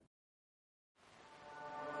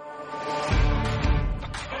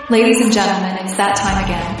Ladies and gentlemen, it's that time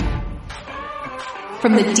again.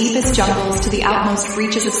 From the deepest jungles to the outmost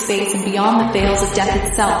reaches of space and beyond the veils of death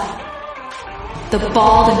itself, the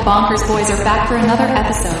Bald and Bonkers boys are back for another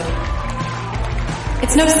episode.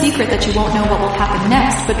 It's no secret that you won't know what will happen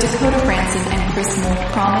next, but Dakota Francis and Chris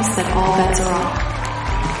Mould promise that all bets are off.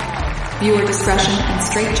 Viewer discretion and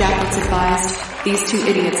straitjackets advised. These two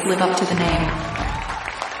idiots live up to the name.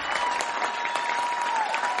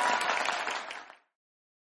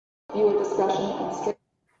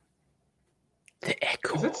 The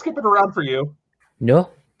echo. Is it skipping around for you? No,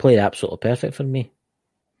 played absolutely perfect for me.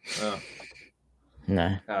 Oh.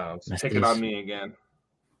 Nah. Oh, it's picking on me again.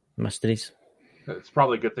 Mysteries. It's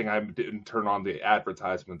probably a good thing I didn't turn on the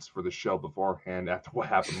advertisements for the show beforehand after what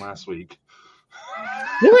happened last week.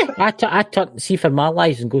 Really? See, for my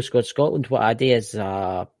lives and Go Squad Scotland, what I do is,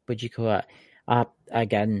 what do you call it? I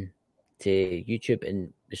get in to YouTube,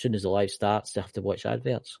 and as soon as the live starts, they have to watch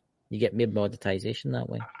adverts. You get made monetization that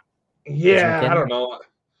way. Yeah, I don't know.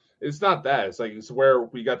 It's not that. It's where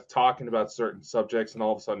we got to talking about certain subjects, and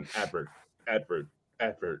all of a sudden, advert.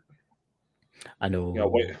 I know. You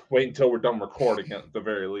know, wait until we're done recording at the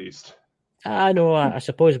very least. I know. I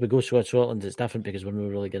suppose with Go Squad Scotland, it's different because we're not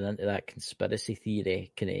really getting into that conspiracy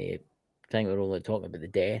theory kind of thing. We're only talking about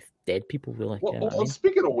the dead people, really. Well,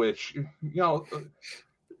 speaking of which, you know,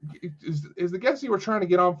 is the guest you were trying to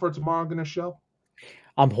get on for tomorrow going to show?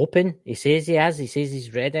 I'm hoping. He says he has. He says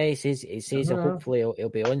he's ready. He says hopefully he'll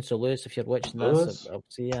be on. So, Lewis, if you're watching this, I'll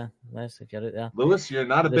see you. Lewis, if you're out there. Lewis, you're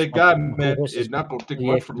not a big guy, man. It's not going to take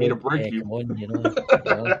much for me to break you. Come on, you know.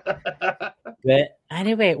 But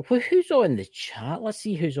anyway, who's on the chat? Let's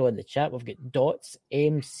see who's on the chat. We've got Dots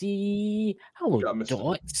MC. Hello,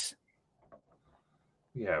 Dots.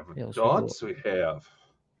 Yeah, Dots. We have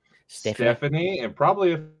Stephanie, and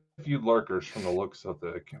probably a few lurkers from the looks of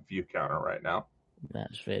the view counter right now.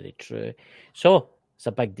 That's very true. So, it's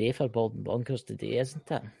a big day for Bald and Bonkers today,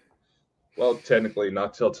 isn't it? Well, technically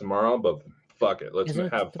not till tomorrow, but fuck it. Let's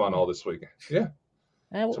have fun all this weekend. Yeah.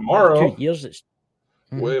 Well, tomorrow, 2 years. It's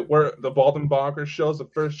where the Bald and Bonkers show is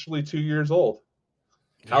officially 2 years old.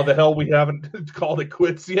 How the hell we haven't called it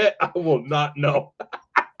quits yet? I will not know.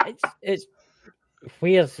 It's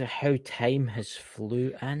weird how time has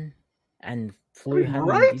flew in and flew in.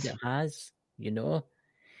 Right? Indeed it has, you know.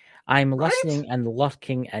 I'm listening and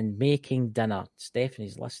lurking and making dinner.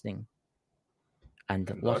 Stephanie's listening and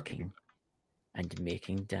lurking and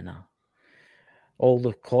making dinner. All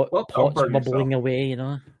the pots bubbling away, you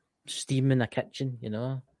know, steam in the kitchen, you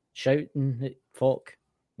know, shouting at folk,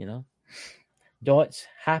 you know. Dots,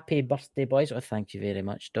 happy birthday, boys. Oh, thank you very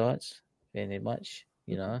much, Dots. Very much,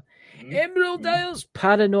 you know. Emerald Isles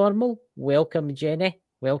Paranormal. Welcome, Jenny.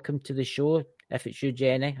 Welcome to the show. If it's you,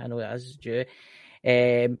 Jenny, I know it is you.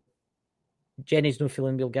 Jenny's no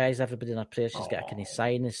feeling well, guys. Everybody in our prayers. She's got a kind of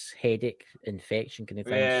sinus, headache, infection kind of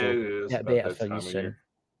thing. Yeah, so it is get better for you soon.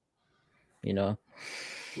 You know,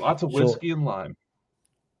 lots of whiskey and lime.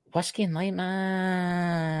 Whiskey and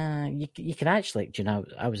lime, you can actually. Do you know?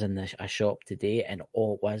 I was in a shop today, and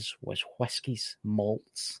all it was whiskies,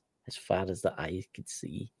 malts, as far as the eye could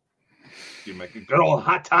see. You make a good old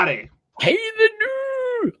hot toddy. Hey, the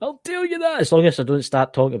new! I'll tell you that. As long as I don't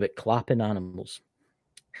start talking about clapping animals.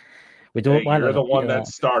 We don't want. You're the one that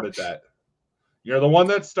started that. You're the one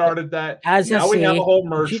that started that. Now we have a whole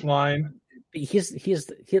merch line. This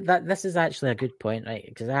is actually a good point, right?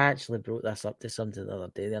 Because I actually brought this up to somebody the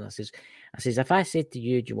other day. Then I says, if I said to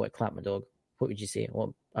you, "Do you want to clap my dog?" What would you say?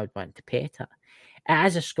 Well, I would want to pet it. It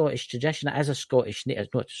is a Scottish tradition. It is a Scottish.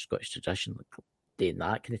 It's not a Scottish tradition, like doing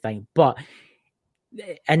that kind of thing. But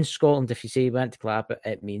in Scotland, if you say you want to clap it,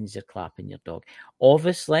 it means you're clapping your dog.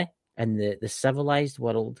 Obviously, in the civilized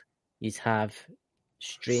world, you have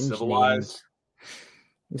strange names.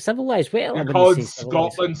 Civilized. Well, you're calling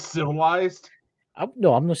Scotland civilized?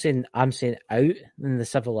 No, I'm not saying. I'm saying out in the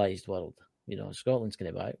civilized world. You know, Scotland's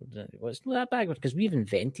going to be out. Well, it's not that backward because we've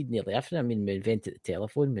invented nearly everything. I mean, we invented the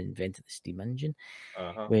telephone, we invented the steam engine,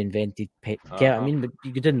 we invented pet. I mean, but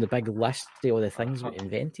you go down the big list of all the things we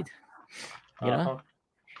invented. You know.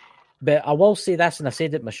 But I will say this, and I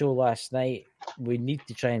said it in my show last night, we need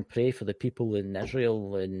to try and pray for the people in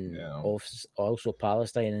Israel and also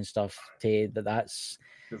Palestine and stuff. That's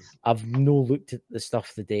I've no looked at the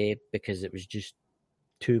stuff today because it was just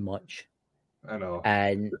too much. I know.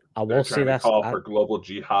 And I will say this. Call for global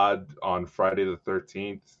jihad on Friday the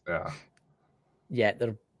 13th. Yeah. Yeah,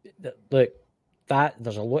 look,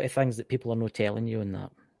 there's a lot of things that people are not telling you in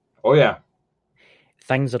that. Oh, yeah.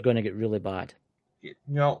 Things are going to get really bad. You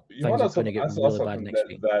know what's going to get really bad next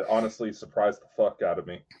week. That honestly surprised the fuck out of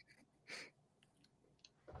me.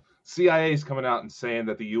 CIA is coming out and saying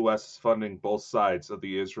that the U.S. is funding both sides of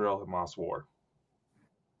the Israel-Hamas war.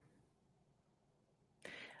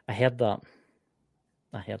 I heard that.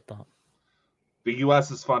 The U.S.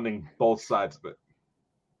 is funding both sides of it.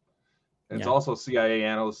 And it's also CIA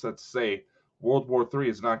analysts that say World War III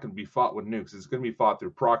is not going to be fought with nukes. It's going to be fought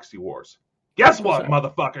through proxy wars. Guess what,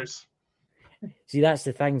 motherfuckers? See, that's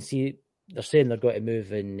the thing. See, they're saying they're going to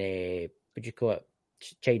move in, what do you call it?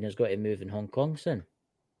 China's got to move in Hong Kong soon.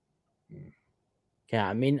 Yeah,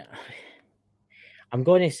 I mean, I'm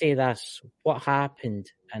going to say this. What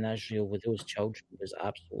happened in Israel with those children was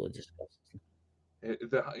absolutely disgusting.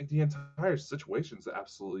 The entire situation is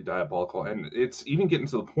absolutely diabolical. And it's even getting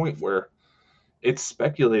to the point where it's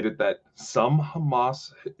speculated that some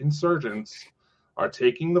Hamas insurgents are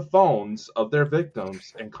taking the phones of their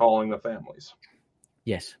victims and calling the families.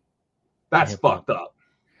 Yes. That's fucked up.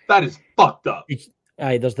 That is fucked up.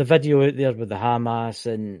 There's the video out there with the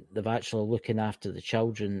Hamas, and they've actually looking after the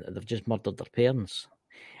children. They've just murdered their parents.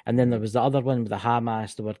 And then there was the other one with the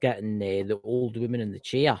Hamas. They were getting the old woman in the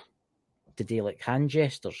chair to do like hand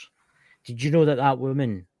gestures. Did you know that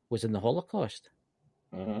woman was in the Holocaust?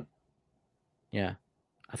 Mm-hmm. Yeah.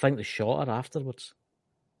 I think they shot her afterwards.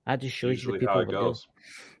 That just shows you the people how it goes.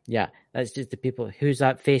 Yeah, that's just the people. Who's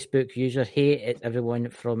that Facebook user? Hey, it's everyone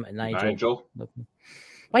from Nigel.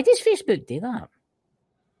 Why does Facebook do that?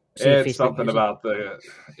 It's something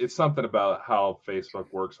about how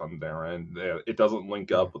Facebook works on their end. It doesn't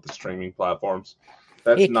link up with the streaming platforms.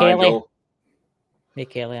 That's Nigel. Hey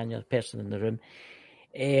Kelly, and your person in the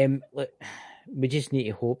room. Look, we just need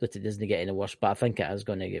to hope that it doesn't get any worse, but I think it is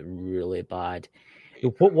going to get really bad.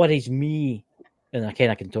 What worries me, and I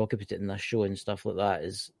can talk about it in this show and stuff like that,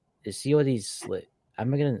 is see all these like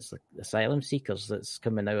immigrants, like asylum seekers that's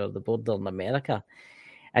coming out of the border in America.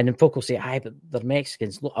 And then folk will say, but they're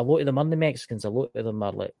Mexicans. Look, a lot of them aren't Mexicans. A lot of them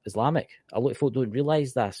are like Islamic. A lot of folk don't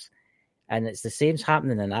realise this. And it's the same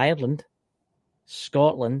happening in Ireland,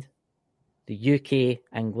 Scotland, the UK,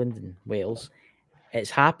 England, and Wales. It's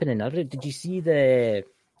happening. Did you see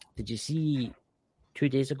 2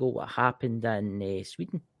 days ago what happened in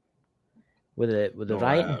Sweden with the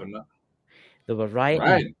rioting? They were rioting.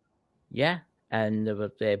 Right. Yeah, and they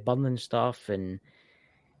were burning stuff, and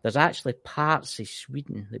there's actually parts of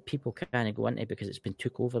Sweden that people can't go into because it's been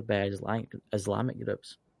took over by Islamic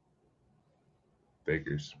groups.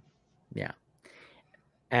 Figures. Yeah.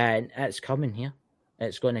 And it's coming here.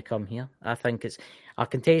 It's going to come here. I think I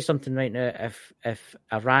can tell you something right now. If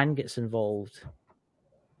Iran gets involved,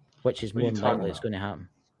 which is more than likely it's going to happen.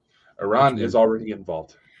 Iran is already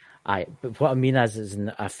involved. But what I mean is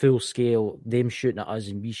in a full scale, them shooting at us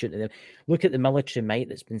and we shooting at them. Look at the military might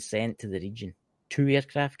that's been sent to the region. 2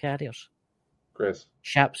 aircraft carriers, Chris,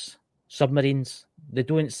 ships, submarines. They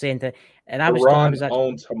don't send it. And Iran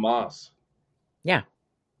owns Hamas. Yeah,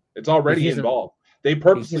 it's already involved. They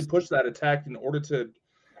purposely pushed that attack in order to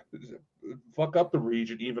fuck up the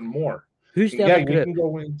region even more. Who's the other group?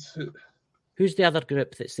 Who's the other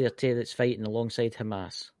group that's there too that's fighting alongside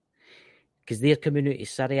Hamas? Because they're coming out of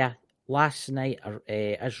Syria. Last night,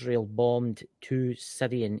 Israel bombed 2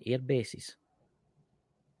 Syrian air bases.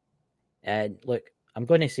 And look, I'm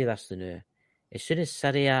going to say this to now. As soon as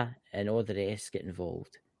Syria and all the rest get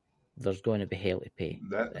involved, there's going to be hell to pay.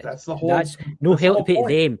 That's the whole. No hell to pay to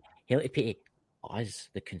them. Hell to pay to us,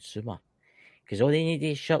 the consumer. Because all they need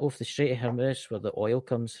is shut off the Strait of Hormuz where the oil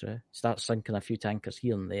comes through, start sinking a few tankers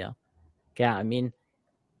here and there. Get what I mean?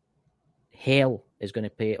 Hell is going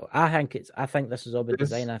to pay. I think this is all by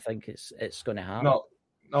design. I think it's going to happen.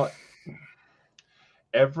 No.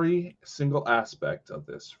 Every single aspect of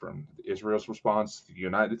this, from Israel's response to the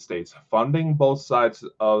United States funding both sides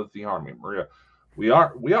of the army, Maria, we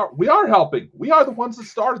are helping. We are the ones that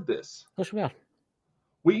started this. Of course we are.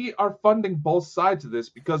 We are funding both sides of this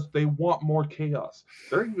because they want more chaos.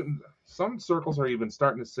 Some circles are even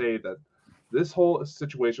starting to say that this whole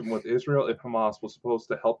situation with Israel and Hamas was supposed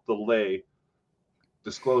to help delay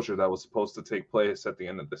disclosure that was supposed to take place at the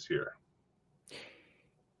end of this year.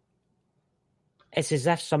 It's as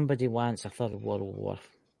if somebody wants a third world war.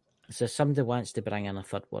 It's as if somebody wants to bring in a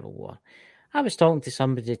third world war. I was talking to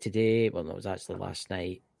somebody today, well, it was actually last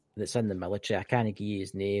night, that's in the military. I can't give you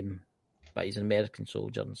his name, but he's an American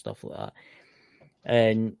soldier and stuff like that.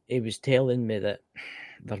 And he was telling me that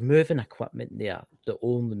they're moving equipment there that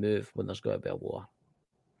only move when there's going to be a war.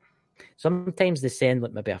 Sometimes they send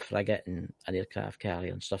like maybe a frigate and an aircraft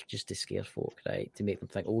carrier and stuff just to scare folk, right? To make them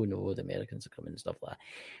think, oh no, the Americans are coming and stuff like that.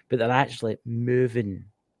 But they're actually moving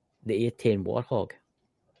the A-10 Warthog,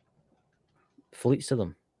 fleets of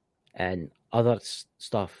them, and other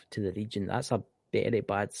stuff to the region. That's a very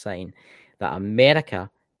bad sign that America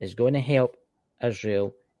is going to help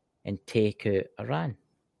Israel and take out Iran.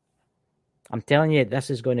 I'm telling you, this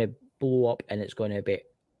is going to blow up and it's going to be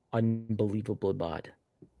unbelievably bad.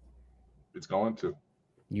 It's going to.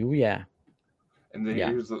 Yeah. And then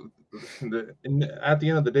here's at the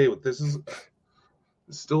end of the day, this is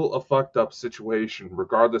still a fucked up situation,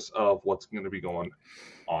 regardless of what's going to be going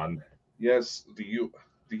on. Yes, the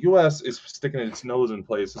U.S. is sticking its nose in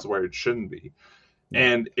places where it shouldn't be,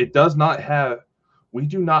 and it does not have. We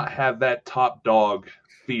do not have that top dog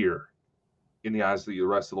fear in the eyes of the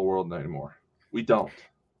rest of the world anymore. We don't.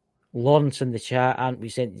 Lawrence in the chat, aren't we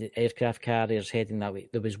sent the aircraft carriers heading that way?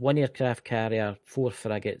 There was one aircraft carrier, 4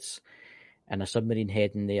 frigates, and a submarine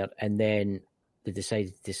heading there, and then they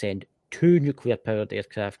decided to send 2 nuclear-powered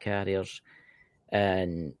aircraft carriers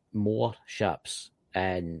and more ships.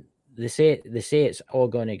 And they say it's all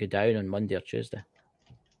going to go down on Monday or Tuesday.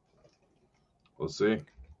 We'll see.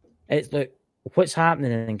 It's like what's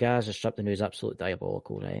happening in Gaza Strip now is absolutely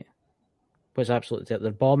diabolical, right?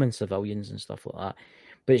 They're bombing civilians and stuff like that.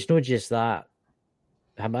 But it's not just that.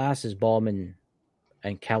 Hamas is bombing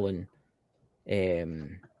and killing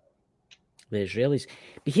the Israelis.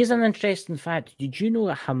 But here's an interesting fact. Did you know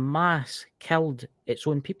that Hamas killed its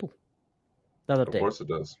own people the other day? Of course it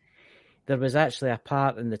does. There was actually a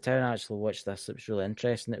part in the town, I actually watched this, it was really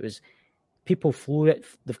interesting. It was people flew it.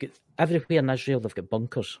 They've got everywhere in Israel, they've got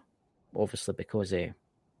bunkers, obviously because of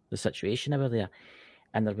the situation over there.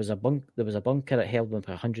 And there was a bunker that held about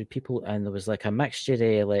 100 people, and there was like a mixture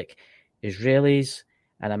of like Israelis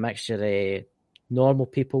and a mixture of normal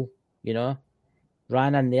people, you know,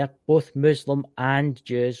 ran in there. Both Muslim and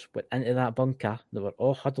Jews went into that bunker. They were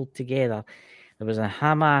all huddled together. There was a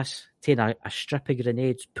Hamas taking a strip of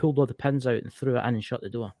grenades, pulled all the pins out and threw it in and shut the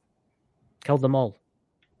door. Killed them all.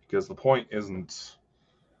 Because the point isn't,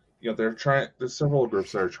 there's several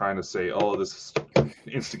groups that are trying to say, oh, this is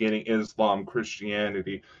instigating Islam,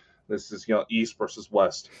 Christianity. This is, East versus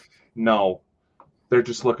West. No, they're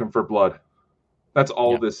just looking for blood. That's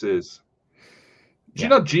all this is. Do you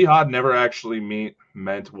know jihad never actually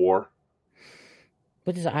meant war?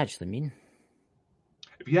 What does it actually mean?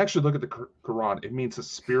 If you actually look at the Quran, it means a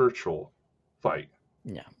spiritual fight.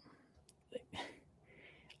 Yeah.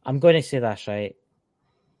 I'm going to say this, right?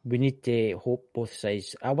 We need to hope both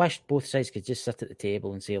sides. I wish both sides could just sit at the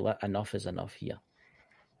table and say, enough is enough here.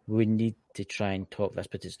 We need to try and talk this,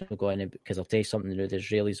 but it's not going to, because I'll tell you something, the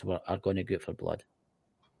Israelis are going to go for blood.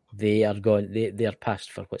 They are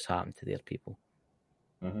pissed for what's happened to their people.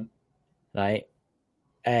 Mm-hmm. Right?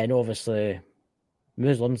 And obviously,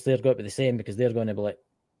 Muslims, they're going to be the same, because they're going to be like,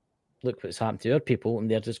 look what's happened to our people, and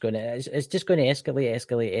they're just going to, it's just going to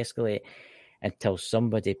escalate until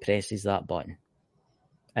somebody presses that button.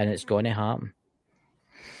 And it's going to happen.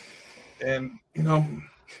 And,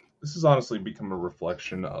 this has honestly become a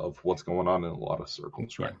reflection of what's going on in a lot of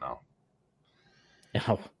circles right now.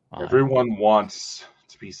 Everyone wants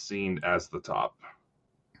to be seen as the top.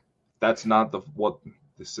 That's not what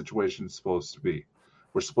the situation is supposed to be.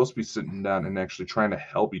 We're supposed to be sitting down and actually trying to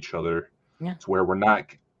help each other to where we're not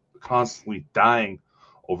constantly dying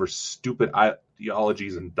over stupid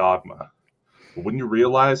ideologies and dogma. But when you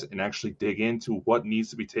realize and actually dig into what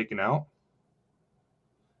needs to be taken out,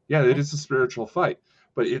 it is a spiritual fight.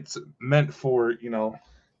 But it's meant for,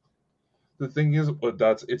 the thing is,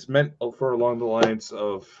 it's meant for along the lines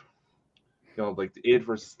of, like the id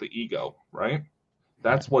versus the ego, right?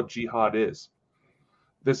 That's what jihad is.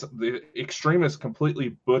 The extremists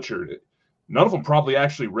completely butchered it. None of them probably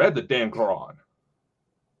actually read the damn Quran.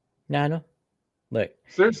 No, I know. Look.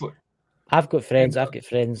 Seriously. I've got friends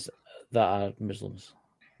that are Muslims,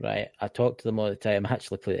 right? I talk to them all the time. I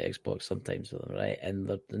actually play the Xbox sometimes with them, right? And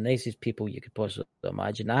they're the nicest people you could possibly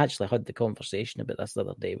imagine. I actually had the conversation about this the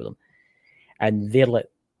other day with them. And they're like,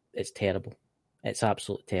 it's terrible. It's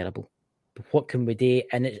absolutely terrible. But what can we do?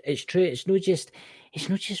 And it's true, it's not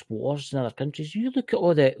just wars in other countries. You look at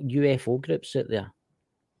all the UFO groups out there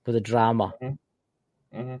with the drama.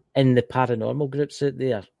 Mm-hmm. And the paranormal groups out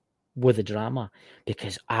there with the drama,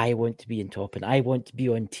 because I want to be in top and I want to be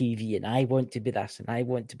on TV and I want to be this and I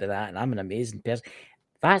want to be that and I'm an amazing person.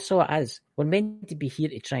 That's all it is. We're meant to be here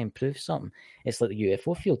to try and prove something. It's like the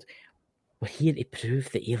UFO field. We're here to prove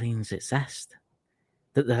that aliens exist,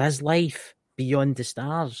 that there is life beyond the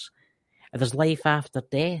stars, and there's life after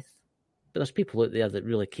death. But there's people out there that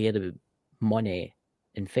really care about money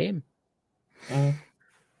and fame,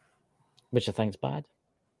 which I think is bad.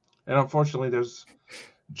 And unfortunately, there's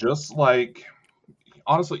just like,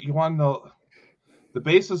 honestly, you want to know the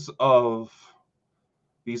basis of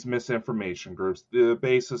these misinformation groups, the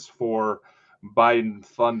basis for Biden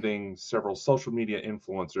funding several social media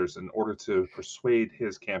influencers in order to persuade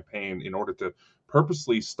his campaign, in order to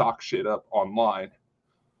purposely stock shit up online.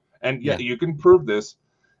 And yeah, you can prove this.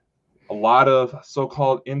 A lot of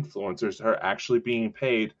so-called influencers are actually being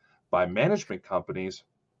paid by management companies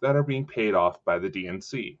that are being paid off by the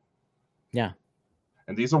DNC. Yeah.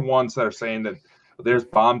 And these are ones that are saying that there's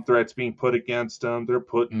bomb threats being put against them. They're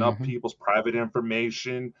putting up people's private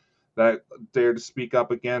information that dare to speak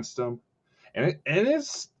up against them. And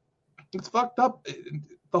it's fucked up.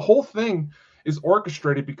 The whole thing is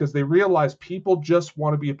orchestrated because they realize people just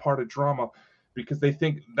want to be a part of drama because they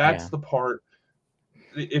think that's the part.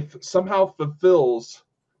 If somehow fulfills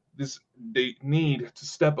this, they need to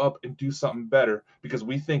step up and do something better because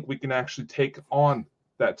we think we can actually take on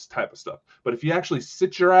that type of stuff. But if you actually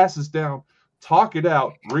sit your asses down, talk it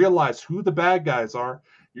out, realize who the bad guys are,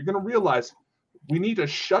 you're going to realize we need to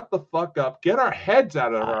shut the fuck up, get our heads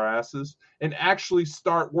out of our asses, and actually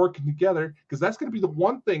start working together, because that's going to be the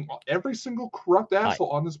one thing every single corrupt asshole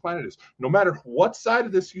on this planet is. No matter what side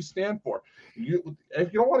of this you stand for. If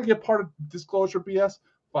you don't want to get part of disclosure BS,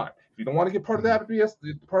 fine. If you don't want to get part of that BS,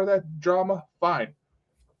 part of that drama, fine.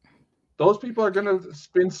 Those people are going to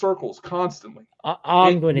spin circles constantly.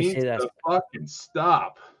 I'm going to say that. Fucking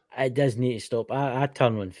stop. It does need to stop. I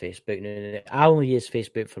turn on Facebook now. I only use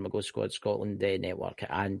Facebook for my Ghost Squad Scotland network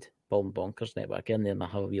and Bald and Bonkers network. In there and I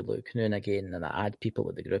have a wee look now and again, and I add people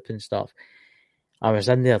to the group and stuff. I was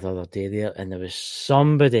in there the other day there, and there was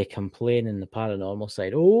somebody complaining the paranormal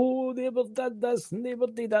side. Oh, neighbour did this, neighbour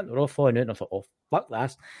did that. We're all falling out, and I thought, oh, fuck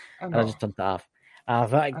this. And I just turned it off. I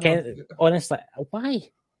thought, honestly, why?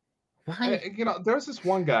 Why? There's this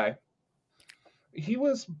one guy. He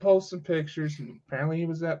was posting pictures. Apparently, he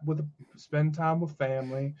was spend time with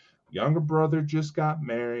family. Younger brother just got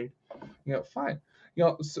married. Fine.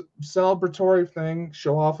 Celebratory thing.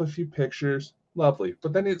 Show off a few pictures. Lovely.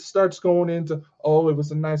 But then it starts going into, it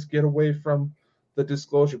was a nice getaway from the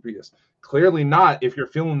disclosure BS. Clearly not if you're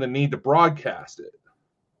feeling the need to broadcast it.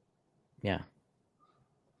 Yeah.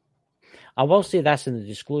 I will say this in the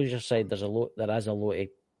disclosure side. There is a lot of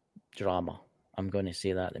drama. I'm going to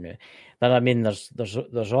say that now. But I mean, there's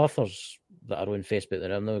authors that are on Facebook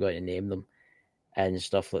that I'm not going to name them and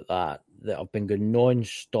stuff like that have been going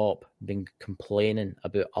non-stop, been complaining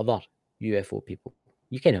about other UFO people.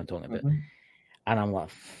 You kind of know what I'm talking about. And I'm like,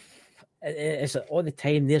 it's all the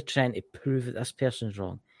time they're trying to prove that this person's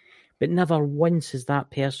wrong. But never once has that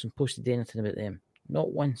person posted anything about them.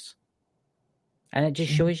 Not once. And it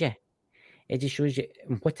just shows you. It just shows you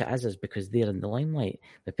what it is because they're in the limelight.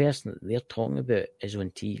 The person that they're talking about is on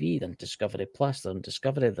TV, they're on Discovery Plus, they're on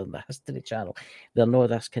Discovery, they're on the History Channel. They're not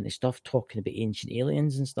this kind of stuff, talking about ancient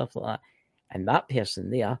aliens and stuff like that. And that person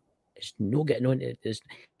there is no getting on it,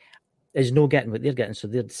 is no getting what they're getting, so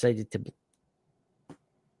they've decided to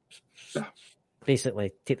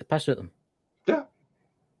basically take the piss out of them. Yeah.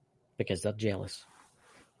 Because they're jealous.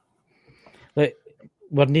 Look,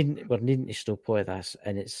 we're needing to stop all of this,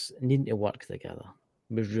 and it's needing to work together.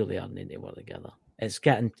 We really are needing to work together. It's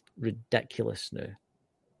getting ridiculous now.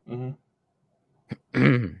 It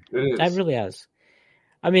is. It really is.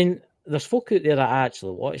 I mean, there's folk out there that I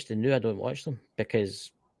actually watched and knew I don't watch them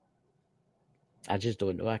because I just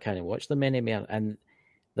don't know. I can't watch them anymore. And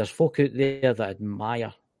there's folk out there that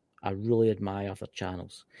I really admire their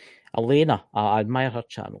channels. Elena, I admire her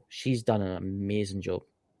channel. She's done an amazing job.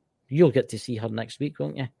 You'll get to see her next week,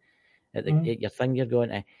 won't you? At your thing you're going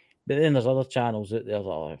to. But then there's other channels out there that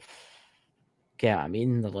are like, I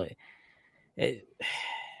mean, they're like,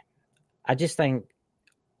 I just think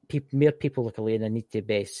more people like Elena need to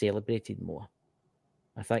be celebrated more.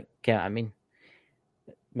 I think, I mean,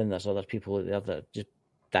 when there's other people out there that are just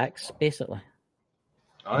dicks, basically.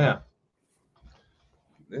 Oh, yeah.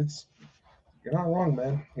 You're not wrong,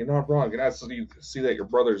 man. You're not wrong. And I see that your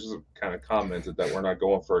brothers kind of commented that we're not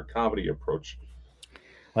going for a comedy approach.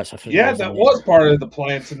 Yeah, that was part of the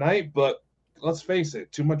plan tonight, but let's face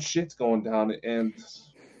it, too much shit's going down, and it's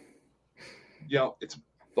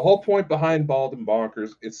the whole point behind Bald and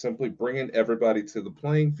Bonkers. It's simply bringing everybody to the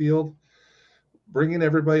playing field, bringing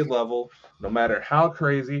everybody level, no matter how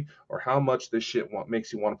crazy or how much this shit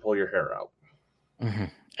makes you want to pull your hair out. Mm-hmm.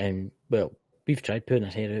 And well, we've tried pulling our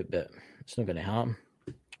hair out, but it's not going to happen.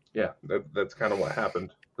 Yeah, that's kind of what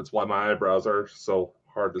happened. That's why my eyebrows are so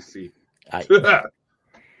hard to see.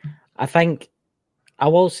 I think I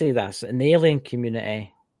will say this: in the alien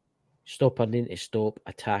community, need to stop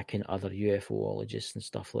attacking other UFOologists and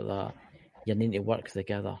stuff like that. You need to work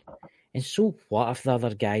together. And so what if the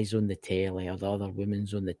other guy's on the telly or the other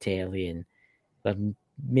woman's on the telly and they're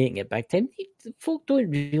making it big time. Folk don't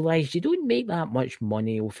realise you don't make that much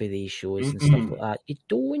money off of these shows and stuff like that. You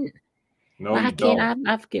don't. No, you don't.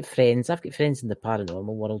 I've got friends in the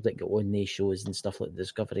paranormal world that go on these shows and stuff like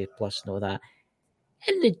Discovery Plus and all that.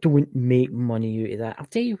 And they don't make money out of that. I'll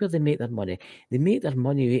tell you where they make their money. They make their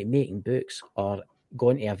money out of making books or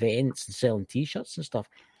going to events and selling T-shirts and stuff.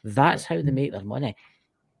 That's how they make their money.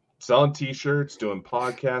 Selling T-shirts, doing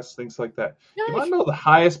podcasts, things like that. You want to know the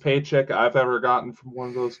highest paycheck I've ever gotten from one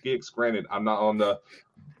of those gigs? Granted, I'm not on the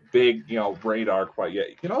big, radar quite yet.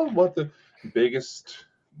 You know what the biggest,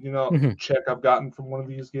 check I've gotten from one of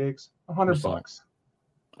these gigs? $100.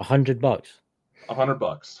 $100?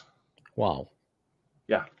 $100. Wow.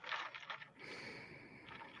 Yeah.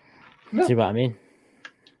 See what I mean?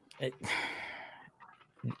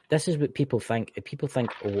 This is what people think. If people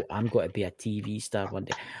think, oh, I'm going to be a TV star one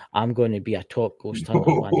day. I'm going to be a top ghost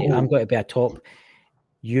hunter one day. I'm going to be a top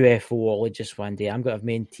UFOologist one day. I'm going to have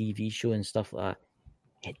my own TV show and stuff like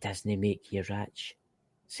that. It doesn't make you rich.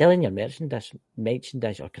 Selling your merchandise,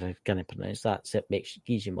 or can I pronounce that? So it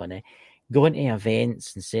gives you money. Going to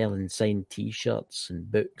events and selling signed T-shirts and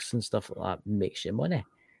books and stuff like that makes you money.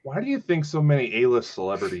 Why do you think so many A-list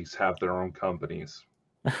celebrities have their own companies?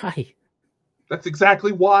 Aye. That's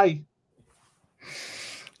exactly why.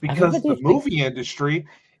 Because the movie industry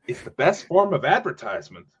is the best form of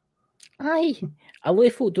advertisement. Aye. A lot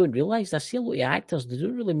of folk don't realise there's a lot of actors, they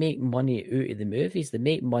don't really make money out of the movies. They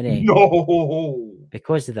make money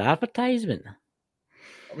because of the advertisement.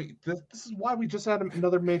 I mean, this is why we just had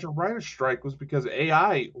another major writer's strike, was because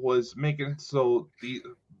AI was making it so the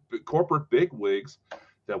corporate bigwigs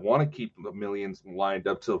that want to keep the millions lined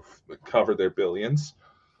up to cover their billions,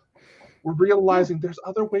 we're realizing there's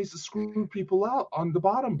other ways to screw people out on the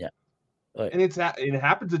bottom. Yeah. And it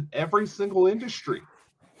happens in every single industry.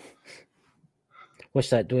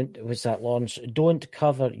 What's that, Lawrence? Don't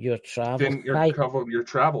cover your travel. Cover your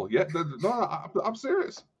travel. Yeah, no, I'm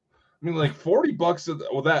serious. I mean, like $40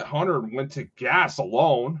 of that 100 went to gas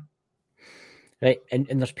alone. Right, and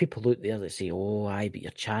there's people out there that say, oh, but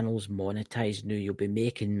your channel's monetized now. You'll be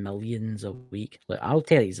making millions a week. Like, I'll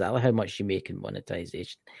tell you exactly how much you make in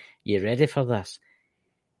monetization. You ready for this?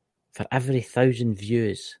 For every 1,000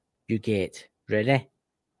 views you get, ready?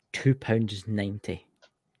 £2.90.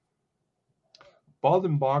 Bald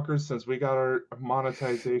and Bonkers, since we got our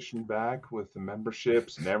monetization back with the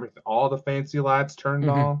memberships and everything, all the fancy lights turned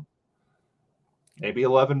on, maybe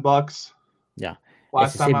 $11. Yeah.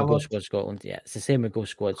 Last time I looked. Squad Scotland. Yeah, it's the same with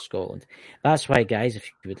Ghost Squad Scotland. That's why, guys, if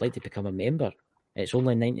you would like to become a member, it's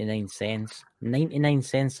only 99 cents. 99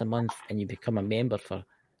 cents a month, and you become a member for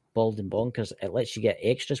Bald and Bonkers. It lets you get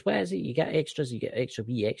extras. What is it? You get extras. You get extra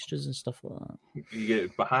wee extras and stuff like that. You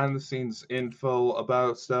get behind-the-scenes info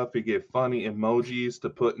about stuff. You get funny emojis to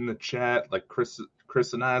put in the chat, like Chris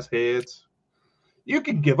and I's heads. You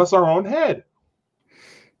can give us our own head.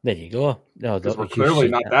 There you go. No, because we're clearly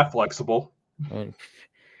not that flexible. Oh,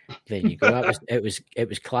 there you go. It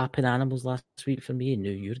was clapping animals last week for me, and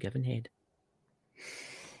now you're giving head.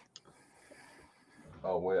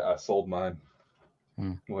 Oh wait, I sold mine.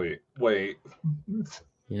 Wait.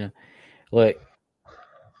 Look,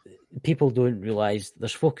 people don't realise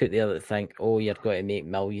there's folk out there that think, oh, you're going to make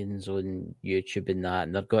millions on YouTube and that,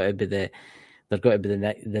 and they're going to be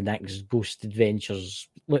the next Ghost Adventures.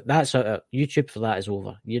 Look, that's YouTube for that is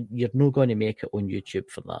over. You're not going to make it on YouTube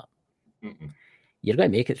for that. Mm-mm. You're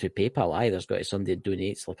going to make it through PayPal. There's got to somebody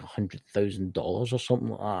donates like $100,000 or something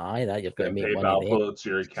like that. That you're going to make PayPal money. PayPal puts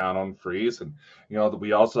your account on freeze, and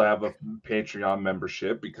we also have a Patreon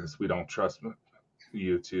membership because we don't trust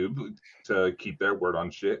YouTube to keep their word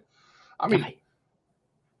on shit. I mean,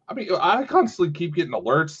 I constantly keep getting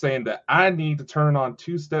alerts saying that I need to turn on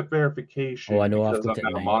two-step verification. Oh, I know. Because I'm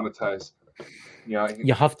going to monetize.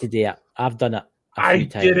 You have to do it. I've done it. I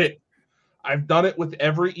did it. I've done it with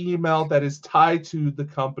every email that is tied to the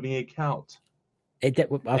company account. I'll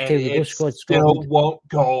tell you, it still won't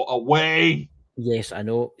go away. Yes, I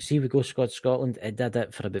know. See, we Ghost Squad Scotland. It did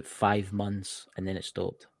it for about 5 months, and then it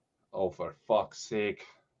stopped. Oh, for fuck's sake!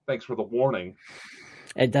 Thanks for the warning.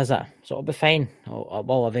 It does it, so it'll be fine.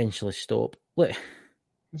 I'll eventually stop. Look,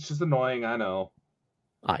 it's just annoying. I know.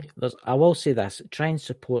 I will say this: try and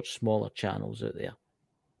support smaller channels out there.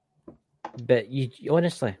 But you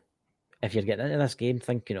honestly, if you're getting into this game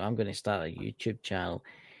thinking, I'm going to start a YouTube channel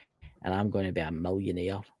and I'm going to be a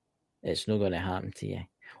millionaire, it's not going to happen to you.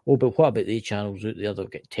 Oh, but what about the channels out there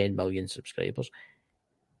that get 10 million subscribers?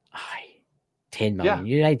 10 million.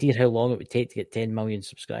 Yeah. You have an idea how long it would take to get 10 million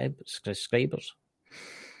subscribers?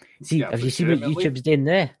 See, have you seen what YouTube's doing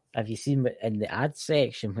there? have you seen in the ad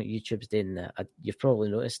section what YouTube's doing? You've probably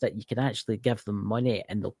noticed that you can actually give them money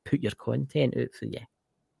and they'll put your content out for you.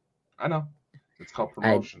 I know. It's called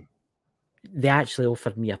promotion. They actually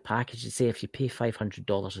offered me a package to say if you pay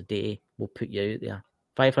 $500 a day, we'll put you out there.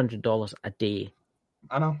 $500 a day.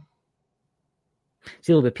 I know.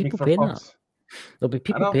 See, there'll be people paying that. There'll be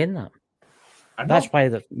people paying that. That's why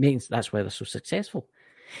they're so successful.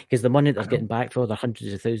 Because the money they're getting back for their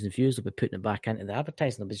hundreds of thousands of views, they'll be putting it back into the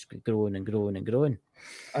advertising. They'll be just growing and growing and growing.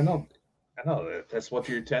 I know. That's what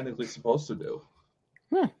you're technically supposed to do.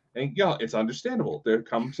 Yeah. And it's understandable. There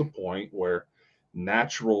comes a point where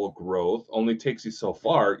natural growth only takes you so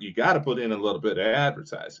far. You got to put in a little bit of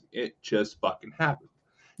advertising. It just fucking happens.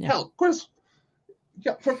 Yeah. Hell, Chris,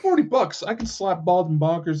 for $40, I can slap Bald and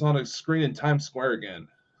Bonkers on a screen in Times Square again.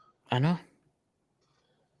 I know.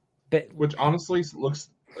 Which honestly looks,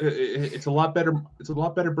 it's a lot better. It's a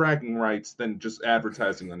lot better bragging rights than just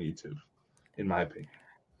advertising on YouTube, in my opinion.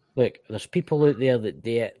 Look, there's people out there that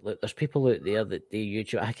do it. Look, there's people out there that do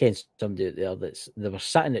YouTube. I can somebody out there they were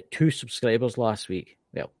sitting at 2 subscribers last week.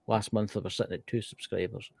 Well, last month they were sitting at 2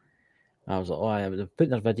 subscribers. I was like, they're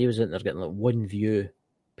putting their videos in, they're getting like 1 view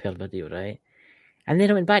per video, right? And then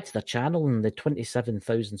I went back to their channel and they had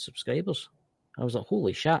 27,000 subscribers. I was like,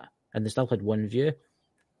 holy shit. And they still had 1 view.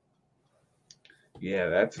 Yeah,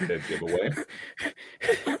 that's a big giveaway.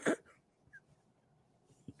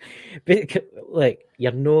 But, like,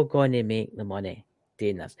 you're not going to make the money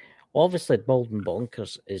doing this. Obviously, Bald and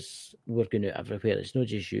Bonkers we're going out everywhere. It's not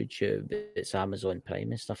just YouTube, it's Amazon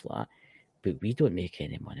Prime and stuff like that. But we don't make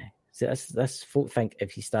any money. So this folk think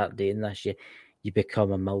if you start doing this, you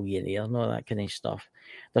become a millionaire and all that kind of stuff.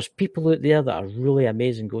 There's people out there that are really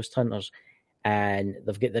amazing ghost hunters, and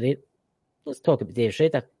they've got their. Let's talk about Dave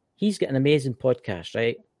Schrader. He's got an amazing podcast,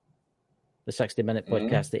 right? The 60-minute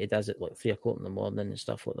podcast that he does at like 3 o'clock in the morning and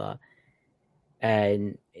stuff like that.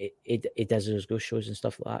 And he does those ghost shows and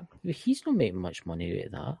stuff like that. But he's not making much money out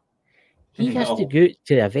of that. He has to go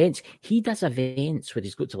to events. He does events where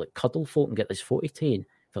he's got to like cuddle folk and get this photo taken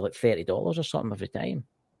for like $30 or something every time.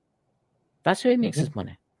 That's how he makes his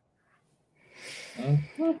money.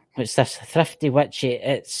 It's this Thrifty Witchy.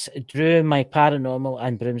 It's Drew, my paranormal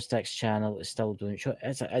and broomsticks channel is still doing show.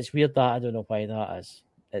 It's weird that I don't know why that is.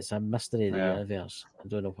 It's a mystery of the universe. I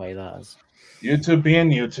don't know why that is. YouTube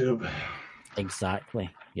being YouTube. Exactly.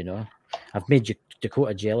 You know, I've made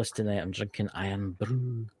Dakota jealous tonight. I'm drinking Iron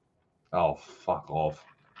Brew. Oh, fuck off.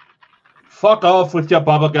 Fuck off with your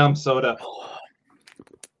bubblegum soda.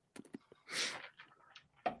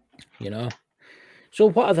 You know. So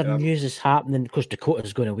what other news is happening? Of course,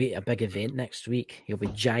 Dakota's going away to a big event next week. He'll be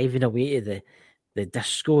jiving away to the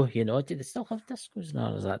disco, you know. Do they still have discos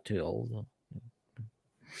now, or is that too old?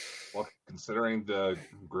 Well, considering the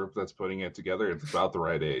group that's putting it together, it's about the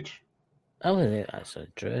right age. Oh, that's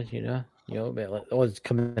true, you know. But like, it's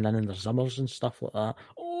coming in their summers and stuff like that.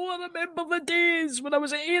 Oh, I remember the days when I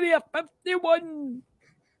was at Area 51.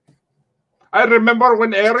 I remember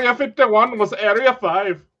when Area 51 was Area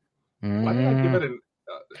 5. Why did I give it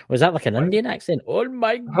was that like an Indian accent? Oh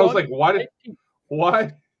my God. I was like,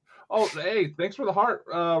 why? Oh, hey, thanks for the heart,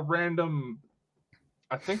 random.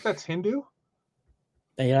 I think that's Hindu.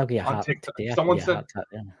 Yeah, I'll get a heart. Someone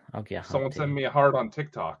sent me a heart on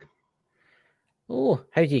TikTok. Oh,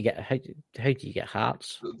 how do you get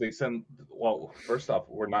hearts? They send. Well, first off,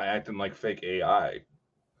 we're not acting like fake AI.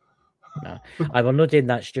 No, I will not doing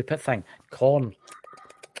that stupid thing. Corn.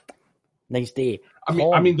 Nice day. I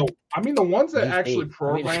mean the ones that actually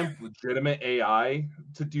program legitimate AI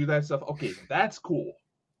to do that stuff. Okay, that's cool.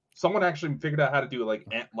 Someone actually figured out how to do like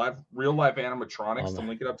real life animatronics to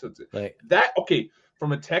link it up to that. Okay,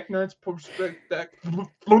 from a tech nerd's perspective,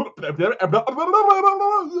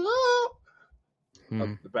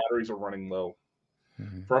 the batteries are running low.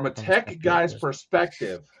 From a tech guy's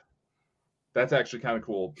perspective, that's actually kind of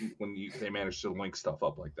cool when they manage to link stuff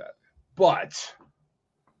up like that. But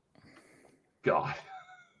God.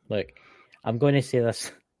 Look, I'm going to say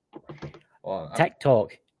this.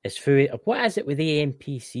 TikTok is full. What is it with the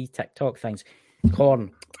AMPC TikTok things?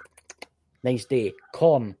 Corn. Nice day.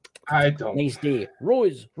 Corn. I don't. Nice day.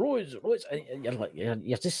 Rose. And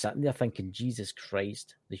you're just sitting there thinking, Jesus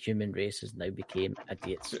Christ, the human race has now became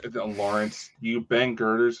idiots. Lawrence, you bang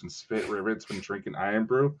girders and spit rivets when drinking Iron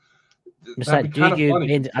Brew. I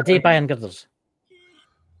do buy iron girders.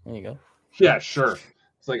 There you go. Yeah, sure.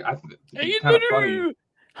 It's like it's kind of funny.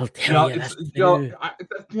 I'll tell you,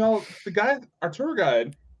 the guy, our tour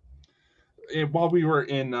guide, while we were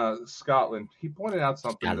in Scotland, he pointed out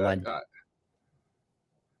something that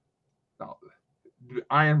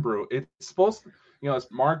Iron Brew. It's supposed to,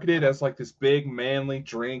 it's marketed as like this big manly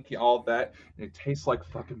drink, all that, and it tastes like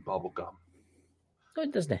fucking bubble gum. No,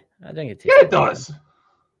 it doesn't. I think it tastes. Yeah, it does.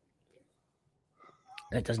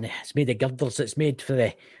 It doesn't. It's made of girders. It's made for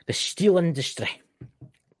the steel industry.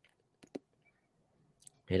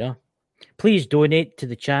 You know. Please donate to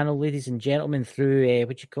the channel, ladies and gentlemen, through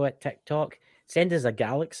what you call it, TikTok. Send us a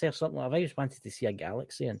galaxy or something. I've always wanted to see a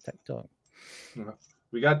galaxy on TikTok.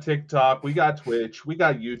 We got TikTok, we got Twitch, we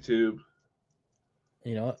got YouTube.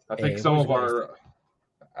 You know, I think some of our,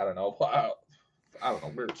 I don't know.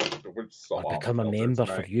 We're so off. Become a member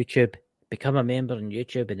for YouTube. Become a member on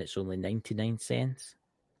YouTube, and it's only 99 cents.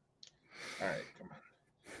 All right, come on.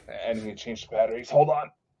 I need to change the batteries. Hold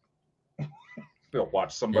on. We'll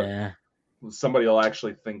watch somebody. Yeah. Somebody will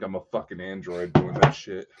actually think I'm a fucking android doing that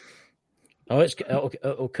shit. Oh,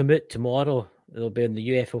 it'll come out tomorrow. It'll be in the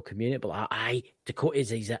UFO community. But Dakota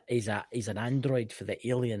is an android for the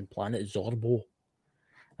alien planet Zorbo.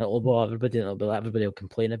 It'll blow everybody. Everybody will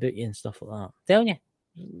complain about you and stuff like that. I'm telling you,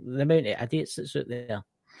 the amount of idiots that's out there.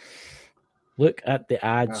 Look at the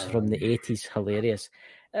ads from the 80s. Hilarious.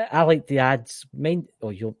 I like the ads.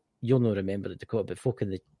 You'll not remember it, Dakota, but folk in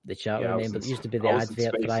the chat remember. It used to be the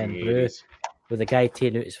advert for Iron Brew with the guy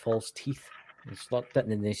taking out his false teeth and slurped it,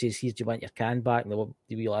 and then he says, "Here, do you want your can back?" And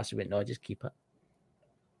the wee lassie went, "No, just keep it."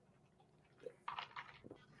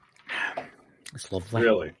 It's lovely.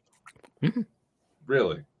 Really? Mm-hmm.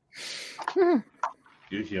 Really? Mm-hmm.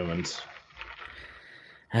 You humans.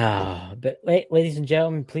 But ladies and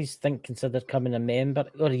gentlemen, please consider becoming a member,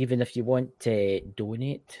 or even if you want to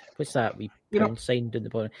donate. What's that? We pound sign down the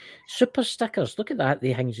bottom. Super stickers. Look at that.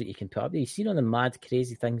 The things that you can put up. You see all the mad,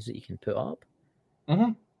 crazy things that you can put up.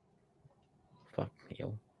 Mm-hmm. Fuck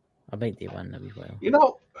hell. I might do one a wee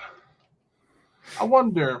while. I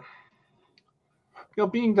wonder.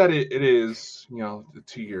 Being that it is, the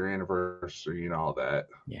 2-year anniversary and all that.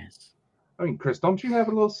 Yes. I mean, Chris, don't you have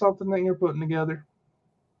a little something that you're putting together?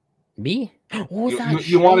 Me? Oh,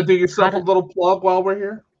 you want to do yourself a little plug while we're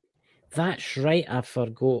here? That's right. I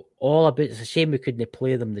forgot all about it. It's a shame we couldn't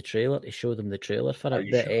play them the trailer to show them the trailer for it.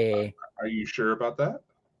 But, are you sure about that?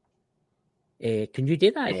 Can you do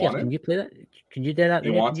that? Can you play that? Can you do that?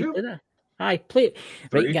 You want to? Play that? Aye, play it.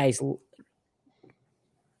 Right, guys. Go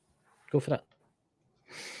for it.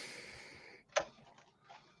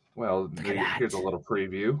 Well, here's a little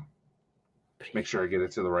preview. Make sure I get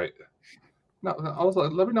it to the right. No,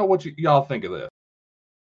 let me know what y'all think of this.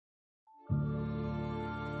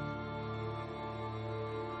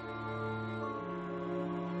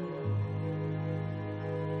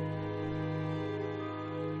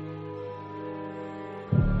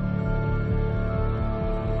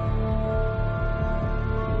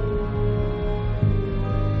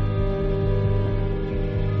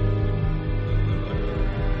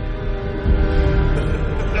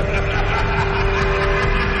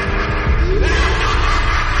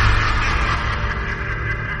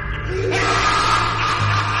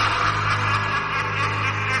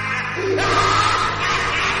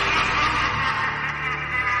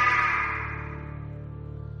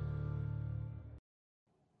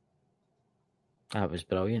 That was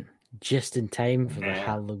brilliant. Just in time for the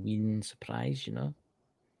Halloween surprise, Yes,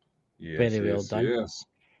 very well done. Yes.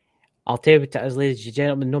 I'll tell you what it is, ladies and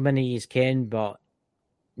gentlemen. No many of you can, but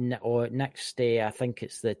next day, I think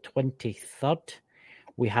it's the 23rd,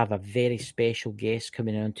 we have a very special guest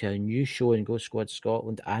coming on to a new show in Ghost Squad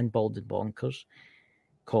Scotland and Bald & Bonkers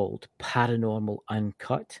called Paranormal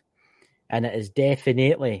Uncut. And it is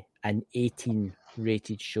definitely an 18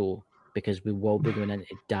 rated show because we will be going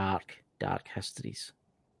into dark histories.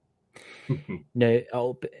 Now,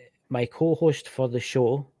 my co-host for the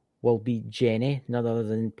show will be Jenny, none other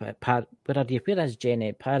than where are you? Where is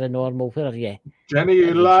Jenny? Paranormal. Where are you? Jenny,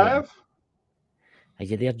 you live? Are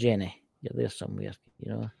you there, Jenny? You're there somewhere,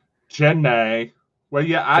 Jenny, where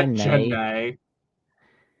you at, Jenny?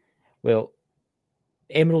 Well,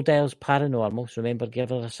 Emerald Isles Paranormal. So remember,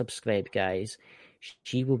 give her a subscribe, guys.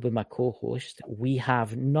 She will be my co-host. We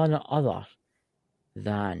have none other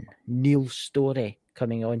than Neil Story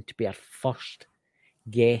coming on to be our first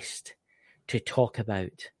guest to talk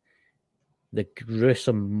about the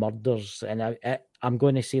gruesome murders. And I'm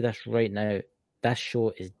going to say this right now. This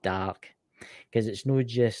show is dark because it's not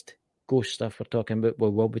just ghost stuff we're talking about. We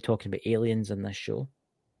will be talking about aliens in this show.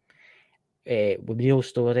 With Neil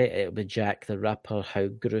Story, it'll be Jack the Ripper, how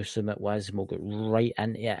gruesome it was, and we'll get right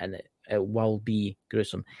into it, and it will be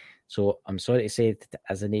gruesome. So I'm sorry to say that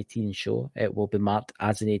as an 18 show, it will be marked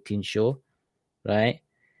as an 18 show, right?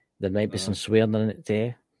 There might be some swearing in it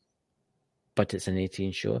there, but it's an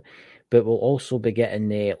 18 show. but we'll also be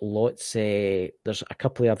getting lots. There's a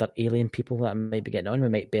couple of other alien people that I might be getting on. We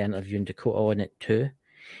might be interviewing Dakota on it too,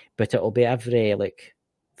 but it'll be every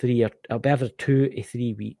it'll be every 2 to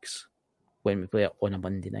 3 weeks when we play it on a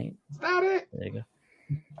Monday night. Is that it? There you go.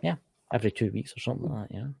 Yeah, every 2 weeks or something like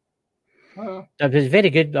that. Yeah. It was very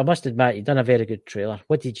good. I must admit, you've done a very good trailer.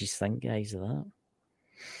 What did you think, guys, of that?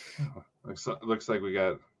 Looks like we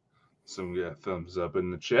got some thumbs up in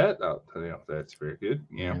the chat. That's very good.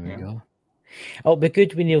 Yeah. Go. It'll be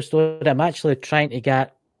good with Neil Story. I'm actually trying to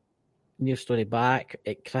get Neil Story back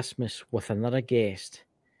at Christmas with another guest.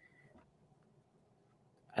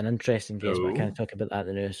 An interesting guest, but I can't talk about that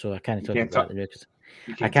now. So I can't talk about that now because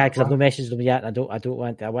I've not messaged them yet. I want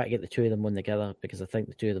to get the two of them on together because I think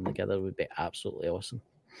the two of them together would be absolutely awesome.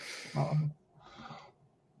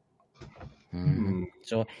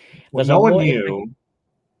 So,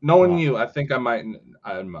 knowing you, I think I might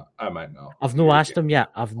know. I've no asked him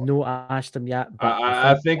yet. But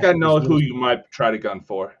I think I know who you might try to gun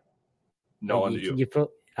for. Knowing you.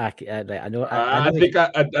 I know. I think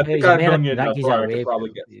I've known you enough where I could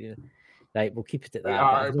probably get. Yeah. Right, we'll keep it at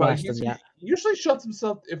that. But he usually shuts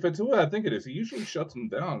himself. If it's who I think it is, he usually shuts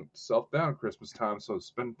himself down at Christmas time. So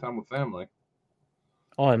spend time with family.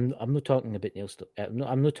 Oh, I'm not talking about Neil.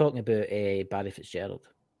 I'm not talking about Barry Fitzgerald.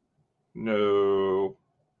 No,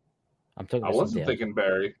 I'm talking. I wasn't thinking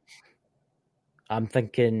Barry. I'm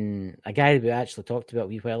thinking a guy we actually talked about a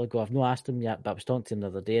wee while ago. I've not asked him yet, but I was talking to him the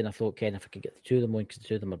other day, and I thought, Ken, if I could get the two of them on, because the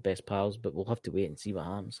two of them are best pals, but we'll have to wait and see what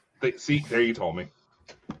happens. See, there you told me.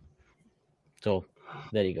 So,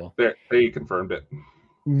 there you go. There you confirmed it.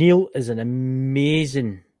 Neil is an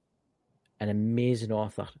amazing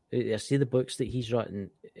author. I see the books that he's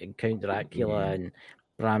written, Count Dracula and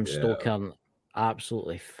Bram Stoker, and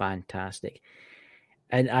absolutely fantastic.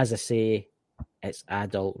 And as I say, it's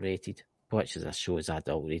adult rated. Which is a show is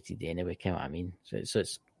adult rated anyway, you know what I mean? So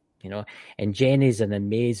it's, and Jenny's an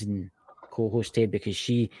amazing co-host too because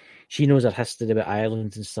she knows her history about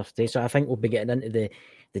Ireland and stuff too. So I think we'll be getting into the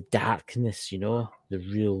darkness, the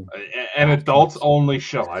real an adults only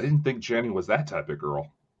show. I didn't think Jenny was that type of girl.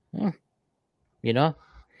 But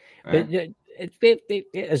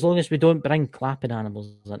as long as we don't bring clapping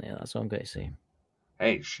animals into it, that's all I'm going to say.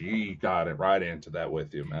 Hey, she got it right into that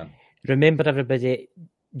with you, man. Remember, everybody.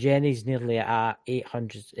 Jenny's nearly at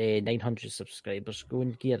 900 subscribers. Go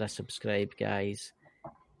and give her a subscribe, guys.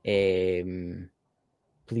 Please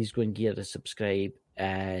go and give her a subscribe,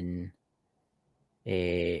 and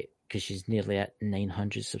because she's nearly at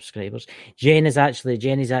 900 subscribers. Jenny's actually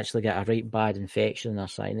got a right bad infection in her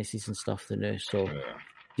sinuses and stuff now, so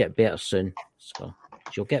get better soon. So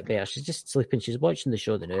she'll get better. She's just sleeping. She's watching the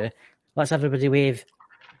show now. Let's everybody wave.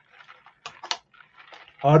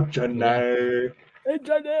 Oh, Jenny.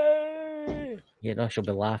 She'll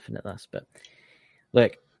be laughing at this, but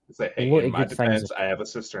look. Say, hey, in my defense, I have a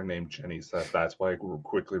sister named Jenny, so that's why it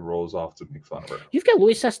quickly rolls off to make fun of her. You've got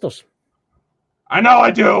loads of sisters. I know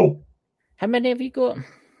I do. How many have you got?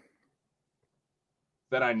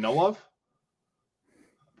 That I know of?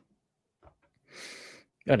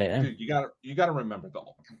 All right, dude, you gotta remember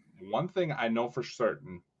though. One thing I know for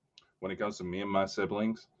certain when it comes to me and my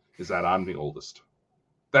siblings is that I'm the oldest.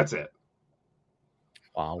 That's it.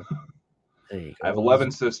 Wow. I have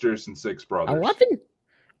 11 sisters and 6 brothers. 11?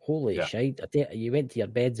 Holy shit. You went to your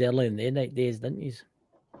beds early in the night days, didn't you?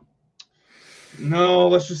 No,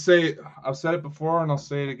 let's just say, I've said it before and I'll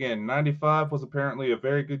say it again. 95 was apparently a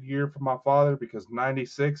very good year for my father because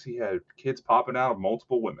 96, he had kids popping out of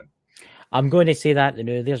multiple women. I'm going to say that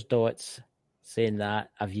now. There's Dots saying that.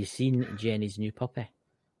 Have you seen Jenny's new puppy?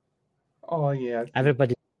 Oh, yeah.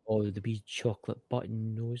 Everybody, the wee chocolate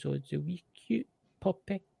button nose. Oh, it's a wee cute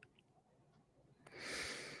puppy.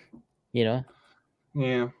 Yeah.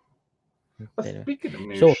 Anyway. Speaking of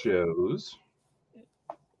new shows.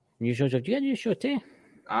 New shows? Have you got a new show too?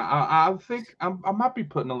 I think I might be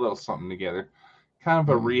putting a little something together. Kind of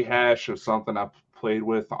a rehash of something I've played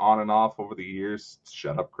with on and off over the years.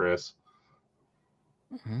 Shut up, Chris.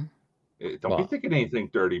 Mm-hmm. Don't be thinking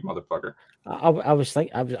anything dirty, motherfucker. I was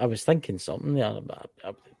thinking something.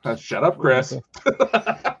 Shut up, Chris.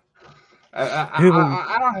 I don't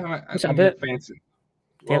have anything fancy.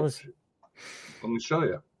 Tell us. Let me show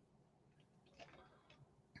you.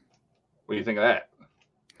 What do you think of that?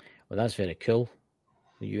 Well, that's very cool.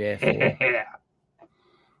 The UFO.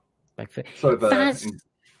 So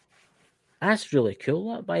that's really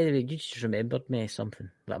cool. That, by the way, you just remembered me something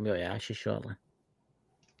that I'm going to ask you shortly.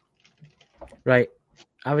 Right.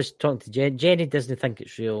 I was talking to Jenny. Jenny doesn't think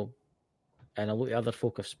it's real. And a lot of other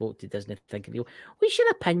folk I've spoke to doesn't think it's real. What's your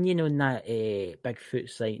opinion on that Bigfoot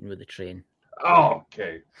sighting with the train? Oh,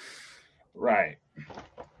 okay. Right.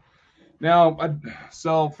 Now,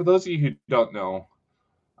 so for those of you who don't know,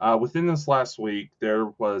 within this last week, there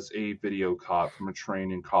was a video caught from a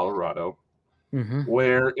train in Colorado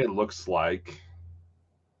where it looks like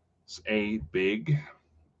a big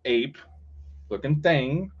ape-looking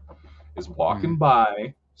thing is walking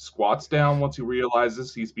by, squats down once he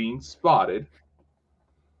realizes he's being spotted,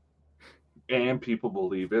 and people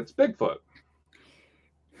believe it's Bigfoot.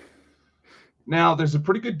 Now, there's a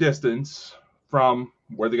pretty good distance from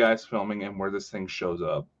where the guy's filming and where this thing shows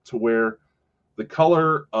up to where the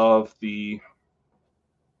color of the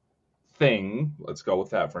thing, let's go with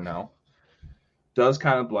that for now, does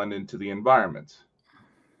kind of blend into the environment.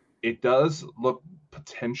 It does look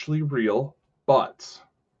potentially real, but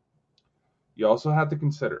you also have to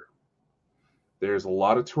consider there's a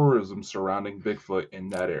lot of tourism surrounding Bigfoot in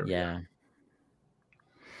that area. Yeah.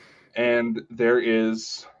 And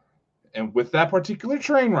with that particular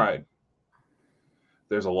train ride,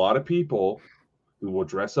 there's a lot of people who will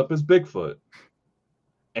dress up as Bigfoot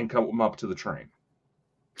and come up to the train.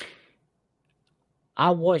 I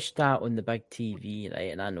watched that on the big TV,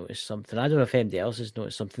 right, and I noticed something. I don't know if anybody else has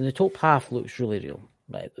noticed something. The top half looks really real,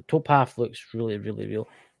 right? The top half looks really, really real.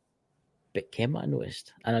 But Kim, I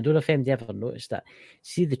noticed, and I don't know if anybody ever noticed that.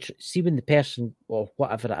 See when the person or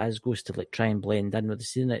whatever it is goes to like try and blend in with the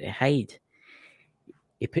scene to hide,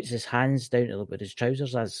 he puts his hands down with his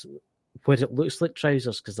trousers as where it looks like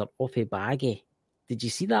trousers because they're awfully baggy. Did you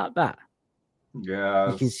see that bit?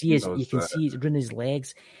 Yeah, you can see it run his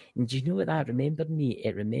legs. And do you know what that remembered me?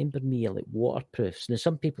 It remembered me like waterproofs. Now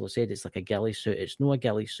some people have said it's like a ghillie suit. It's not a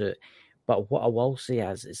ghillie suit, but what I will say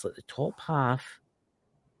is it's like the top half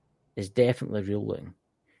is definitely real looking,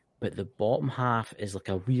 but the bottom half is like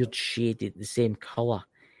a weird shaded, the same colour,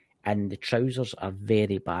 and the trousers are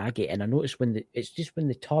very baggy. And I noticed when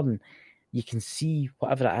they turn, you can see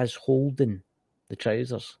whatever it is holding the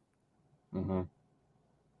trousers. Mm-hmm.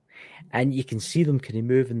 And you can see them kind of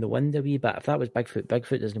move in the wind a wee bit. If that was Bigfoot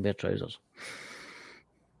doesn't wear trousers.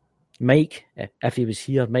 Mike, if he was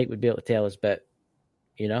here, Mike would be able to tell us, but,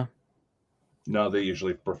 you know. No, they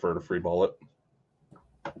usually prefer to free ball it.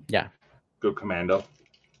 Yeah. Go commando.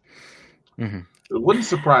 Mm-hmm. It wouldn't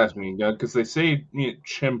surprise me, because they say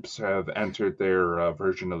chimps have entered their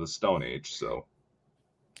version of the Stone Age, so.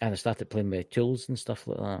 And they started playing with tools and stuff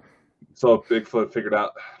like that. So if Bigfoot figured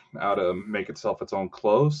out how to make itself its own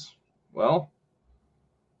clothes, well,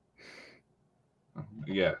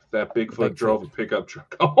 yeah, that Bigfoot drove a pickup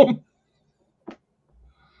truck home.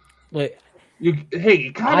 Look, you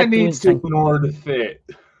kind of needs to in order to fit.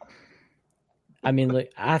 I mean, look,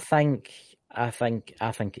 I think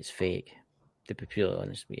it's fake. To be purely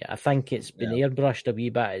honest with you, I think it's been airbrushed a wee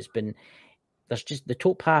bit. There's just the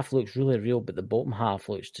top half looks really real, but the bottom half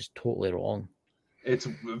looks just totally wrong. It's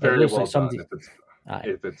very well done.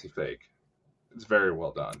 If it's a fake, it's very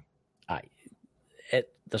well done.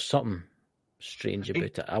 There's something strange about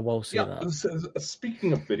it. I will say that.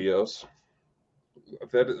 Speaking of videos,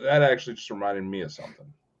 that actually just reminded me of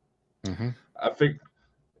something. Mm-hmm. I think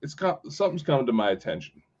something's come to my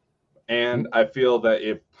attention, and I feel that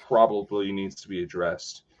it probably needs to be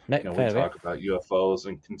addressed. We talk about UFOs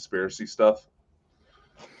and conspiracy stuff.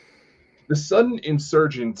 The sudden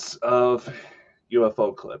insurgence of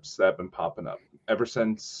UFO clips that have been popping up ever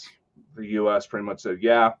since the U.S. pretty much said,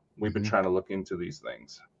 yeah, we've been trying to look into these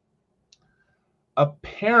things.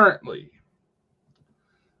 Apparently,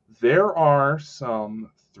 there are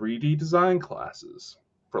some 3D design classes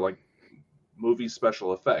for like movie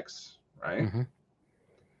special effects, right? Mm-hmm.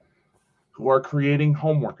 Who are creating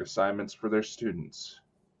homework assignments for their students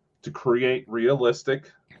to create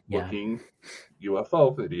realistic looking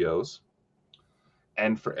UFO videos.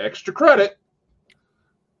 And for extra credit,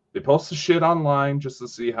 they post the shit online just to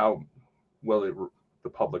see how well the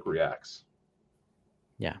public reacts.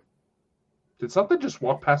 Yeah. Did something just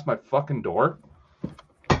walk past my fucking door?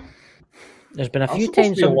 There's been a few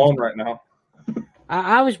times. I'm alone right now.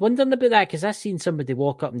 I was wondering about that because I've seen somebody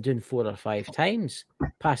walk up and doing 4 or 5 times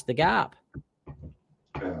past the gap.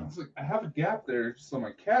 It's like, I have a gap there so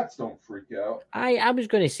my cats don't freak out. I was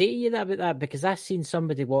going to say to you about that because I've seen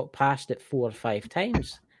somebody walk past it 4 or 5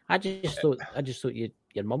 times. I just thought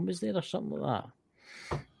your mum was there or something like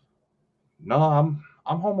that. No,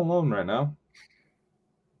 I'm home alone right now.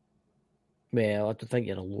 Well, I don't think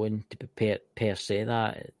you're alone to per se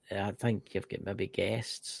that. I think you've got maybe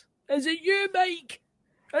guests. Is it you, Mike?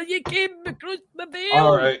 Are you came across the veil?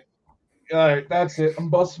 All right, that's it. I'm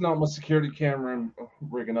busting out my security camera and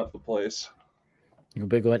rigging up the place. You'll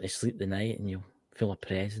be going to sleep tonight and you'll feel a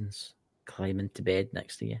presence climb into bed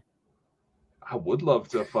next to you. I would love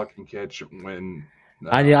to fucking catch when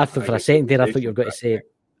No, I thought for a second there, I thought you were going to say, back.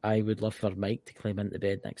 I would love for Mike to climb into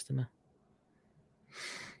bed next to me.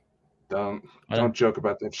 Don't joke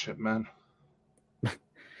about that shit, man.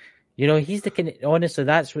 You know, he's the kind of, honestly,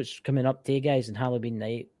 that's what's coming up to you guys on Halloween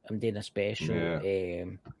night. I'm doing a special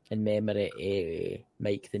in memory of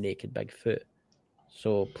Mike the Naked Bigfoot.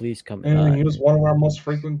 So please come to that. He was one of our most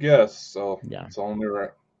frequent guests, so yeah, it's only right.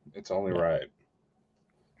 It's only right.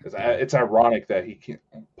 It's ironic that he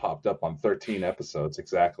popped up on 13 episodes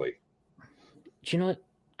exactly. Do you know what?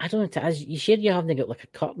 I don't know. You sure you haven't got like a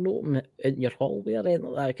curtain open in your hallway or anything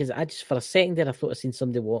like that? Because I just, for a second there, I thought I seen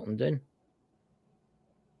somebody walking down.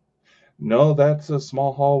 No, that's a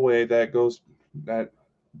small hallway that goes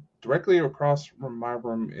directly across from my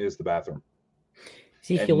room is the bathroom.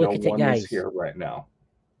 See if you look at it, guys. Is here right now.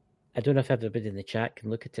 I don't know if everybody in the chat can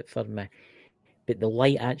look at it for me, but the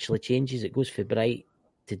light actually changes. It goes from bright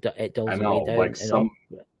to it dulls away down,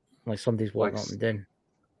 like somebody's walking up and down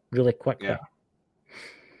really quickly.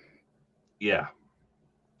 Yeah.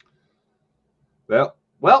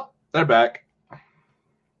 Well, they're back.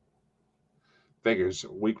 Figures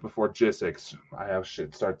a week before G6, I have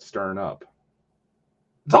shit start stirring up.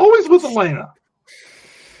 It's always with Elena.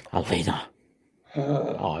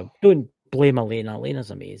 Oh, don't blame Elena. Elena's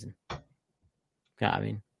amazing. You know what I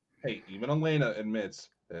mean? Hey, even Elena admits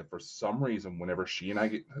that for some reason, whenever she and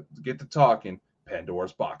I get to talking,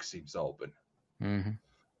 Pandora's box seems open. Mm-hmm.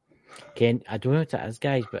 Ken, I don't know what it is,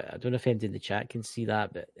 guys, but I don't know if anybody in the chat can see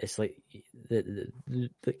that, but it's like the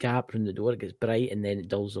gap from the door gets bright and then it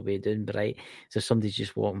dulls away down bright. So somebody's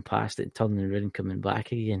just walking past it, turning around, coming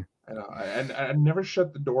back again. I know. I never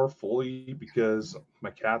shut the door fully because my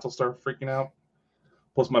cats will start freaking out.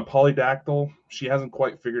 Plus, my polydactyl, she hasn't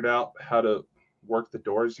quite figured out how to work the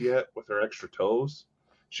doors yet with her extra toes.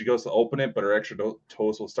 She goes to open it, but her extra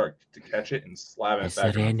toes will start to catch it and slam it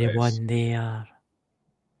back in the face. Is there anyone there?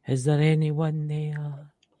 Is there anyone there?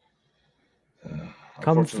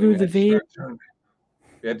 Come through the veil.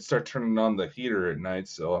 We had to start turning on the heater at night,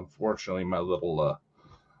 so unfortunately my little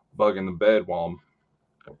bug in the bed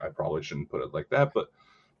I probably shouldn't put it like that, but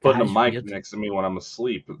putting a mic next to me when I'm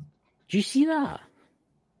asleep. Do you see that?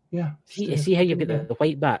 Yeah. See how you've got the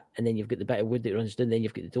white bit, and then you've got the bit of wood that runs down, then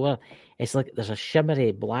you've got the door. It's like there's a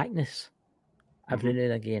shimmery blackness every now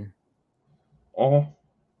and again. Oh.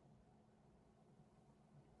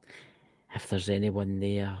 If there's anyone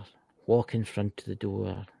there, walk in front of the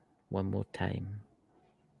door one more time.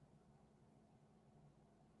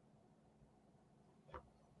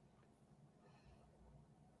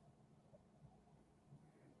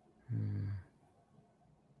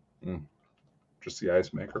 Just the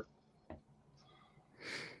ice maker.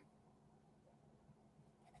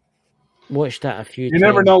 Watched that a few times. You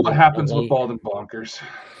never know what happens with Bald and Bonkers.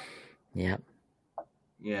 Yeah.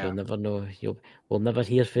 Yeah. You'll never know. We'll never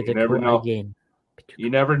hear for the quote again. You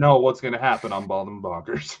never know what's going to happen on Bald and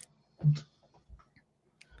Bonkers.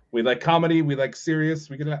 We like comedy. We like serious.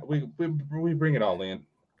 We bring it all in.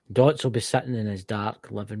 Dots will be sitting in his dark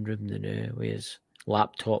living room now with his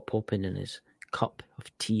laptop open and his cup of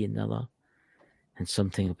tea in the other. And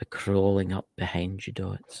something will be crawling up behind you,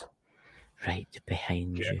 Dots. Right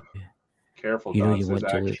behind you. Careful, you know Dots. You want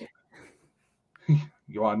to look.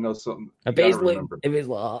 You want to know something? It was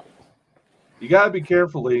like... You got to be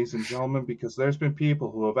careful, ladies and gentlemen, because there's been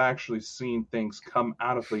people who have actually seen things come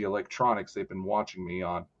out of the electronics they've been watching me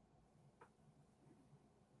on.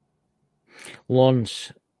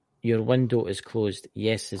 Lawrence, your window is closed.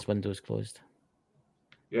 Yes, his window is closed.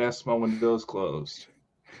 Yes, my window is closed.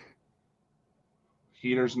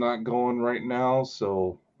 Heater's not going right now,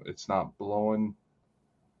 so it's not blowing.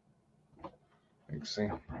 You can see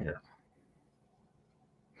here.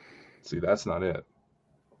 See, that's not it.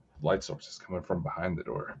 Light source is coming from behind the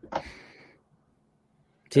door.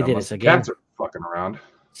 See, this again. Cats are fucking around.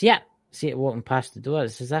 See it walking past the door.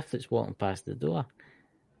 It's as if it's walking past the door.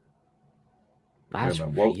 That's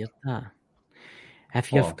weird, that.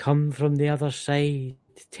 If you've come from the other side,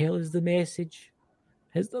 tell us the message.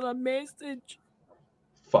 Is there a message?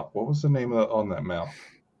 Fuck, what was the name on that mail?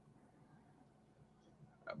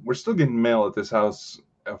 We're still getting mail at this house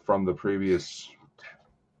from the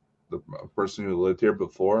person who lived here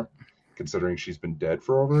before, considering she's been dead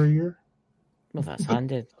for over a year. Well, that's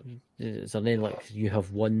handy. Is there any, like, you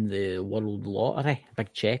have won the world lottery,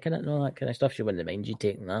 big check in it and all that kind of stuff? She wouldn't mind you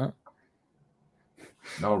taking that.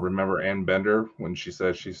 No, remember Ann Bender when she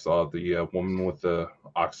said she saw the woman with the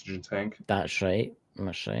oxygen tank? That's right.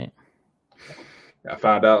 I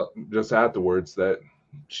found out just afterwards that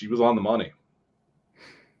she was on the money.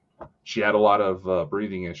 She had a lot of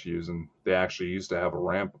breathing issues, and they actually used to have a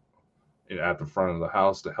ramp at the front of the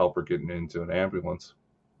house to help her getting into an ambulance.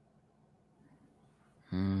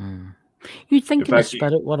 You'd think in the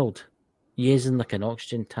spirit world, using like an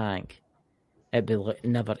oxygen tank, it'd be like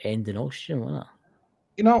never-ending oxygen, wouldn't it?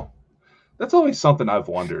 You know, that's always something I've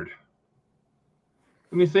wondered.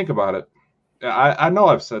 When you think about it, I know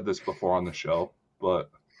I've said this before on the show,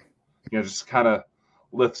 but just kind of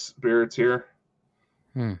lift spirits here.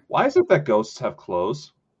 Why is it that ghosts have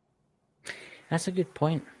clothes? That's a good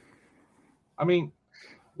point. I mean,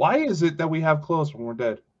 why is it that we have clothes when we're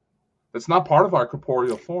dead? It's not part of our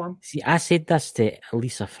corporeal form. See, I said this to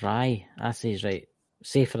Lisa Fry. I says, right,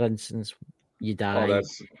 say for instance, you die,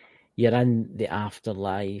 you're in the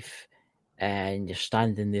afterlife, and you're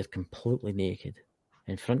standing there completely naked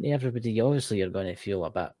in front of everybody. Obviously, you're going to feel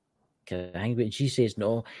a bit kind of angry. But she says,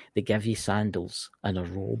 no, they give you sandals and a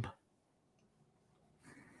robe.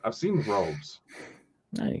 I've seen robes.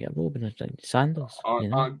 No, you get a robe and sandals.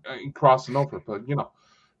 Crossing over, but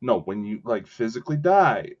no, when you like physically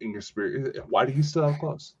die in your spirit, why do you still have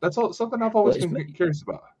clothes? That's something I've always been curious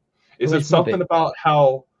about. Is it something about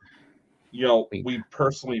how we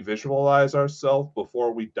personally visualize ourselves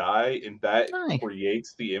before we die, and that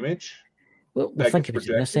creates the image? Well, think of it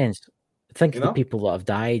in a sense. Think of the people that have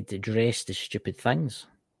died dressed as stupid things.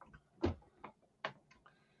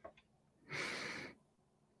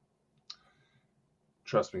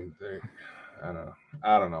 Trust me,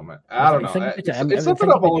 I don't know, man. I don't know. It's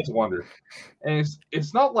something I've always wondered, and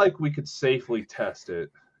it's not like we could safely test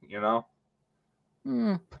it,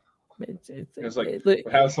 It's like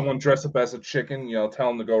have someone dress up as a chicken, tell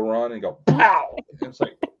them to go run and go pow. And it's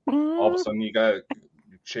like all of a sudden you got a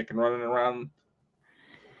chicken running around.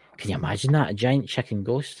 Can you imagine that? A giant chicken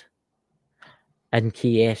ghost in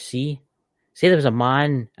KFC. Say there was a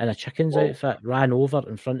man in a chicken's outfit ran over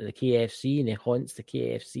in front of the KFC and he haunts the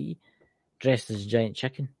KFC dressed as a giant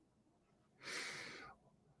chicken.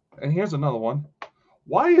 And here's another one.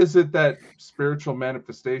 Why is it that spiritual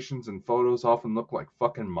manifestations and photos often look like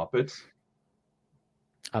fucking Muppets?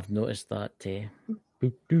 I've noticed that. You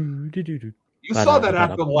saw that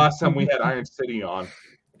after the last time we had Iron City on.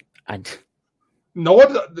 No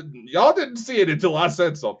one, y'all didn't see it until I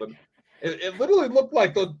said something. It literally looked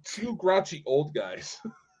like the two grouchy old guys.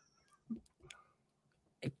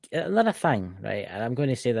 Another thing, right? And I'm going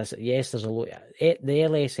to say this. Yes, there's a lot. The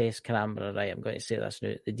LSS Canberra, right? I'm going to say this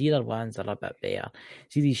now. The dearer ones are a bit better.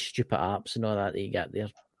 See these stupid apps and all that you get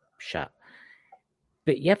there, shit.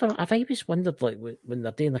 But I've always wondered, like when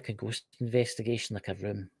they're doing like a ghost investigation, like a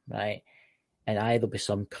room, right? And there'll be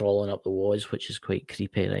some crawling up the walls, which is quite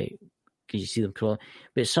creepy, right? Because you see them crawling.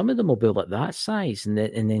 But some of them will be like that size, and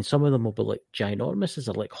then some of them will be like ginormous, as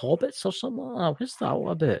they're like hobbits or something like that. What's that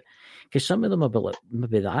all about? Because some of them will be like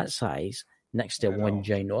maybe that size next to one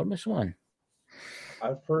ginormous one.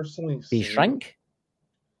 I've personally seen... shrink?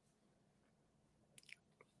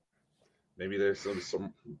 Maybe there's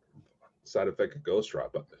some side effect of ghost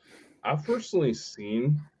rot, but I've personally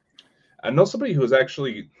seen... I know somebody who was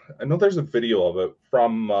actually... I know there's a video of it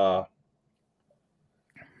from... the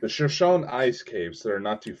Shoshone ice caves that are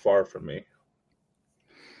not too far from me.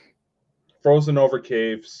 Frozen over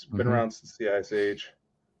caves, been around since the Ice Age.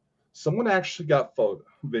 Someone actually got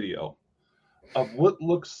video of what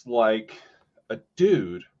looks like a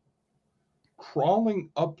dude crawling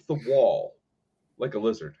up the wall like a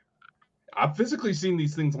lizard. I've physically seen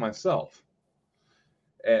these things myself.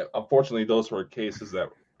 And unfortunately, those were cases that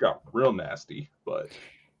got real nasty. But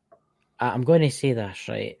I'm going to say this,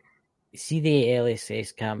 right? See the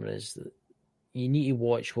LSS cameras, you need to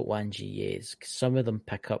watch what ones you use, because some of them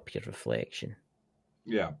pick up your reflection.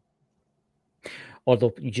 Yeah. Or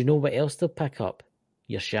do you know what else they'll pick up?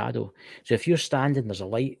 Your shadow. So if you're standing, there's a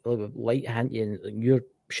light hitting you, and your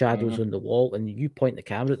shadow's on the wall, and you point the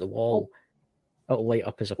camera at the wall, it'll light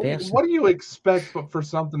up as a person. What do you expect for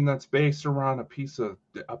something that's based around a piece of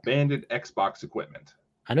abandoned Xbox equipment?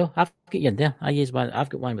 I know. I've got you in there. I use one. I've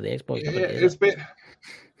got one with the Xbox.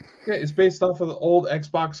 It's based off of the old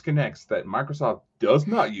Xbox Kinects that Microsoft does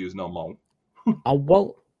not use no more. I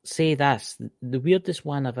will say this. The weirdest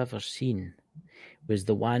one I've ever seen was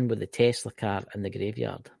the one with the Tesla car in the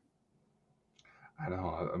graveyard. I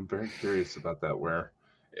know. I'm very curious about that, where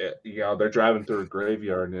they're driving through a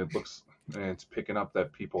graveyard and it's picking up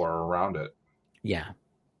that people are around it. Yeah.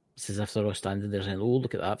 It's as if they're all standing there saying, oh,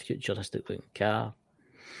 look at that futuristic looking car.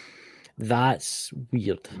 That's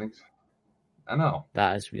weird. I know.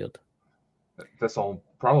 That is weird. That's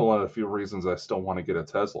probably one of the few reasons I still want to get a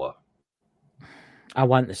Tesla. I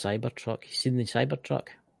want the Cybertruck. You seen the Cybertruck?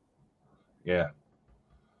 Yeah.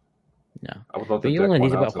 No. I would love but you only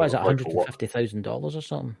need about, what is it, $150,000 or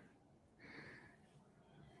something?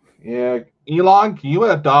 Yeah, Elon, can you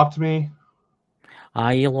adopt me?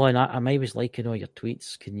 Elon, I was liking all your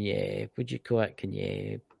tweets. Can you, would you call it? Can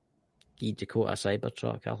you give Dakota a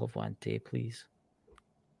Cybertruck? I'll have one too, please.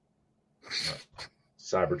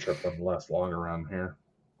 Cybertruck doesn't last long around here.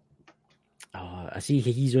 I see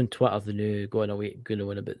he's on Twitter the new going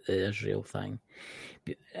on about the Israel thing.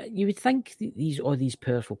 But you would think all these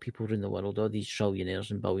powerful people around the world, all these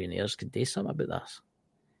trillionaires and billionaires, could do something about this.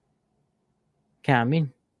 Can't I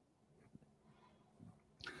mean?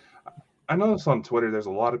 I noticed on Twitter there's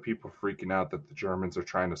a lot of people freaking out that the Germans are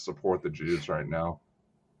trying to support the Jews right now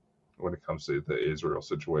when it comes to the Israel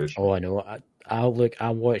situation. Oh, I know. I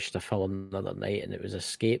watched a film the other night, and it was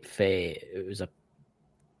Escape. It was a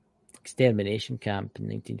extermination camp in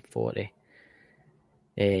 1940.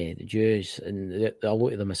 The Jews, and a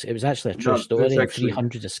lot of them. It was actually a true story.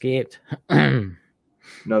 300 escaped.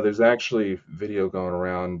 No, there's actually video going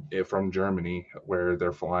around from Germany where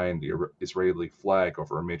they're flying the Israeli flag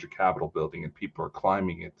over a major Capitol building, and people are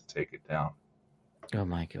climbing it to take it down. Oh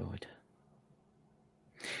my God!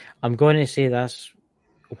 I'm going to say this: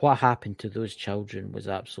 what happened to those children was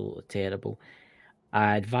absolutely terrible.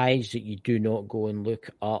 I advise that you do not go and look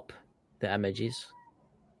up the images.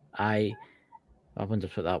 I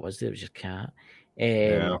wondered what that was. It was your cat.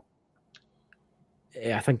 Yeah.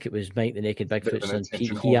 I think it was Mike the Naked Bigfoot's son.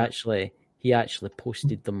 He actually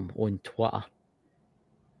posted them on Twitter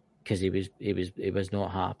because he was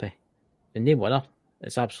not happy, and they were.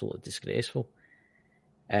 It's absolutely disgraceful,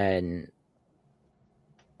 and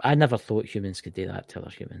I never thought humans could do that to other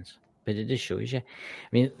humans. But it just shows you. I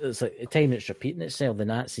mean, it's like the time it's repeating itself. The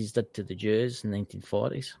Nazis did to the Jews in the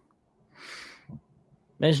 1940s.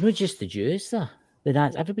 But it's not just the Jews, though.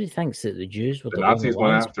 Everybody thinks that the Jews were the Nazis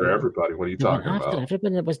went after everybody. What are you talking about? After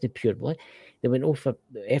everybody that wasn't pure blood. They went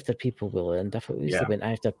after people with different ways. Yeah. They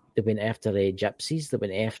went after the gypsies. They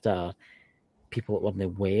went after people that were in the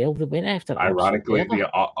well. They went after. Ironically,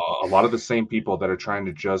 a lot of the same people that are trying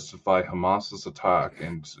to justify Hamas's attack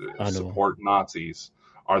and support Nazis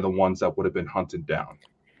are the ones that would have been hunted down.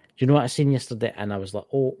 Do you know what I seen yesterday? And I was like,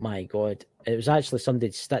 oh my God. It was actually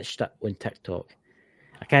somebody stitched it on TikTok.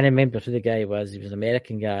 I can't remember who the guy was. He was an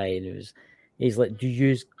American guy, and he's like, "Do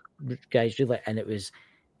you guys do like?" And it was,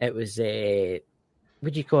 what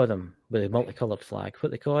do you call them with a multicolored flag?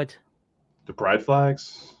 What they called? The pride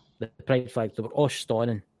flags. The pride flags. They were all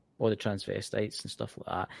stunning, all the transvestites and stuff like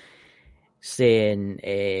that, saying,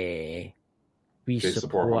 "We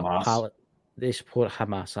support Hamas." They support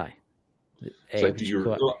Hamas.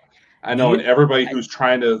 I know, and everybody who's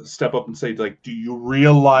trying to step up and say, like, do you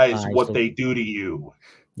realize what they do to you?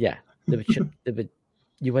 Yeah, they would.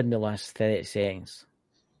 You wouldn't last 30 seconds.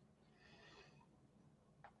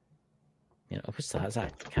 You know, what's that? Is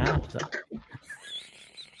that a cat? Is that...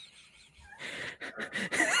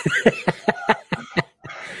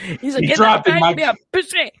 He's like, dropped it, my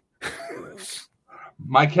pussy.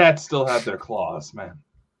 My cats still have their claws, man.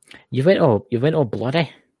 You went all bloody.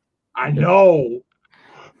 I know.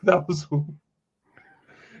 That was.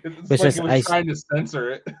 It's like it was trying to censor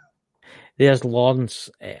it. There's Lawrence.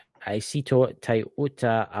 I see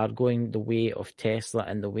Toyota are going the way of Tesla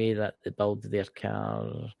in the way that they build their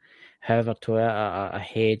cars. However, Toyota are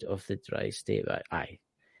ahead of the dry state. Aye,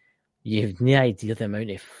 you've no idea the amount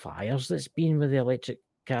of fires that's been with the electric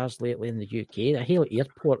cars lately in the UK. The whole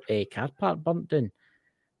airport car park burnt down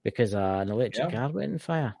because an electric car went on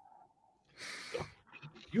fire.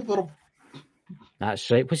 You little. That's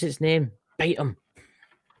right. What's its name? Bite him.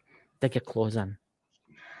 Dig your claws in.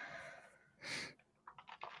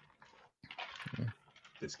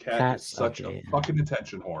 This cat is such a fucking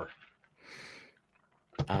attention whore.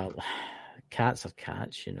 Cats are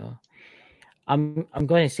cats, you know. I'm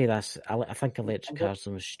going to say this. I think electric cars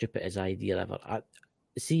are the stupidest idea ever.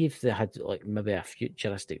 See if they had like maybe a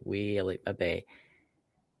futuristic way, like maybe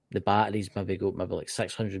the batteries maybe go like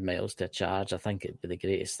 600 miles to a charge. I think it'd be the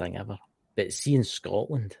greatest thing ever. But see in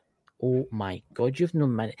Scotland, oh my God, you've no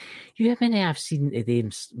minute. You know how many I've seen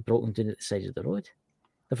them broken down at the side of the road?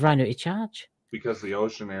 They've ran out of charge. Because the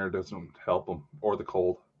ocean air doesn't help them, or the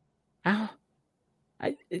cold. Look,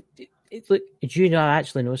 do you know, I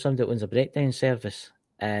actually know somebody that owns a breakdown service,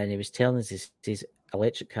 and he was telling us, he says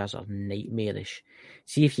electric cars are nightmarish.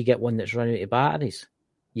 See if you get one that's run out of batteries,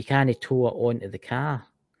 you can't tow it onto the car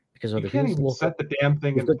because you can't even set the damn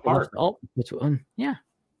thing in the park. Yeah.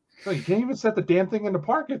 No, you can't even set the damn thing in the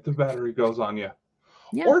park if the battery goes on you.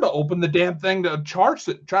 Yeah. Or to open the damn thing to charge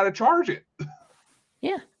it, try to charge it.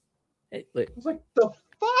 Yeah. It's like, the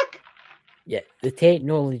fuck? Yeah, the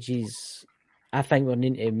technologies, I think we're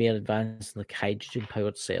into more advanced, like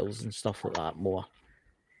hydrogen-powered cells and stuff like that more.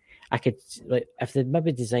 I could, like, if they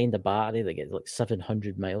maybe designed a battery that gets like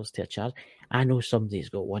 700 miles to a charge. I know somebody's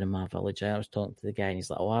got one in my village. I was talking to the guy and he's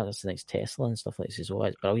like, oh, that's the next Tesla and stuff like that. He says, oh,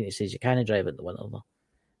 it's brilliant. He says, you can't drive it in the winter though.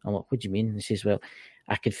 I'm like, what do you mean? He says, well,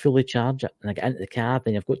 I could fully charge it and I get into the car,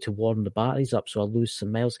 then I've got to warm the batteries up so I lose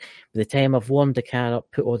some miles. By the time I've warmed the car up,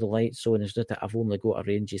 put all the lights on, I've only got a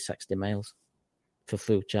range of 60 miles for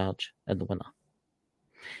full charge in the winter.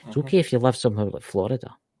 It's okay if you live somewhere like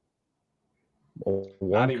Florida. Or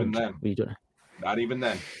not even then. You don't. Not even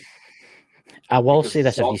then. I will say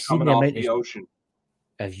this: have you seen the amount of ocean?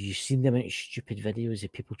 Have you seen the amount of stupid videos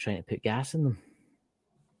of people trying to put gas in them?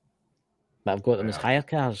 But I've got them as hire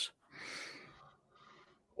cars.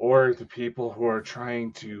 Or the people who are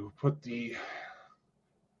trying to put the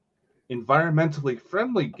environmentally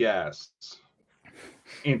friendly gas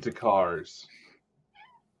into cars.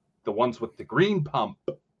 The ones with the green pump.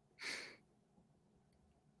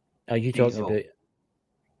 Are you talking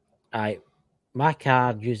about? My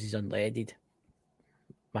car uses unleaded.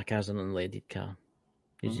 My car's an unleaded car.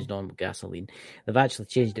 Uses normal gasoline. They've actually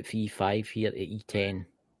changed it for E5 here to E10.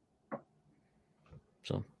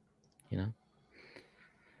 So, you know.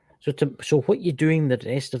 So what you're doing the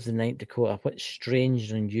rest of the night, Dakota? What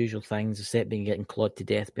strange and unusual things except being getting clawed to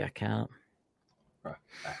death by a cat? I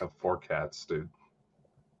have 4 cats, dude.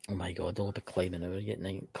 Oh my god, they'll be climbing over you at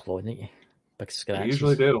night, clawing at you. Big scratches.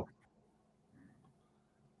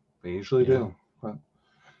 They usually do. But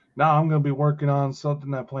now I'm going to be working on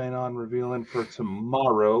something I plan on revealing for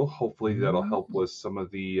tomorrow. Hopefully that'll help with some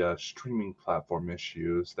of the streaming platform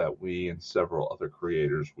issues that we and several other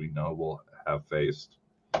creators we know will have faced.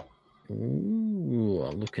 Ooh,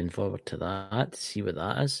 I'm looking forward to that. See what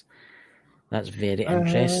that is. That's very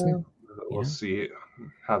interesting. We'll see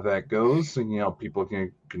how that goes, and people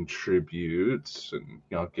can contribute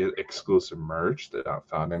and get exclusive merch that aren't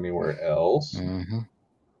found anywhere else.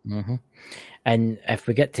 And if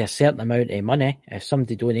we get to a certain amount of money, if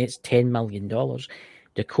somebody donates $10 million,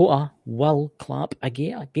 Dakota will clap a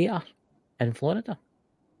gator in Florida.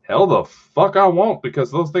 Hell the fuck I won't,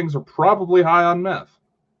 because those things are probably high on meth.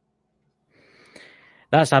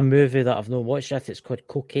 That's a movie that I've not watched yet. It's called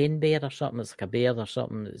Cocaine Bear or something. It's like a bear or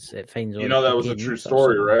something. It finds that was a true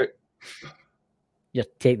story, right? You're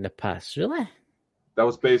taking the piss, really? That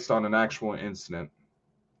was based on an actual incident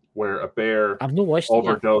where a bear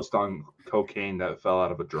overdosed on cocaine that fell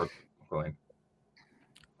out of a drug plane.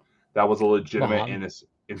 That was a legitimate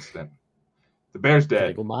incident. The bear's dead. Did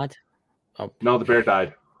it go mad? Oh. No, the bear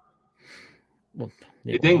died. Well,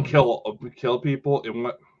 it didn't kill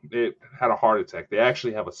people. It had a heart attack. They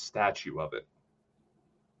actually have a statue of it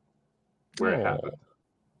where it happened.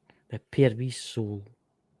 The Perry soul.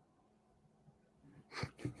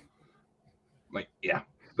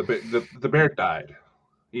 The bear died.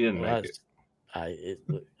 He didn't make it.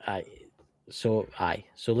 So,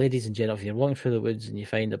 ladies and gentlemen, if you're walking through the woods and you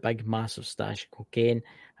find a big, massive stash of cocaine,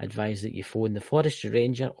 I advise that you phone the forestry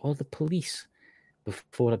ranger or the police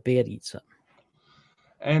before a bear eats it.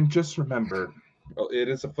 And just remember, it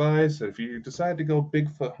is advised that if you decide to go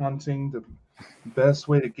Bigfoot hunting, the best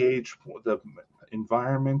way to gauge the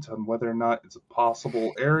environment on whether or not it's a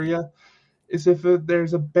possible area is if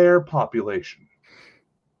there's a bear population.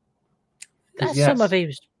 That's some of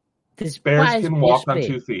it. Bears can walk on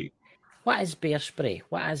 2 feet. What is bear spray?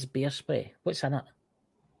 What's in it?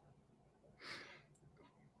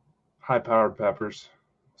 High-powered peppers.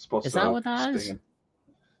 Is that what that is?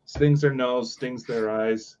 Stings their nose, stings their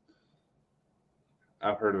eyes.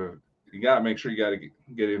 I've heard of it. You got to make sure you got to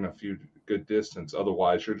get in a few good distance.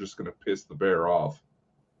 Otherwise, you're just going to piss the bear off.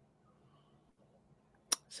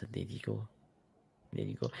 So there you go.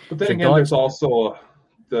 But then again,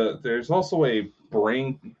 there's also a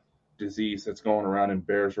brain disease that's going around in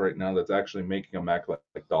bears right now that's actually making them act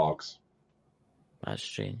like dogs. That's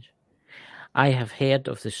strange. I have heard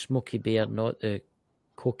of the smoky bear, not the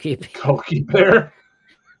Cokie bear. Cokie bear?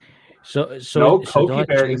 Cokie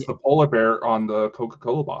bear is the polar bear on the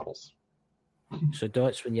Coca-Cola bottles. So,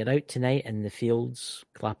 Dots, when you're out tonight in the fields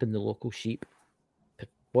clapping the local sheep,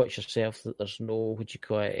 watch yourself that there's no,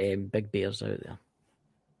 big bears out there.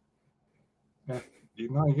 Yeah, you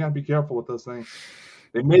got to be careful with those things.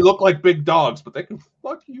 They may look like big dogs, but they can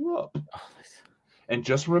fuck you up. And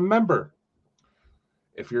just remember,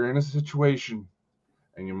 if you're in a situation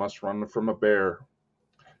and you must run from a bear,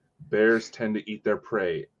 bears tend to eat their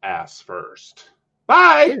prey ass first.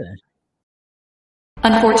 Bye!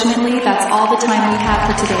 Unfortunately, that's all the time we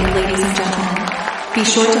have for today, ladies and gentlemen. Be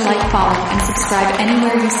sure to like, follow, and subscribe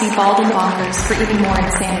anywhere you see Bald and Bonkers for even more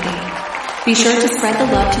insanity. Be sure to spread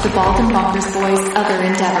the love to the Bald and Bonkers boys' other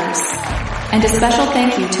endeavors. And a special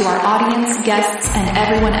thank you to our audience, guests, and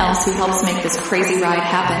everyone else who helps make this crazy ride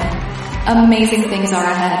happen. Amazing things are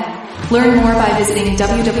ahead. Learn more by visiting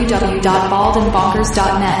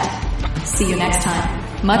www.baldandbonkers.net. See you next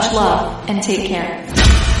time. Much love and take care.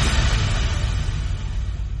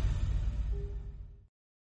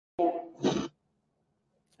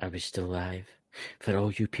 Are we still live? For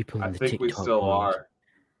all you people in the TikTok I think we still world, are.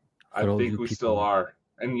 I think we still are.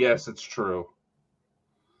 And yes, it's true.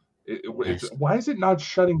 Yes. Why is it not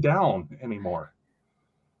shutting down anymore?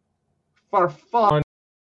 For fun.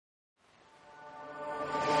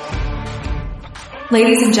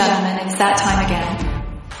 Ladies and gentlemen, it's that time again.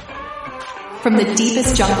 From the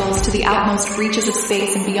deepest jungles to the outmost reaches of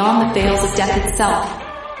space and beyond the veils of death itself,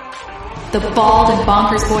 the Bald and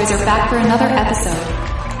Bonkers boys are back for another episode.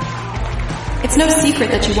 It's no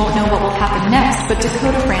secret that you won't know what will happen next, but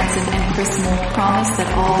Dakota Franson and Chris Mould promise that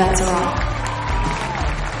all bets are off.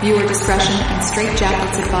 Viewer discretion and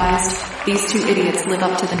straitjackets advised. These two idiots live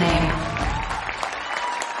up to the name.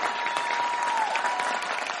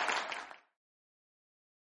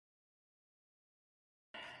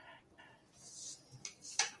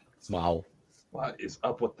 Wow. What is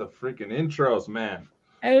up with the freaking intros, man?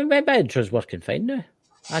 My intro's working fine now.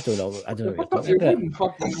 I don't know what you're talking about. It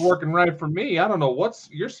fucking working right for me. I don't know what's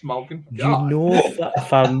you're smoking. God. You know,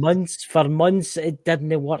 for months it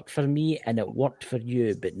didn't work for me and it worked for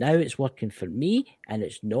you, but now it's working for me and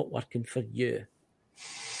it's not working for you.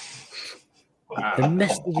 Wow. The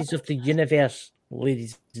mysteries of the universe,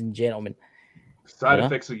 ladies and gentlemen. Side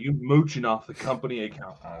effects of you mooching off the company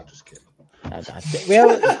account. Oh, just kidding.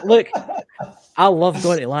 Well, look, I love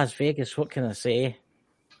going to Las Vegas. What can I say?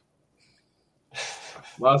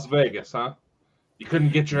 Las Vegas, huh? You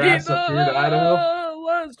couldn't get your ass up here to Idaho?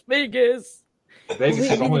 Las Vegas.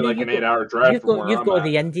 Vegas is only like an 8-hour drive from where You've I'm got at.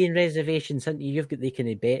 the Indian reservations, haven't you? You've got the kind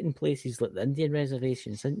of betting places like the Indian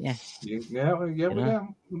reservations, haven't you? Yeah, we got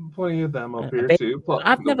plenty of them up here bet, too. Plus,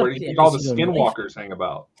 I've never where do you think all the seen them skinwalkers hang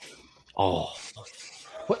about? Oh,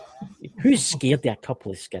 what? Who's scared of a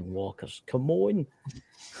couple of skinwalkers? Come on.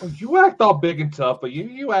 Well, you act all big and tough, but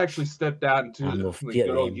you actually stepped out into the good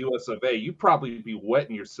old them. US of A. You'd probably be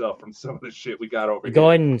wetting yourself from some of the shit we got over here.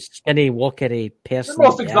 Going skinny walkery person. The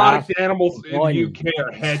most exotic animals in the UK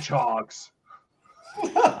are hedgehogs.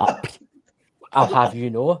 I'll have you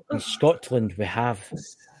know, in Scotland we have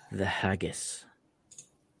the haggis.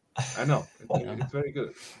 I know. It's very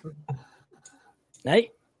good.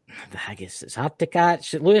 Right? The haggis. It's hard to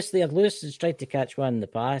catch. Lewis has tried to catch one in the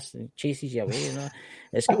past and it chases you away, you know.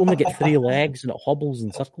 It's only got 3 legs and it hobbles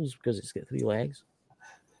in circles because it's got 3 legs.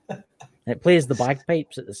 And it plays the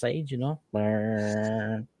bagpipes at the side, you know.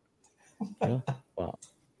 You know? Well,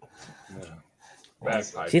 yeah.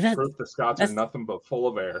 Bagpipes. See that? Proof the Scots are nothing but full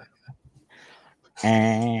of air.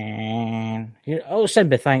 And it'll soon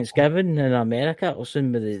be Thanksgiving in America. It'll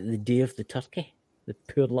soon be the day of the turkey. The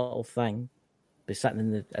poor little thing. Be sitting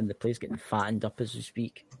in the place getting fattened up as we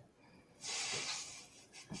speak.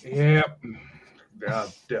 Yeah,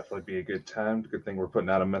 that'll definitely be a good time. Good thing we're putting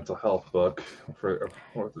out a mental health book for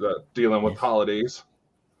dealing with holidays.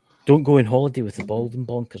 Don't go on holiday with the Bald and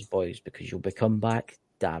Bonkers boys because you'll become back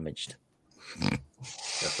damaged. Yeah,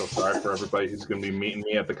 so sorry for everybody who's going to be meeting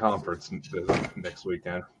me at the conference next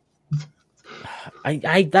weekend.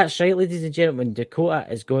 That's right, ladies and gentlemen. Dakota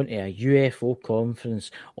is going to a UFO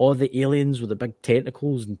conference. All the aliens with the big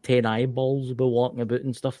tentacles and 10 eyeballs will be walking about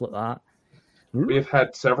and stuff like that. We've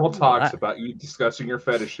had several talks about you discussing your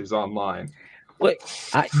fetishes online. Look,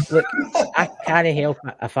 I can't help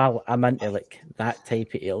it if I'm into like that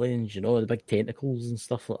type of aliens, you know, the big tentacles and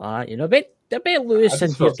stuff like that. You know, a bit loose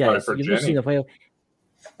in here, guys. You've not seen a while.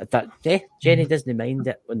 Jenny doesn't mind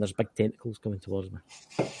it when there's big tentacles coming towards me.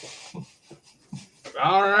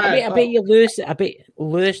 All right. I bet you're Lewis. I bet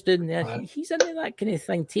Lewis doing there. He's into that kind of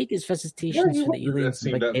thing. Take his visitations for the aliens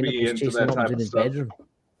and big tentacles chasing him in his bedroom.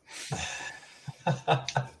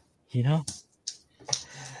 You know.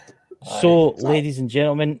 So, ladies and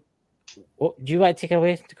gentlemen, do you want to take it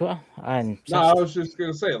away, Dakota? No, I was just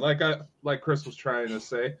gonna say, like Chris was trying to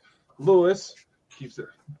say, Lewis keeps the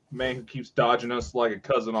man who keeps dodging us like a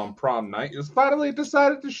cousin on prom night has finally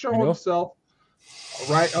decided to show himself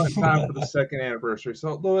right on time for the 2nd anniversary.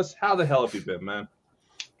 So, Lewis, how the hell have you been, man?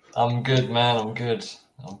 I'm good, man. I'm good.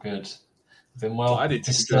 Been well. Why did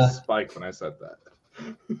you just spike when I said that?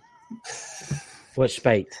 What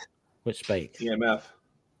spiked? EMF.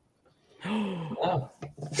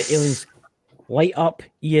 The aliens light up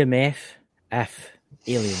EMF if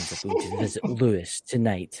aliens are going to visit Lewis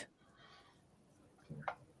tonight.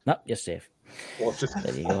 Nope, you're safe. Well,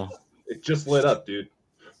 there you go. It just lit up, dude.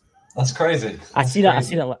 That's crazy. I seen it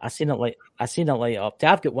light up.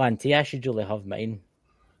 I've got one too. I should really have mine.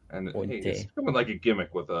 And hey, it's becoming like a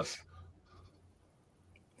gimmick with us.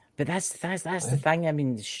 But that's the thing. I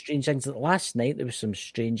mean, strange things. Last night there was some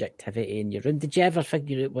strange activity in your room. Did you ever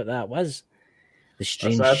figure out what that was? The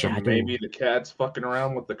strange shadow. Maybe the cat's fucking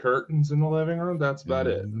around with the curtains in the living room. That's about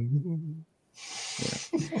it.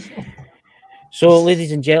 Yeah. So,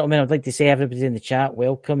 ladies and gentlemen, I'd like to say everybody in the chat,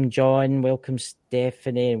 welcome John, welcome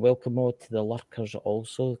Stephanie, and welcome all to the lurkers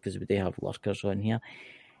also, because we do have lurkers on here.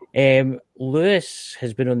 Lewis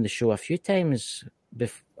has been on the show a few times,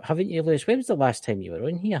 haven't you, Lewis? When was the last time you were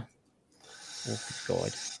on here? Oh,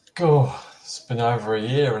 God. It's been over a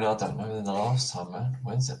year, and I don't know when the last time, man.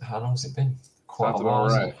 How long has it been? Quite a while,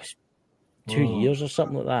 right. 2 years or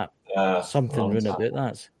something like that. Yeah, something round about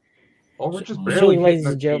that. Oh, we're just barely hitting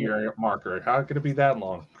the 2-year marker. How could it be that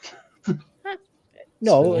long?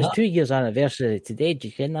 No, it's 2 years anniversary today. Do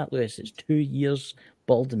you ken that, Lewis? It's 2 years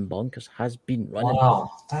Bald and Bonkers has been running.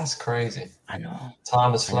 Wow, that's crazy. I know.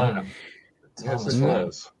 Time has flown. Yes, it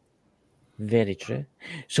has. Very true.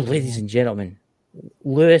 So, ladies and gentlemen,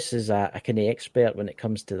 Lewis is a kind of expert when it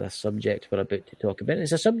comes to this subject we're about to talk about.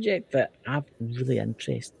 It's a subject that I'm really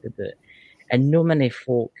interested in, and no many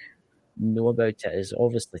folk know about it. Is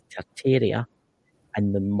obviously Tartaria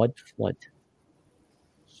and the mud flood.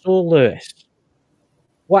 So, Lewis,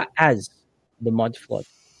 what is the mud flood?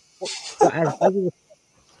 I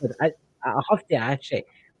have to ask you,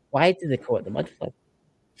 why do they call it the mud flood?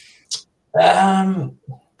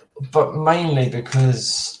 But mainly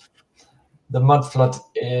because the mud flood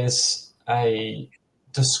is a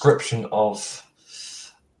description of,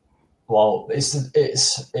 well, it's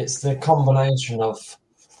the combination of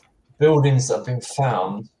buildings that have been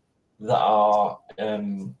found that are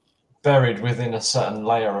buried within a certain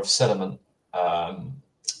layer of sediment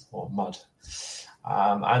or mud,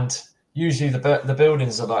 and usually the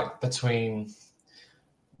buildings are like between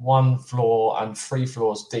 1 floor and 3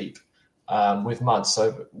 floors deep with mud.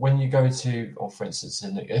 So when you go to, or for instance,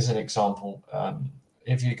 as an example,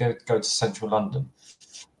 if you go to central London,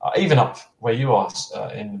 even up where you are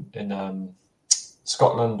in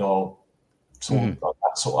Scotland or sort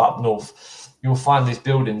of up north, you'll find these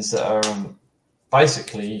buildings that are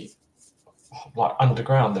basically like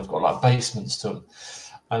underground. They've got like basements to them,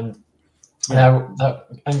 and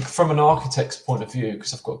and from an architect's point of view,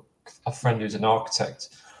 because I've got a friend who's an architect,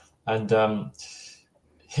 and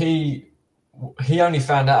he only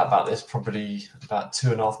found out about this probably about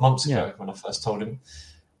 2.5 months ago when I first told him,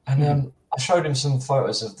 and I showed him some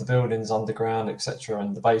photos of the buildings underground, etc.,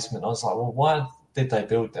 and the basement. I was like, well, why did they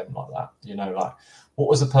build them like that? You know, like what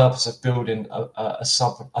was the purpose of building a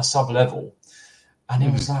sub level? And he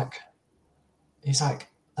was like,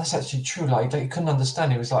 that's actually true. Like he couldn't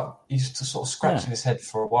understand. He was like, he used to sort of scratching his head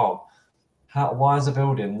for a while. Why is a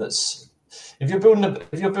building that's, if you're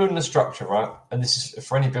building a structure, right? And this is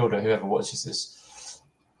for any builder who ever watches this,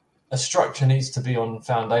 a structure needs to be on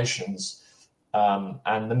foundations,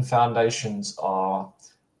 and them foundations are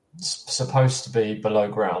supposed to be below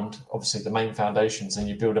ground. Obviously, the main foundations, and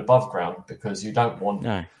you build above ground because you don't want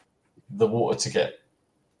the water to get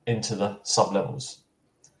into the sub levels.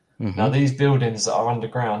 Now, these buildings that are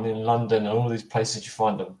underground in London and all these places you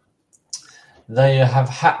find them, they have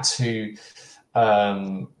had to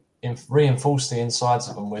reinforce the insides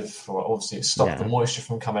of them with, obviously, stop the moisture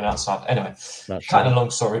from coming outside. Anyway, cutting a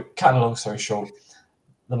long story short,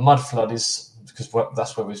 the mud flood is, because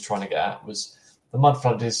that's where we was trying to get at, was the mud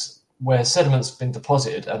flood is where sediment's been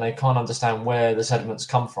deposited and they can't understand where the sediments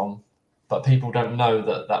come from, but people don't know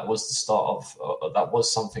that was the start of, that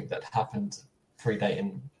was something that happened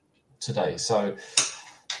predating today. So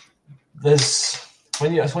there's,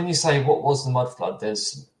 when you say what was the mud flood,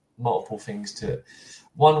 there's multiple things to it.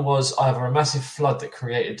 One was either a massive flood that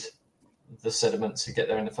created the sediment to get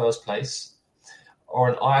there in the first place, or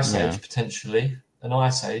an ice age potentially. An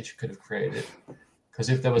ice age could have created it, because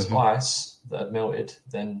if there was ice that had melted,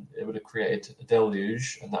 then it would have created a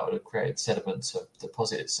deluge, and that would have created sediment to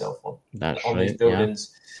deposit itself on these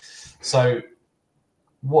buildings. So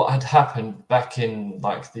what had happened back in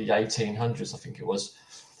like the 1800s, I think it was,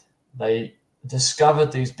 they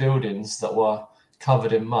discovered these buildings that were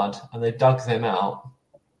covered in mud, and they dug them out,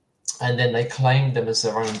 and then they claimed them as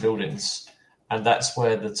their own buildings, and that's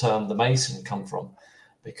where the term the Mason come from,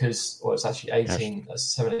 because it's actually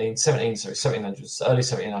 1700s, early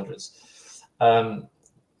 1700s.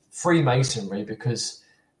 Freemasonry, because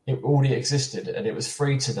it already existed and it was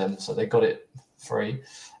free to them, so they got it free.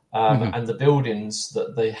 And the buildings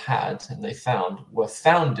that they had and they found were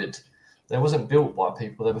founded. They wasn't built by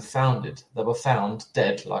people, they were founded. They were found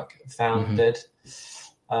dead, like found dead.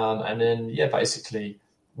 And then, basically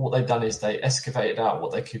what they've done is they excavated out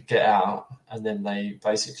what they could get out, and then they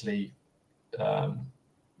basically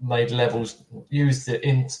made levels, used the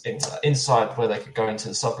inside where they could go into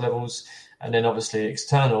the sub-levels, and then obviously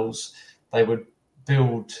externals, they would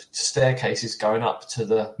build staircases going up to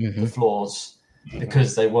the floors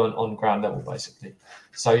because they weren't on ground level, basically.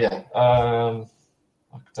 So, I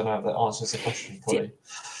don't know if that answers the question fully.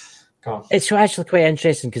 Go on. It's actually quite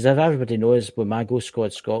interesting because everybody knows when I go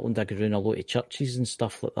Scotland, I go around a lot of churches and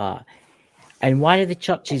stuff like that. And one of the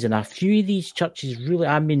churches, and a few of these churches,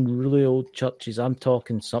 really old churches, I'm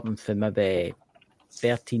talking something from maybe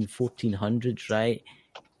 1400s, right?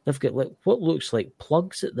 They've got like what looks like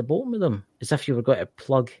plugs at the bottom of them, as if you were going to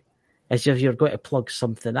plug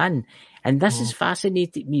something in. And this has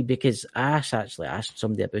fascinated me because I actually asked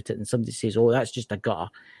somebody about it, and somebody says, "Oh, that's just a gutter.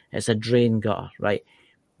 It's a drain gutter, right?"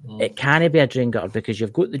 It can't be a drain gutter because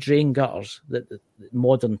you've got the drain gutters that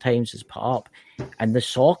modern times has put up, and the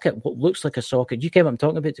socket, what looks like a socket. You came up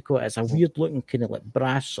talking about, Dakota. It's a weird looking kind of like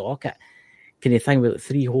brass socket kind of thing with like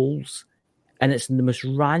 3 holes, and it's in the most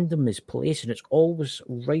randomest place, and it's always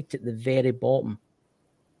right at the very bottom,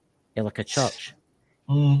 in like a church.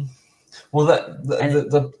 Well,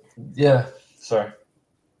 sorry.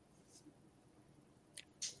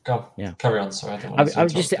 Go. Yeah. Carry on. Sorry, I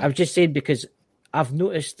was just saying because I've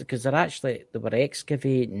noticed because they were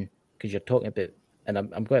excavating, because you're talking about, and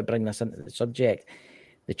I'm going to bring this into the subject.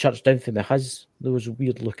 The church down from my hus, there was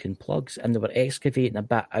weird looking plugs, and they were excavating a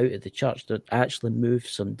bit out of the church to actually move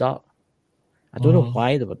some dirt. I don't know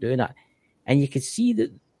why they were doing that, and you could see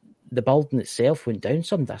that the building itself went down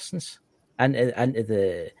some distance into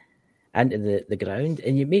the ground,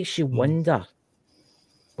 and it makes you wonder: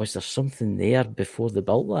 was there something there before they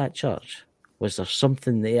built that church? Was there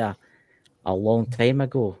something there a long time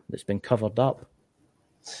ago that's been covered up?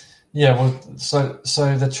 Yeah, well, so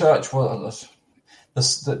the church was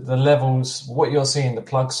the levels. What you're seeing, the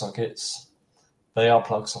plug sockets, they are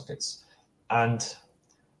plug sockets, and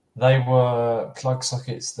they were plug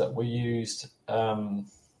sockets that were used. I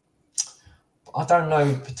don't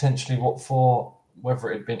know potentially what for, whether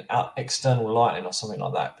it had been external lighting or something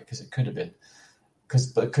like that, because it could have been.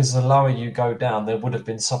 Because the lower you go down, there would have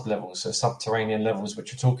been sub-levels, so subterranean levels,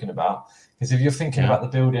 which you're talking about. Because if you're thinking about the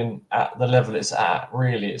building at the level it's at,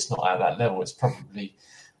 really, it's not at that level. It's probably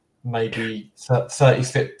maybe 30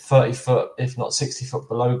 foot, if not 60 foot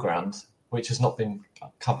below ground, which has not been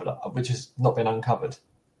covered up, which has not been uncovered.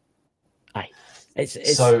 Aye, I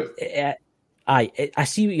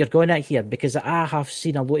see what you're going at here, because I have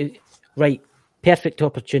seen a lot of, perfect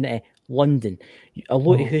opportunity, London. A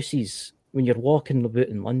lot of houses, when you're walking about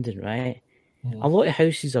in London, right? A lot of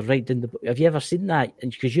houses are right down the... Have you ever seen that?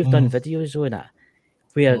 Because you've done videos on it,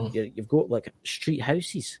 where you've got like street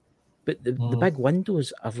houses, but the big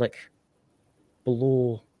windows are like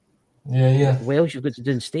below wells you've got to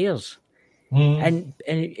downstairs. And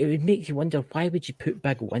it would make you wonder, why would you put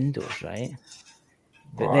big windows, right?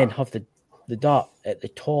 But then have the dirt at the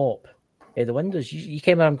top of the windows. You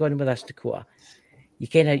came where I'm going with this, Dakota.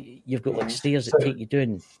 You've got like stairs that take you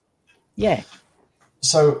down. Yeah.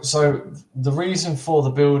 So the reason for the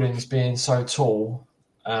buildings being so tall,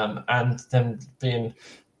 and them being,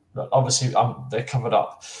 obviously they're covered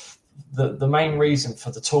up. The main reason for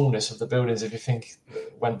the tallness of the buildings, if you think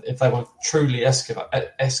if they were truly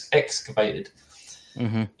excavated,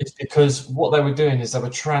 it's because what they were doing is they were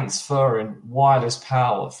transferring wireless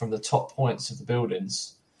power from the top points of the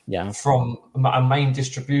buildings, from a main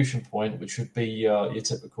distribution point, which would be your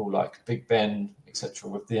typical like Big Ben, etc.,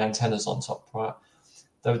 with the antennas on top, right?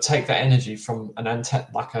 They would take that energy from an antenna,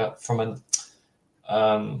 they would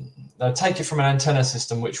take it from an antenna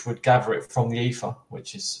system, which would gather it from the ether,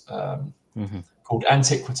 which is called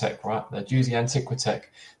Antiquitech, right? They'd use the Antiquitech,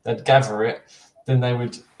 they'd gather it, then they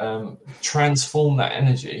would transform that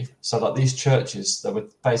energy. So like these churches, they were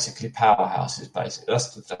basically powerhouses, basically.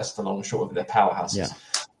 That's the long and short of it, they're powerhouses. Yeah.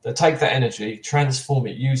 They take that energy, transform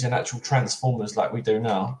it using actual transformers like we do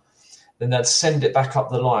now, then they'd send it back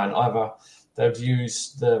up the line. Either they'd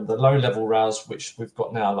use the low-level rails, which we've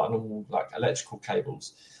got now, like normal like electrical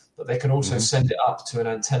cables, but they can also send it up to an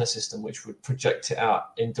antenna system, which would project it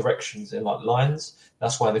out in directions in like lines.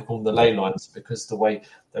 That's why they call them the ley lines, because the way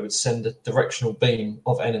they would send a directional beam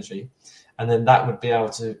of energy, and then that would be able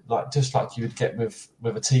to, like just like you would get with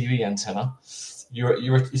a TV antenna,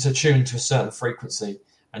 it's attuned to a certain frequency,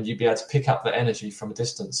 and you'd be able to pick up the energy from a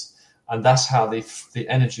distance, and that's how the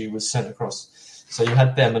energy was sent across. So you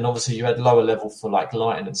had them, and obviously you had lower level for like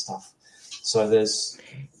lighting and stuff. So that's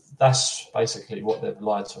basically what they've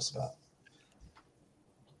lied to us about.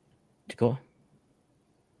 To go.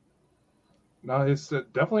 No, it's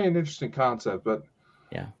definitely an interesting concept, but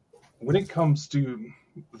yeah, when it comes to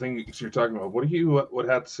the things you're talking about, what do you would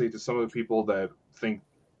have to say to some of the people that think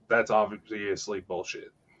that's obviously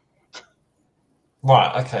bullshit?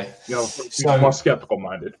 Right. Okay. So more skeptical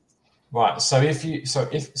minded. Right. So if you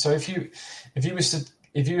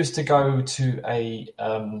was to go to a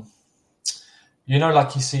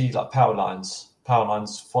like you see like power lines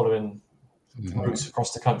following routes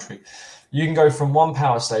across the country, you can go from one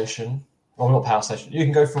power station, well, not power station. You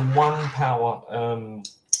can go from one power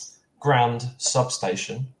ground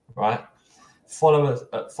substation, right? Follow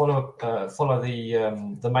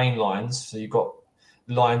the main lines. So you've got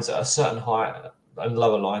lines at a certain height and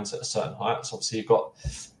lower lines at a certain height. So obviously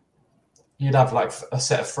you'd have like a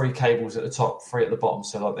set of 3 cables at the top, 3 at the bottom.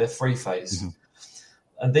 So like they're 3-phase,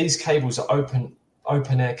 and these cables are open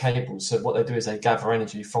air cables. So what they do is they gather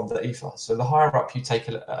energy from the ether. So the higher up you take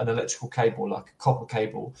an electrical cable, like a copper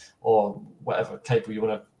cable or whatever cable you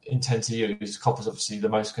want to intend to use. Copper's obviously the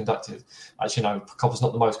most conductive. Actually, no, copper's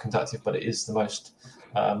not the most conductive, but it is the most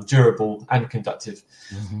durable and conductive.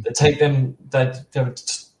 They take them, they would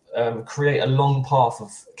create a long path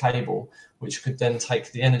of cable, which could then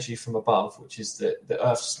take the energy from above, which is the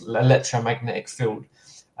Earth's electromagnetic field,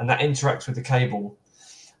 and that interacts with the cable.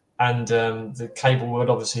 And the cable would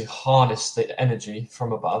obviously harness the energy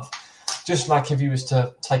from above. Just like if you was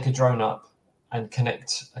to take a drone up and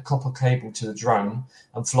connect a copper cable to the drone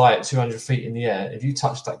and fly it 200 feet in the air, if you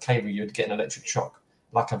touch that cable, you'd get an electric shock,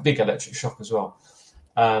 like a big electric shock as well.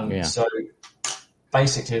 So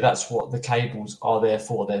basically that's what the cables are there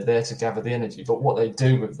for. They're there to gather the energy. But what they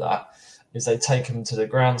do with that is they take them to the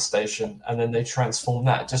ground station and then they transform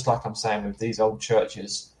that, just like I'm saying with these old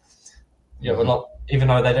churches. You know, a lot, even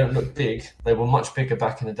though they don't look big, they were much bigger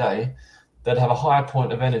back in the day. They'd have a higher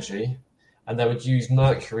point of energy, and they would use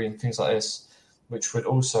mercury and things like this, which would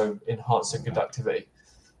also enhance the conductivity.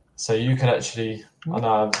 So you could actually, I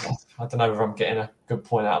don't know if I'm getting a good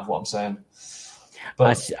point out of what I'm saying,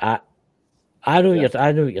 but I know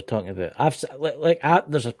what you're talking about.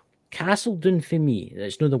 There's a castle down for me.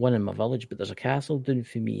 It's not the one in my village, but there's a castle down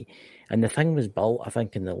for me, and the thing was built, I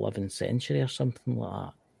think, in the 11th century or something like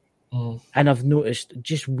that. And I've noticed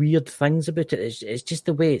just weird things about it. It's just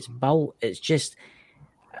the way it's built. It's just,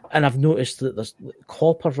 and I've noticed that there's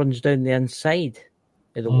copper runs down the inside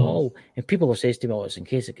of the wall, and people have said to me, "Oh, it's in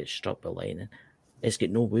case it gets struck by lightning. It's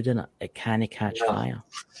got no wood in it. It can't catch fire."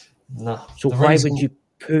 No. So why would you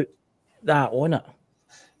put that on it?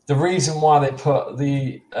 The reason why they put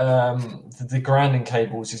the grounding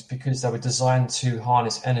cables is because they were designed to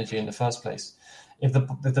harness energy in the first place. If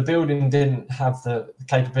the building didn't have the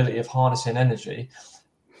capability of harnessing energy,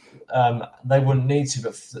 they wouldn't need to.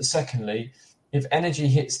 But secondly, if energy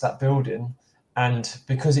hits that building, and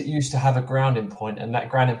because it used to have a grounding point, and that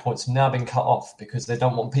grounding point's now been cut off because they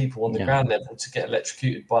don't want people on the ground level to get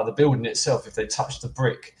electrocuted by the building itself if they touch the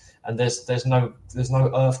brick, and there's no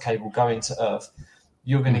earth cable going to earth,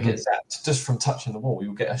 you're going to get zapped just from touching the wall.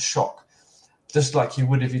 You'll get a shock. Just like you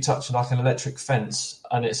would if you touch like an electric fence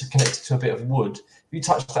and it's connected to a bit of wood. If you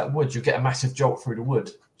touch that wood, you'll get a massive jolt through the wood.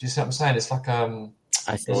 Do you see what I'm saying? It's like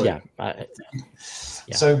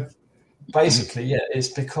So basically, it's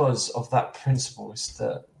because of that principle. It's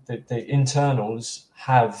that the internals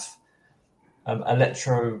have they've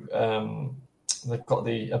got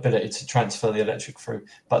the ability to transfer the electric through,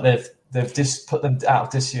 but they've just put them out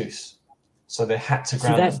of disuse. So they had to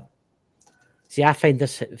ground them. See, I find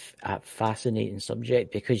this a fascinating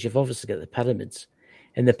subject because you've obviously got the pyramids.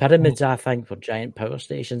 And the pyramids, I think, were giant power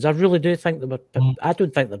stations. I really do think they were. I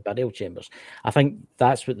don't think they're burial chambers. I think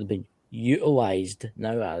that's what they've been utilised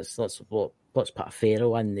now as. Let's put a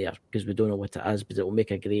pharaoh in there because we don't know what it is, but it will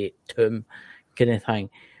make a great tomb kind of thing.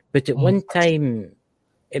 But at one time,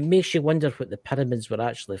 it makes you wonder what the pyramids were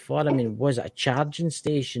actually for. I mean, was it a charging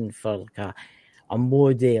station for like a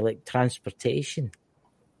mode like transportation?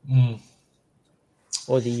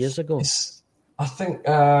 All the years ago. I think,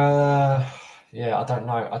 I don't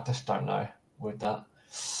know. I just don't know with that.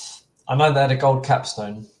 I know they had a gold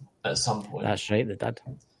capstone at some point. That's right, they did.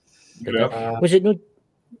 Was it no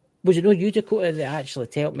you, Dakota, that actually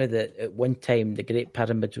told me that at one time the Great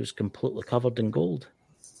Pyramid was completely covered in gold?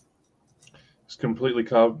 It's completely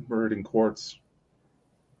covered in quartz.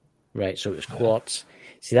 Right, so it was quartz.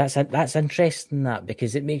 See, that's interesting, that,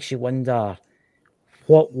 because it makes you wonder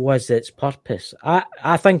what was its purpose.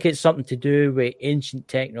 I think it's something to do with ancient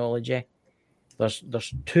technology. There's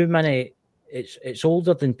too many. It's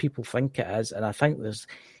older than people think it is, and I think it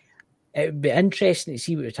would be interesting to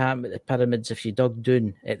see what would happen with the pyramids if you dug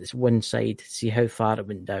down at this one side, see how far it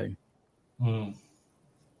went down.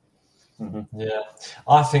 Yeah,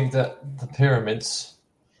 I think that the pyramids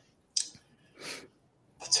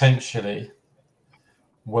potentially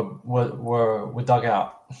were dug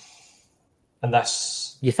out, and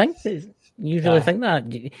that's. You think that? You really think that?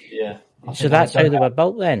 Yeah. So that's how they were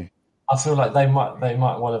built then. I feel like they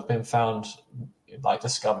might well have been found, like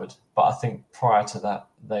discovered, but I think prior to that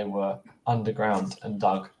they were underground and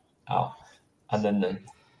dug out, and then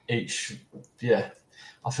each. Yeah,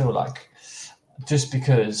 I feel like just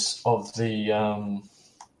because of the.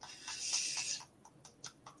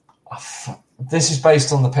 This is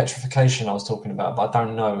based on the petrification I was talking about, but I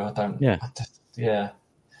don't know. Yeah.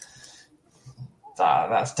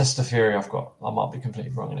 That's just the theory I've got. I might be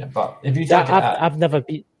completely wrong in it, but if you take I've never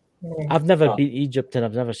been to Egypt, and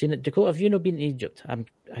I've never seen it. Dakota, have you not been to Egypt?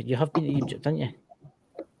 You have been to Egypt, haven't you?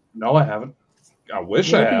 No, I haven't. I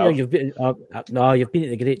wish I have. You've been to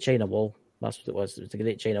the Great China Wall. That's what it was. It was the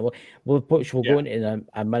Great China Wall. We'll go into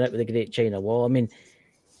a minute with the Great China Wall. I mean,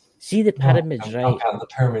 see the pyramids, right? The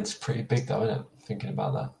pyramid's pretty big, though, isn't it? Thinking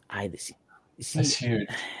about that. It's huge.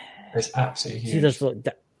 It's absolutely huge.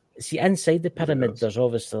 See, inside the pyramid, there's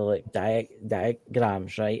obviously like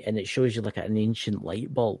diagrams, right? And it shows you like an ancient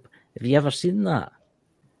light bulb. Have you ever seen that?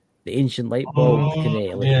 The ancient light bulb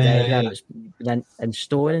diagram that's in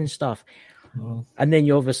stone and stuff. And then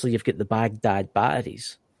you've got the Baghdad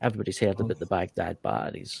batteries. Everybody's heard about the Baghdad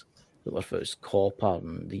batteries. That were for copper,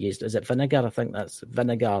 and they used, is it vinegar? I think that's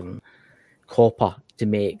vinegar and copper to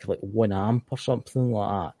make like 1 amp or something like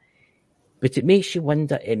that. But it makes you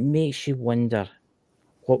wonder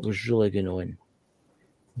what was really going on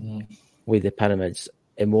with the pyramids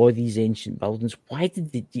and all these ancient buildings. Why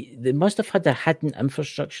did they must have had a hidden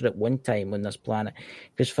infrastructure at one time on this planet?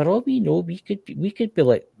 Because for all we know, we could be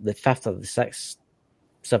like the 5th or the 6th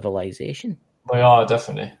civilization. We are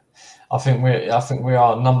definitely. I think we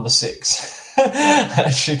are number 6. I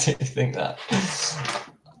actually do think that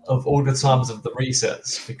of all the times of the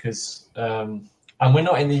resets, because and we're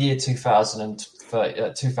not in the year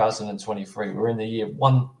 2023. We're in the year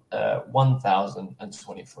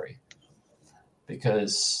 1023,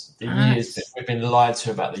 because the years we've been lied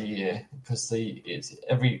to about the year, because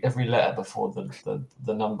every letter before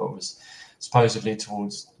the number was supposedly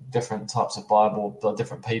towards different types of Bible,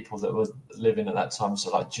 different people that were living at that time.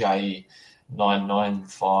 So like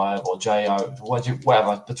J995 or JO,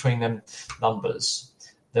 whatever, between them numbers,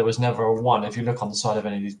 there was never a 1. If you look on the side of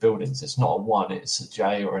any of these buildings, it's not a 1, it's a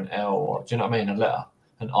J or an L, or, do you know what I mean? A letter,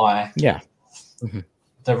 an I. Yeah.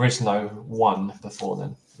 There is no 1 before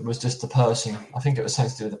then. It was just the person. I think it was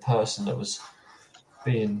something to do with the person that was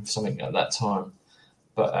being something at that time.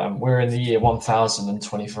 But we're in the year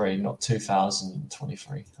 1023, not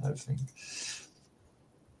 2023, I don't think.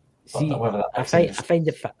 See, I find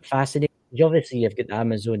it fascinating. Obviously, you've got the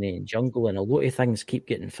Amazonian jungle, and a lot of things keep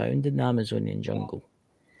getting found in the Amazonian jungle.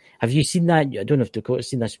 Have you seen that? I don't know if Dakota's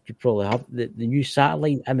seen this. You probably have. The new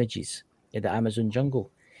satellite images of the Amazon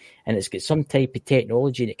jungle. And it's got some type of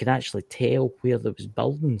technology, and it can actually tell where there was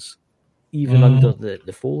buildings, even under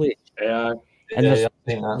the foliage. Yeah. And there's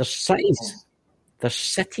cities. There's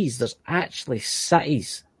cities. There's actually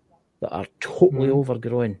cities that are totally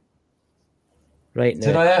overgrown right now.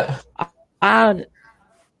 Did I?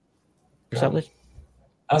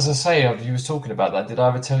 As I say, you was talking about that. Did I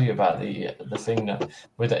ever tell you about the thing that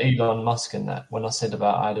with Elon Musk and that, when I said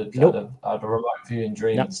about I had a remote viewing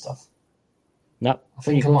dream and stuff? No, I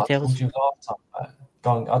think I might have told you last time.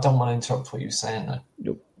 I don't want to interrupt what you were saying though.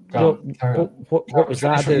 What was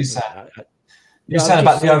that? You're saying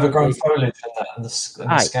about the overgrown foliage and the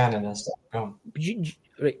scanning and stuff.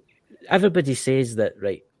 Right. Everybody says that,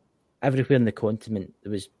 right? Everywhere in the continent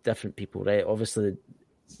there was different people, right? Obviously,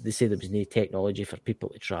 they say there was no technology for people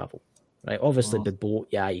to travel, right? Obviously, the boat,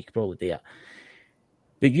 yeah, you could probably do it.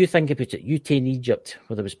 But you think about it, you take Egypt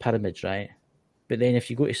where there was pyramids, right? But then if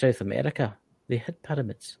you go to South America, they had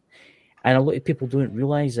pyramids. And a lot of people don't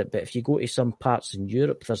realise it, but if you go to some parts in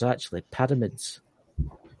Europe, there's actually pyramids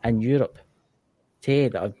in Europe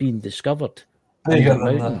that have been discovered in the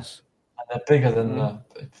mountains. And they're bigger than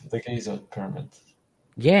the Giza pyramid.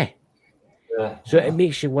 Yeah. So it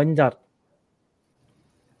makes you wonder,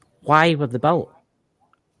 why were they built?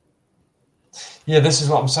 Yeah, this is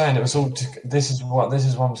what I'm saying. It was all. This is what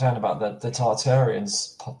I'm saying about the Tartarian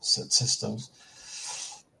systems.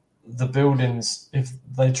 The buildings, if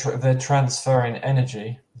they're transferring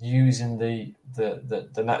energy using the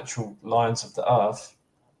natural lines of the Earth,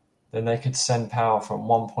 then they could send power from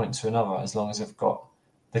one point to another as long as they've got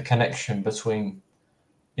the connection between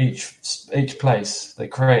each place. They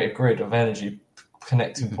create a grid of energy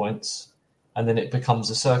connecting points, and then it becomes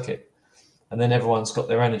a circuit, and then everyone's got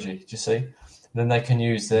their energy. Do you see? Then they can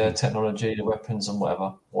use their technology, the weapons and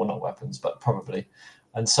whatever, or not weapons, but probably.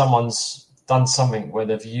 And someone's done something where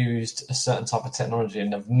they've used a certain type of technology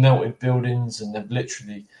and they've melted buildings and they've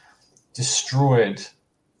literally destroyed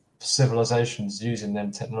civilizations using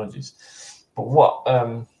them technologies. But what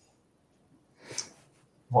I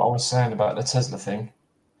was saying about the Tesla thing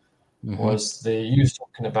was you was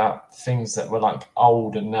talking about things that were like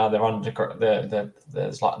old and now they're under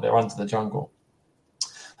they're under the jungle.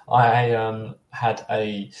 I had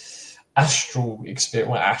a astral experience,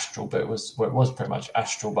 well, astral, but it was pretty much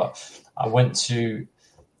astral. But I was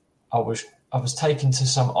taken to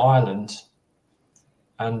some island,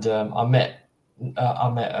 and I met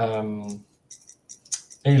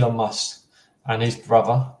Elon Musk and his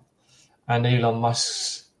brother, and Elon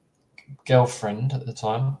Musk's girlfriend at the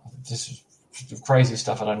time. This was crazy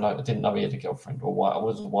stuff. I didn't know he had a girlfriend or wife. It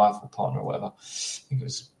was a wife or partner or whatever. I think it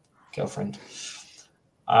was girlfriend.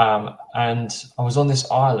 And I was on this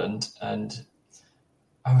island, and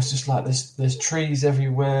I was just like, there's trees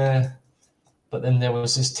everywhere. But then there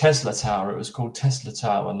was this Tesla tower. It was called Tesla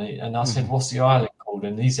Tower, and I said, "What's the island called?"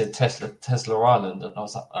 And he said, "Tesla Island." And I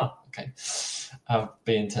was like, "Oh, okay."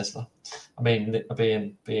 Being Tesla, I mean,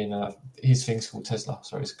 being his thing's called Tesla.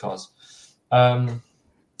 Sorry, his cars.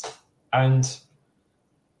 And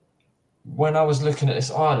when I was looking at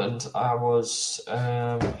this island, I was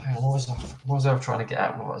what was I trying to get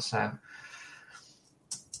at? What I was saying?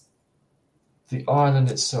 The island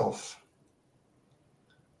itself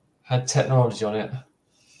had technology on it.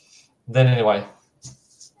 Then anyway,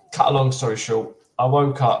 cut a long story short, I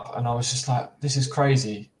woke up and I was just like, this is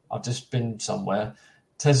crazy. I've just been somewhere.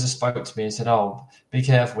 Tesla spoke to me and said, "Oh, be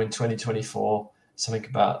careful in 2024. Something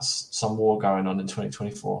about some war going on in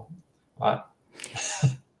 2024." Right?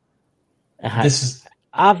 This is.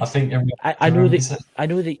 I know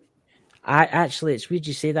that. Actually, it's weird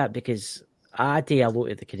you say that because I do a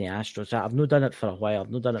lot of the kind of astro. I've not done it for a while.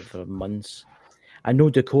 I've not done it for months. I know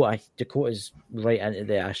Dakota's right into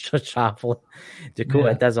the astro travel.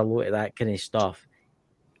 Dakota does a lot of that kind of stuff.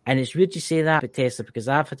 And it's weird you say that, Tesla, because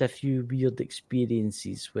I've had a few weird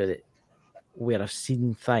experiences where I've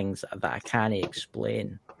seen things that I can't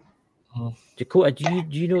explain. Dakota, do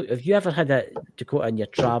you know? Have you ever had a Dakota in your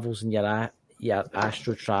travels and your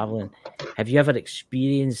astro traveling? Have you ever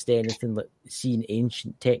experienced anything like seeing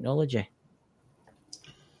ancient technology?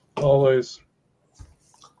 Always.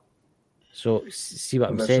 So see what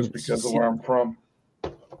I'm that's saying? Just because of where I'm from.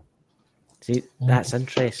 See, that's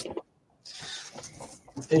interesting.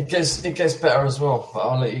 It gets better as well, but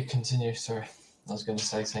I'll let you continue. Sorry, I was going to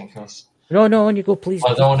say something else. No, on you go, please.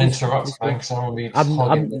 I don't want to interrupt, man, because I don't want to be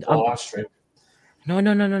hogging the live stream. No.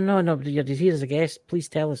 You're here as a guest. Please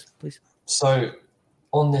tell us, please. So,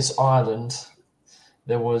 on this island,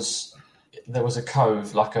 there was a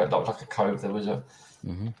cove, like a cove. There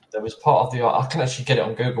was part of the. I can actually get it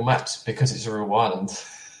on Google Maps because it's a real island.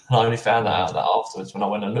 And I only found that out afterwards when I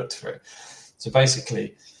went and looked for it. So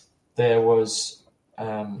basically, there was.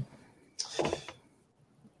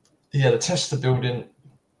 The Tesla building,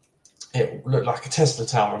 it looked like a Tesla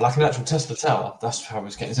tower, like an actual Tesla tower. That's how he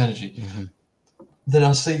was getting his energy. Then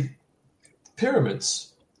I see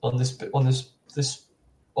pyramids on this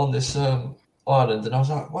island, and I was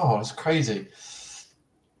like, wow, that's crazy.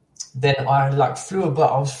 Then I flew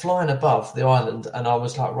above. I was flying above the island, and I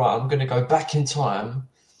was like, right, I'm going to go back in time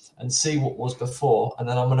and see what was before, and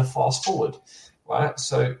then I'm going to fast forward, right?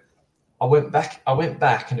 So I went back,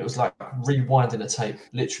 and it was like rewinding a tape.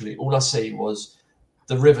 Literally, all I see was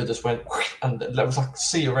the river just went, and there was like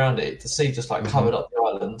sea around it. The sea just covered up the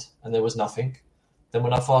island, and there was nothing. Then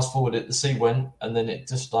when I fast forwarded, the sea went, and then it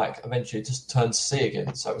just eventually just turned to sea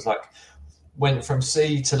again. So it was went from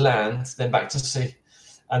sea to land, then back to sea,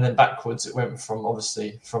 and then backwards it went from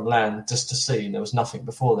land just to sea, and there was nothing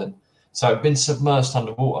before then. So it'd been submerged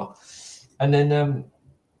underwater, and then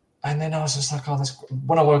I was just like, oh,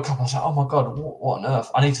 when I woke up, I was like, oh my God, what on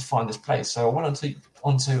earth? I need to find this place. So I went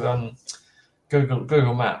onto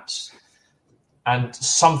Google Maps, and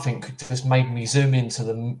something just made me zoom into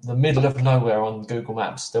the middle of nowhere on Google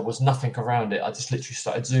Maps. There was nothing around it. I just literally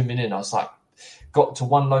started zooming in. I was like, got to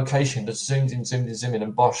one location, just zoomed in,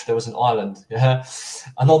 and bosh, there was an island. Yeah.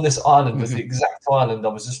 And on this island was the exact island I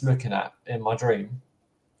was just looking at in my dream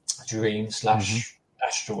 /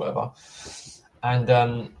 astral, whatever. And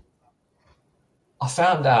I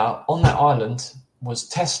found out on that island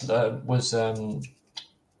was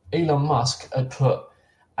Elon Musk had put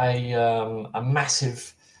a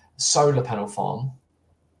massive solar panel farm,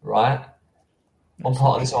 right, on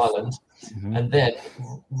part of this island. And then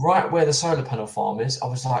right where the solar panel farm is, I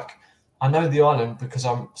was like, I know the island because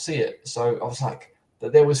I see it. So I was like,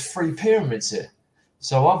 that there was 3 pyramids here.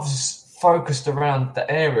 So I've just focused around the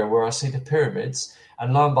area where I see the pyramids,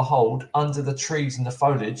 and lo and behold, under the trees and the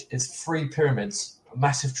foliage is 3 pyramids, a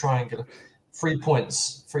massive triangular, 3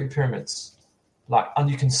 points, 3 pyramids. And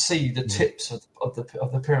you can see the tips of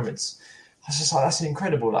the pyramids. I was just like, that's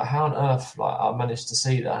incredible. Like, how on earth I managed to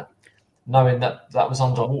see that, knowing that was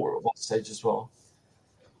underwater at one stage as well.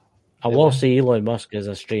 I will say Elon Musk is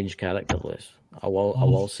a strange character, Lewis. I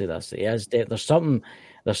will say this. He is. There's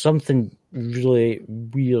something really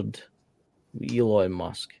weird with Elon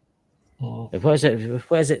Musk. Oh. What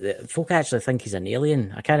is it? Folk actually think he's an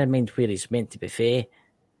alien. I can't mind where he's meant to be fae.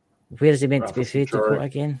 Where is he meant to be fae, Dakota,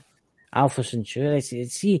 again? Alpha Centauri.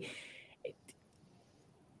 See,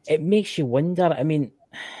 it makes you wonder. I mean,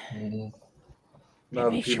 no,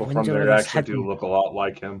 the people from there actually do look a lot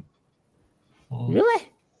like him. Really?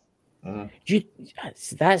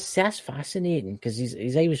 That's fascinating, because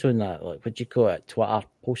he's always on that, like, what do you call it, Twitter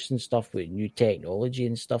posting stuff with new technology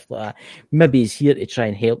and stuff like that. Maybe he's here to try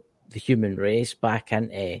and help the human race back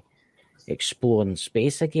into exploring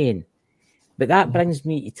space again. But that brings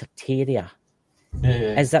me to Tertaria.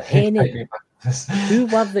 Yeah. Is there any? Who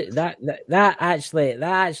were that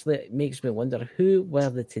actually makes me wonder, who were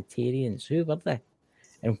the Tertarians? Who were they,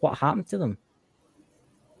 and what happened to them?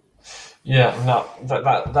 Yeah, no,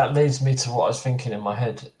 that leads me to what I was thinking in my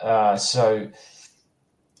head. So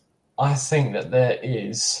I think that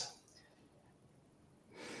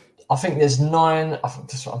I think there's 9. I'm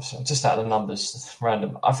just out of the numbers,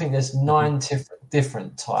 random. I think there's 9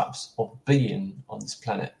 different types of being on this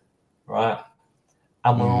planet, right?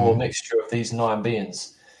 And we're all a mixture of these 9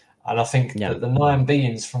 beings. And I think that the 9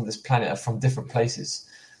 beings from this planet are from different places.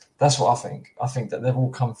 That's what I think. I think that they've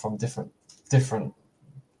all come from different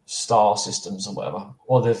star systems or whatever.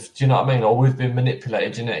 Or do you know what I mean? Or we've been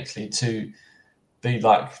manipulated genetically to be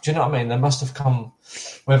like, do you know what I mean? They must have come,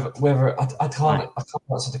 whether I can't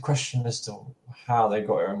answer the question as to how they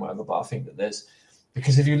got here and whatever, but I think that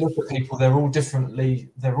because if you look at people, they're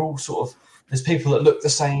all sort of, there's people that look the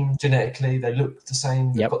same genetically, they look the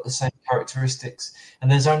same, they've got the same characteristics,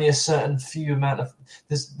 and there's only a certain few amount of,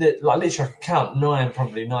 literally I can count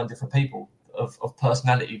probably 9 different people of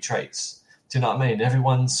personality traits. Do you know what I mean?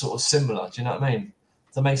 Everyone's sort of similar. Do you know what I mean?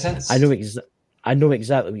 Does that make sense? I know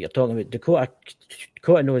exactly what you're talking about.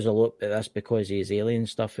 Dakota knows a lot about this because he is alien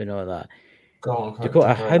stuff and all that. Go on,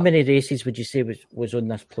 Dakota, how many races would you say was on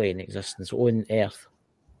this plane existence, on Earth?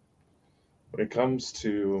 When it comes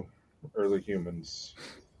to early humans,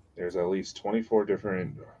 there's at least 24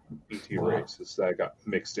 different ET races that got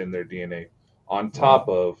mixed in their DNA, on top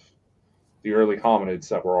of the early hominids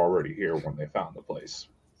that were already here when they found the place.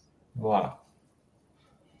 Wow.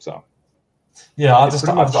 So, yeah, I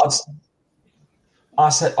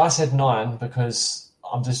said 9 because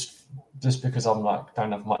I'm just because I'm like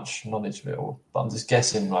don't have much knowledge of it all, but I'm just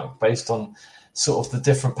guessing like based on sort of the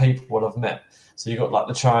different people I've met. So you got like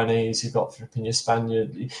the Chinese, you got Filipino,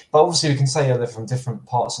 Spaniard, but obviously we can say they're from different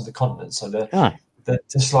parts of the continent, so they're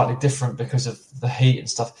slightly different because of the heat and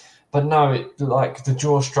stuff. But no, like the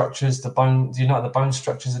jaw structures, the bone, the bone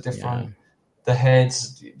structures are different. Yeah. The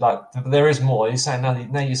heads, like there is more. You're saying now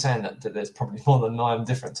you're saying that there's probably more than 9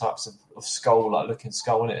 different types of skull, like looking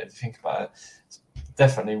skull in it. If you think about it, it's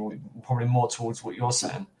definitely probably more towards what you're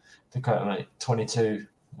saying. Dakota, like 22,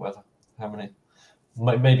 whatever, how many,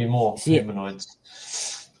 maybe more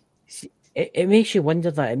humanoids. It makes you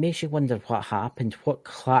wonder that. It makes you wonder what happened, what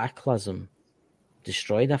cataclysm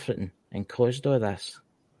destroyed everything and caused all this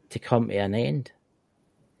to come to an end.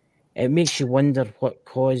 It makes you wonder what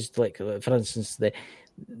caused, like for instance,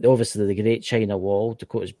 obviously the Great China Wall.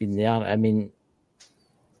 Dakota's been there. I mean,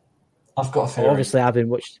 I've got a theory. Obviously, I've been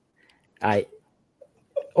watched.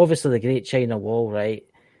 Obviously, the Great China Wall, right?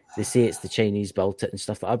 They say it's the Chinese built it and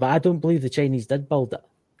stuff like that, but I don't believe the Chinese did build it.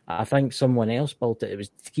 I think someone else built it. It was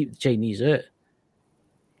to keep the Chinese out.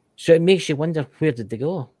 So it makes you wonder, where did they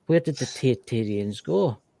go? Where did the Tertarians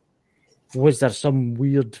go? Was there some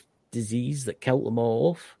weird disease that killed them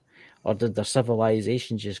all off? Or did their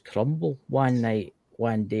civilization just crumble one night,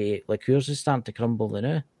 one day, like yours is starting to crumble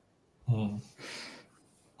now?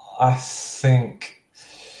 I think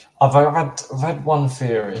I've had one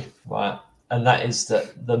theory, right? And that is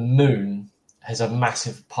that the moon has a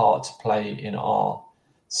massive part to play in our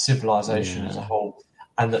civilization as a whole.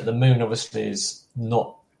 And that the moon obviously is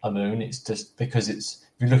not a moon. It's just because if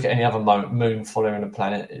you look at any other moon following a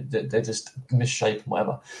planet, they're just misshapen,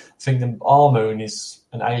 whatever. I think our moon is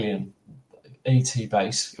an alien ET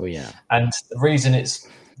base. Oh yeah. And the reason its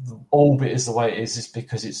orbit is the way it is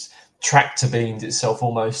because it's tractor beamed itself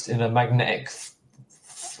almost in a magnetic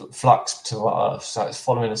flux to Earth. So it's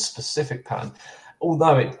following a specific pattern.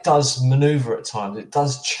 although it does maneuver at times, it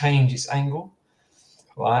does change its angle,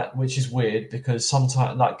 right? Which is weird because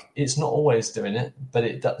sometimes, like, it's not always doing it,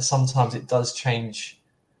 but sometimes it does change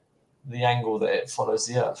the angle that it follows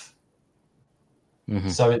the Earth. Mm-hmm.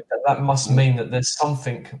 So that must mean that there's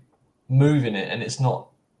something moving it, and it's not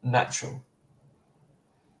natural.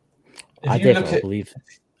 I definitely believe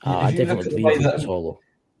it's hollow.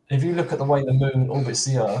 If you look at the way the moon orbits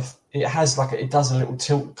the Earth, it does a little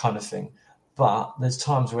tilt kind of thing, but there's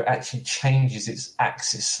times where it actually changes its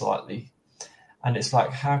axis slightly, and it's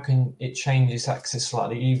like, how can it change its axis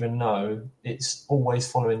slightly even though it's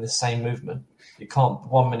always following the same movement? It can't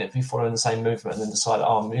 1 minute be following the same movement and then decide,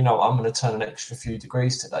 I'm going to turn an extra few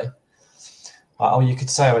degrees today. You could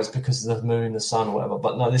say, it's because of the moon, the sun, or whatever,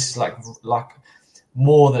 but no, this is like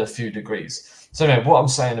more than a few degrees. So anyway, what I'm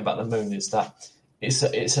saying about the moon is that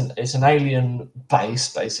it's an alien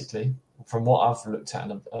base, basically, from what I've looked at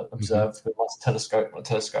and observed with my telescope, my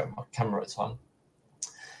camera at the time.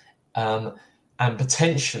 And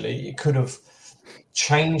potentially it could have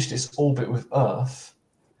changed its orbit with Earth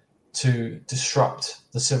to disrupt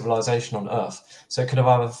the civilization on Earth. So it could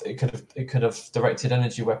have directed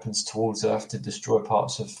energy weapons towards Earth to destroy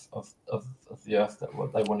parts of the Earth that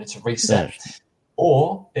they wanted to reset. Yeah.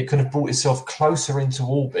 Or it could have brought itself closer into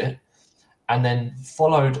orbit and then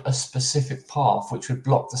followed a specific path which would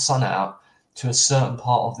block the sun out to a certain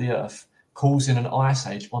part of the Earth, causing an ice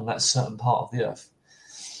age on that certain part of the Earth.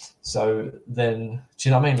 So then, do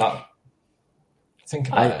you know what I mean? Like, think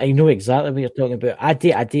about it. I know exactly what you're talking about. I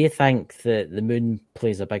do think that the moon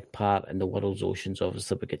plays a big part in the world's oceans.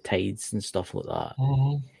 Obviously, we get tides and stuff like that.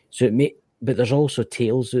 Mm-hmm. So but there's also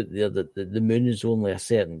tales out there that the moon is only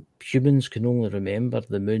humans can only remember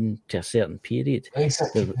the moon to a certain period.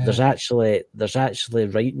 Exactly. There's actually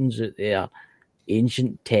writings out there,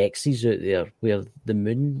 ancient texts out there where the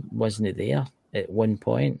moon wasn't there at one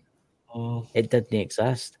point. It didn't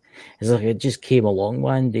exist. It's like it just came along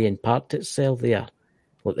one day and parked itself there,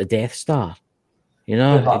 like the Death Star. It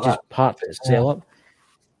just parked itself up.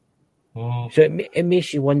 So it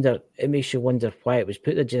makes you wonder. It makes you wonder why it was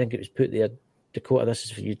put there. Do you think it was put there, Dakota? This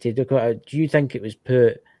is for you, Dakota. Do you think it was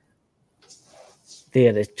put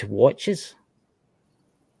there to watch us,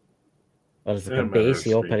 or as a base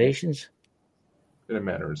of operations? In a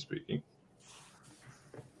manner of speaking,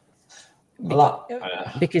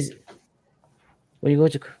 because when you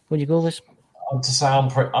go, listen. To say I'm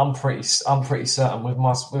pretty certain with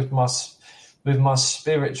my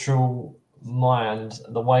spiritual mind,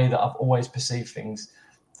 the way that I've always perceived things,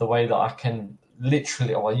 the way that I can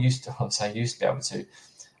literally, or I used to be able to,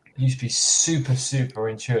 be super, super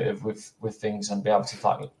intuitive with things and be able to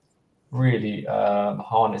like really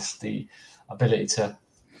harness the ability to,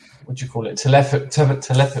 what do you call it, use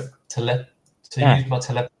my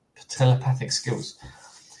telepathic skills.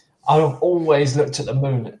 I've always looked at the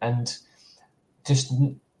moon and just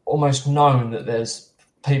almost known that there's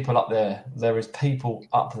people up there. There is people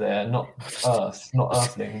up there, not Earth, not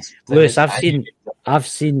Earthlings. Lewis, I've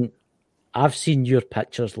seen your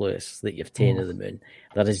pictures, Lewis, that you've taken of the moon.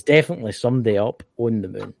 There is definitely somebody up on the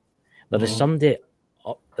moon. There is somebody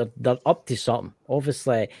up. They're up to something.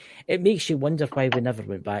 Obviously, it makes you wonder why we never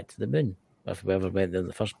went back to the moon. If we ever went there in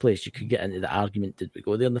the first place, you could get into the argument: did we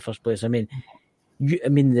go there in the first place? I mean,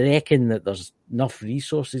 they reckon that there's enough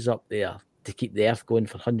resources up there to keep the Earth going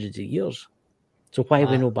for hundreds of years. So why are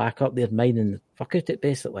we not back up there mining the fuck out it,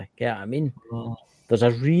 basically? Yeah, I mean, there's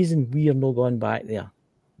a reason we are not going back there.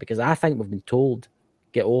 Because I think we've been told,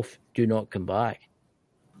 get off, do not come back.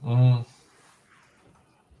 It's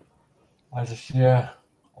a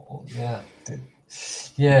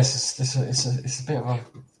bit of a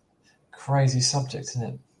crazy subject, isn't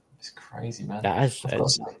it? It's crazy, man. That is.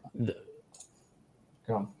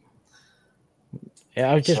 Go on.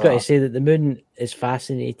 Yeah, I've just got to say that the moon has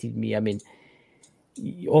fascinated me. I mean,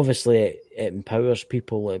 obviously it empowers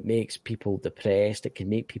people, it makes people depressed, it can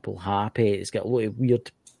make people happy. It's got a lot of weird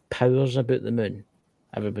powers about the moon.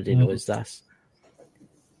 Everybody knows this.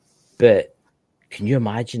 But can you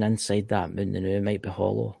imagine inside that moon, the moon might be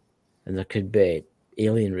hollow and there could be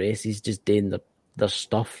alien races just doing their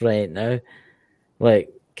stuff right now? Like,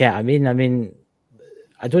 I mean,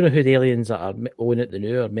 I don't know who the aliens that are on at the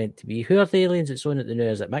new are meant to be. Who are the aliens that's on at the new?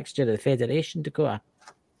 Is it mixture of the Federation, Dakota?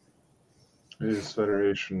 It is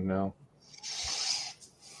Federation now.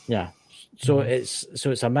 Yeah. So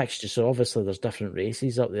it's a mixture. So obviously there's different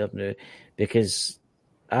races up there now, because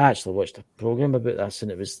I actually watched a program about this,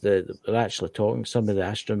 and it was they're actually talking. Some of the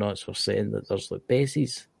astronauts were saying that there's like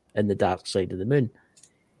bases in the dark side of the moon.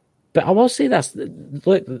 But I will say this: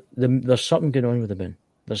 look, there's something going on with the moon.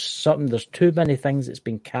 There's too many things that's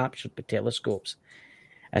been captured by telescopes.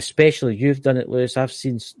 Especially you've done it, Lewis. I've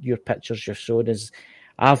seen your pictures you've shown us.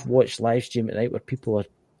 I've watched live stream at night where people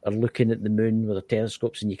are looking at the moon with their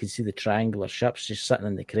telescopes and you can see the triangular ships just sitting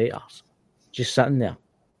in the craters. Just sitting there.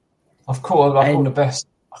 I caught the best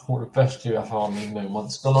UFO on the moon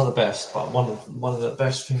once. No, not the best, but one of the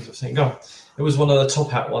best things I've seen. It was one of the top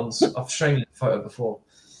hat ones. I've shown you the photo before.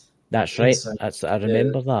 That's right. I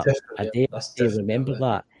remember that. I do remember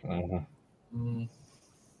that. Mm-hmm.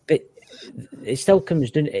 But it still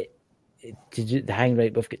comes down to the hang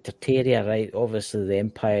right. We've got Tartaria, right? Obviously, the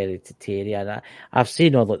Empire of Tartaria. And I've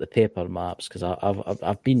seen all the paper maps because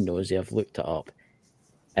I've been nosy. I've looked it up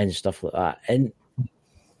and stuff like that. And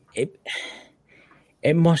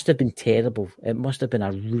it must have been terrible. It must have been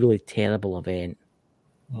a really terrible event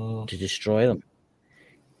to destroy them,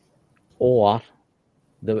 or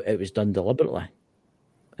it was done deliberately,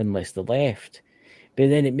 unless they left. But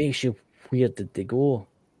then it makes you, where did they go?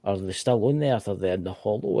 Are they still on the Earth? Are they in the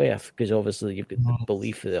hollow Earth? Because obviously you've got the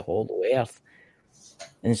belief of the hollow Earth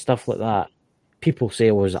and stuff like that. People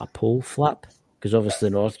say, was it a pole flip? Because obviously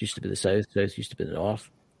the North used to be the South used to be the North,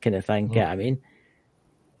 kind of thing. Get what I mean?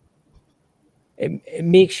 It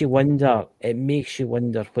makes you wonder. It makes you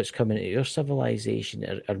wonder what's coming to your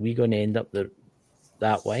civilization. Are we going to end up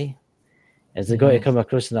that way? Is they got to come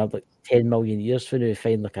across in like 10 million years for now to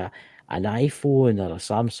find like an iPhone or a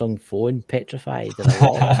Samsung phone petrified in a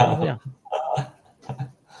water somewhere?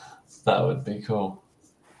 That would be cool.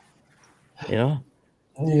 You know?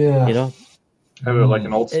 Yeah. You know? Have it like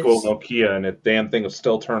an old school Nokia, and the damn thing will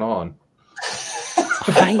still turn on.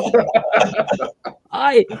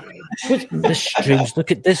 Aye. What's this strange?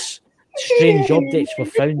 Look at this. Strange objects were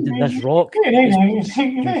found in this rock. It's a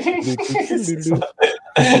little bit of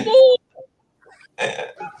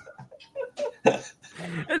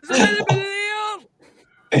the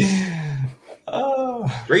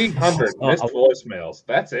air. 300 missed voicemails.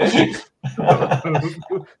 That's it.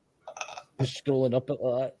 Just scrolling up at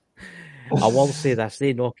that. I will say this: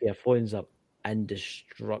 the Nokia phones are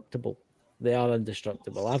indestructible. They are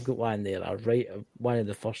indestructible. I've got one there. One of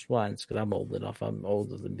the first ones, because I'm old enough. I'm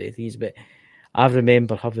older than both these, but I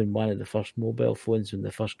remember having one of the first mobile phones when they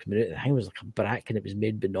first came out. I think it was like a brick, and it was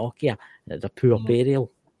made by Nokia. And it had a poor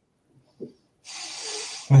aerial.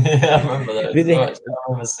 Yeah, I remember that. I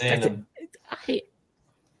remember seeing them.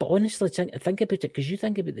 But honestly, think about it, because you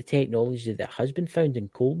think about the technology that has been found in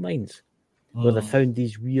coal mines, where they found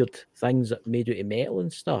these weird things that made out of metal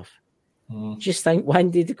and stuff. Just think, one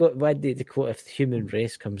day if the human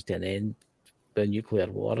race comes to an end by nuclear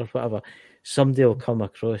war or whatever, somebody will come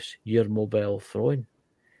across your mobile phone.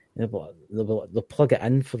 They'll plug it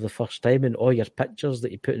in for the first time, and all your pictures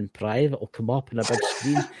that you put in private will come up on a big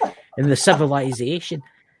screen. And the civilization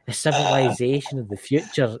of the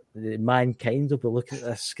future, mankind will be looking at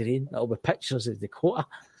this screen. It'll be pictures of Dakota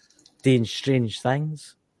doing strange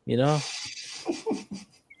things, you know?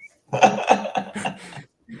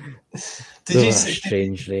 Did you see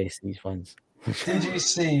strange race, these ones? Did you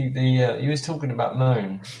see the? You was talking about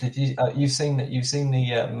moon. Did you? You've seen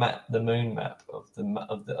the map, the moon map of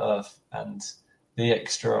the Earth and the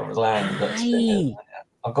extra land.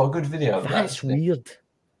 I've got a good video of that. That's weird.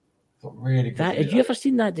 Got really good. Have you ever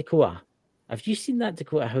seen that, Dakota? Have you seen that,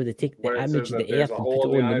 Dakota? How they take the image of the Earth and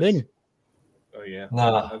put it on the moon? Oh yeah.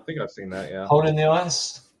 No, I think I've seen that. Yeah. Hole in the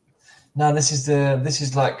ice. No, this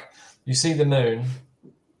is like you see the moon.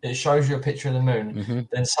 It shows you a picture of the moon.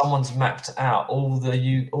 Then someone's mapped out all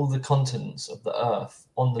the continents of the Earth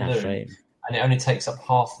on the moon, right. And it only takes up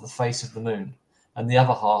half of the face of the moon, and the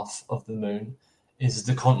other half of the moon is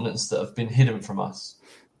the continents that have been hidden from us.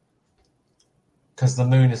 Because the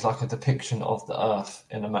moon is like a depiction of the Earth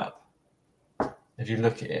in a map. If you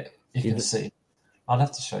look at it, you can see. I'll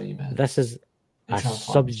have to show you, man. This is a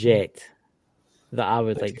subject that I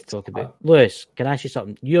would like to talk about. Lewis, can I ask you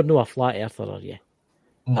something? You're not a flat earther, are you?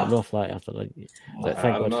 No. Not a flat earther, are you? I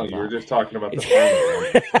don't know. You were just talking about the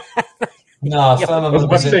firmament. No, firmament. I was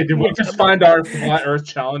about to say, did we just find our flat Earth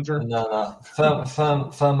challenger? No.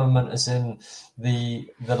 Firmament is in the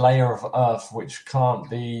layer of Earth which can't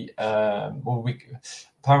be.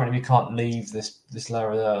 Apparently we can't leave this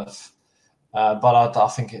layer of Earth, but I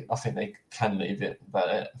think they can leave it.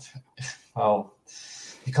 But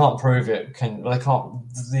you can't prove it.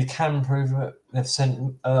 They can prove it. They've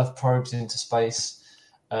sent Earth probes into space,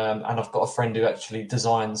 and I've got a friend who actually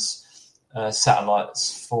designs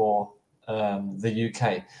satellites for the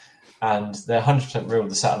UK, and they're 100% real,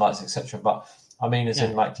 the satellites, etc. But I mean,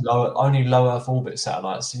 in like only low Earth orbit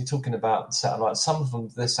satellites. So you're talking about satellites. Some of them,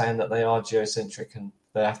 they're saying that they are geocentric and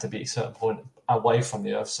they have to be at a certain point away from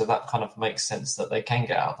the Earth, so that kind of makes sense that they can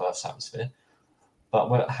get out of Earth's atmosphere.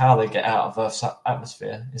 But how they get out of Earth's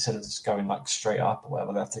atmosphere, instead of just going like straight up or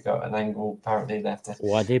whatever, they have to go at an angle. Apparently, they have to.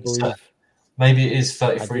 Well, I do believe. So maybe it is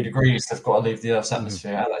 33 degrees. They've got to leave the Earth's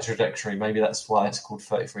atmosphere at that trajectory. Maybe that's why it's called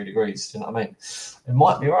 33 degrees. Do you know what I mean? It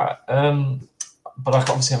might be right. But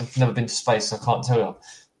I've never been to space, so I can't tell you.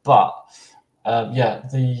 But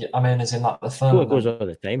as in like the firmament. It goes all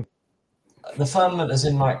the time. The firmament is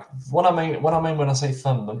in like what I mean when I say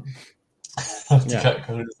firmament.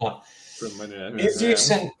 If you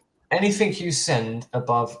send anything you send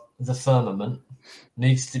above the firmament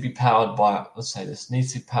needs to be powered by, let's say this,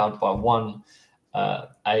 needs to be powered by one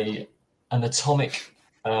an atomic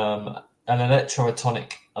an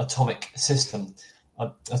atomic system,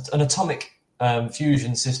 an atomic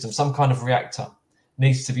fusion system, some kind of reactor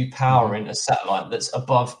needs to be powering a satellite that's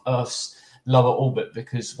above Earth's lower orbit,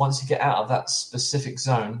 because once you get out of that specific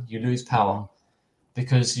zone, you lose power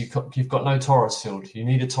because you've got no torus field. You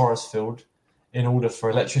need a torus field in order for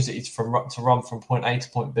electricity to run from point A to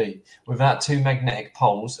point B. Without two magnetic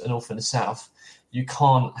poles, a north and a south, you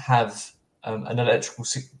can't have an electrical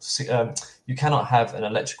system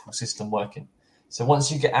working. So once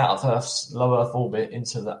you get out of Earth's low Earth orbit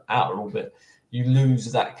into the outer orbit, you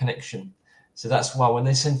lose that connection. So that's why when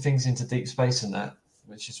they send things into deep space and that,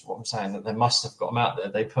 which is what I'm saying, that they must have got them out there,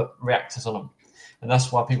 they put reactors on them. And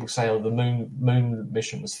that's why people say, the moon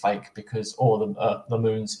mission was fake, because the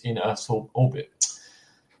moon's in Earth's orbit. Does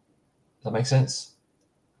that make sense?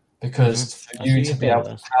 Because for you to be able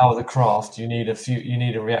to power the craft, you need a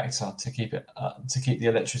reactor to keep the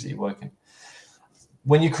electricity working.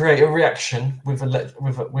 When you create a reaction with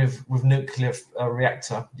nuclear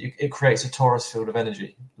reactor, it creates a torus field of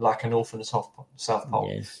energy, like a north and a south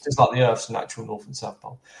pole, just like the Earth's natural north and south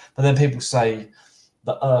pole. But then people say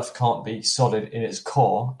the Earth can't be solid in its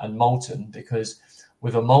core and molten, because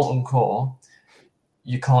with a molten core,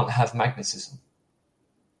 you can't have magnetism.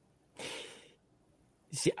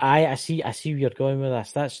 See, I see where you're going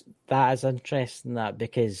with this. That is interesting,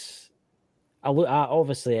 because I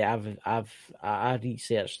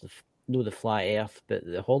researched the flat Earth, but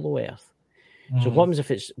the hollow Earth. So what happens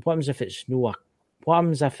if it's no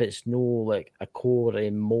like a core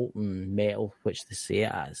in molten metal, which they say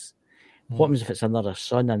it is? What happens if it's another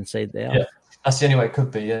sun inside the Earth? Yeah, that's the only way it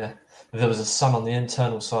could be. Yeah, if there was a sun on the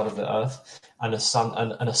internal side of the Earth and a sun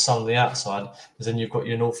on the outside, because then you've got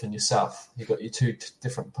your north and your south. You've got your two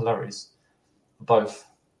different polarities, both.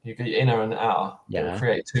 You've got your inner and the outer. Yeah,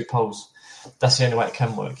 create two poles. That's the only way it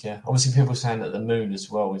can work. Yeah, obviously people are saying that the moon as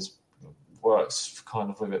well works kind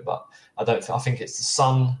of with it, but I think it's the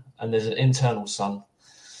sun, and there's an internal sun.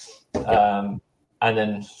 And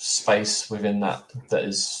then space within that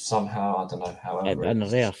is somehow, I don't know, however. And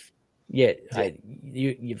the Earth. Yeah.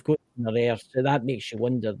 You've got the Earth. So that makes you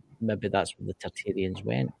wonder, maybe that's where the Tertarians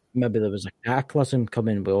went. Maybe there was a cataclysm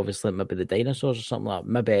coming, but obviously maybe the dinosaurs or something like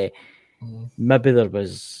that. Maybe there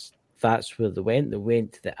was, that's where they went. They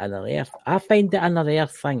went to the inner Earth. I find the inner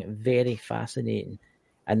Earth thing very fascinating.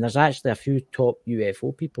 And there's actually a few top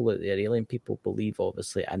UFO people out there, alien people, believe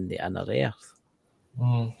obviously in the inner Earth.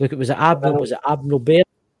 Look, was it Admiral Baird?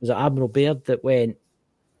 Was it Admiral Baird that went?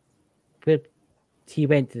 Where he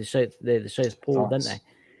went to the South Pole, didn't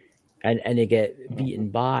he? And he got beaten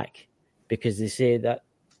back because they say that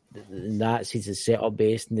the Nazis had set up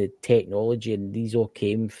base in the technology, and these all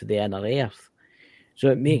came for the inner Earth.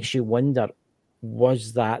 So it makes you wonder: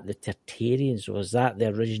 was that the Tertarians? Was that the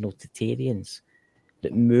original Tertarians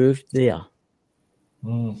that moved there?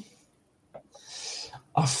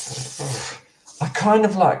 I kind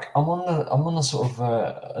of like, I'm on a sort of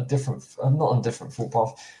a different, I'm not on a different thought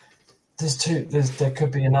path. There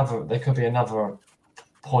could be another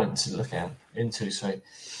point to look into. So,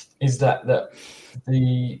 is that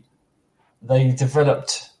they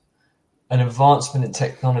developed an advancement in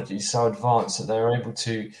technology so advanced that they were able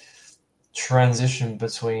to transition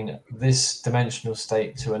between this dimensional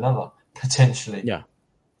state to another, potentially. Yeah.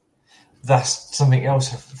 That's something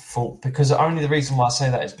else I've thought, because only the reason why I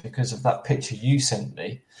say that is because of that picture you sent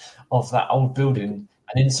me of that old building,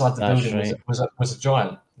 and inside the building was a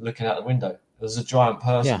giant looking out the window. There was a giant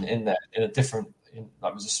person in there in a different,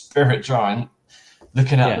 like, it was a spirit giant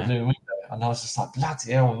looking out the blue window, and I was just like,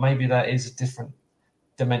 bloody hell, maybe that is a different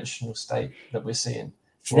dimensional state that we're seeing.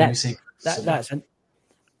 That's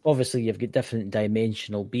obviously you've got different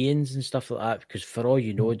dimensional beings and stuff like that, because for all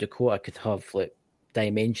you know, Dakota could have like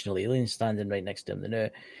dimensional aliens standing right next to him now,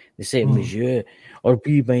 the same as you, or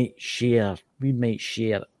we might share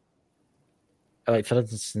like, for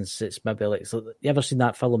instance, it's maybe like, so you ever seen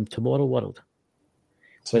that film Tomorrow World,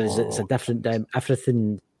 where it's a different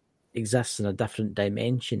everything exists in a different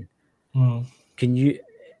dimension. Mm. Can you?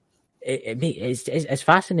 It's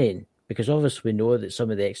fascinating because obviously we know that some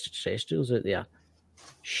of the extraterrestrials out there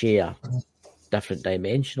share different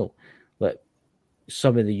dimensional. Like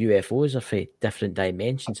some of the UFOs are from different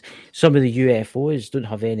dimensions. Some of the UFOs don't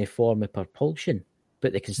have any form of propulsion,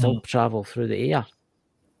 but they can still travel through the air.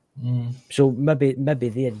 Mm. So maybe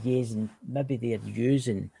they're using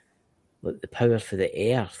like the power for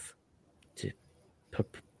the earth to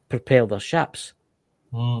propel their ships.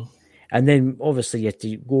 Mm. And then obviously you have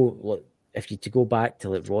to go, like, if you to go back to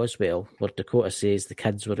like Roswell, where Dakota says the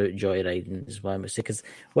kids were out joyriding, is what I would say. Because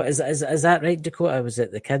what is that right, Dakota? Was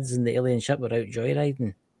it the kids in the alien ship were out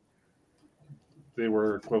joyriding? They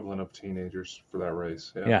were equivalent of teenagers for that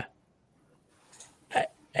race. Yeah.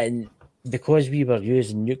 And because we were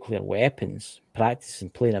using nuclear weapons, practicing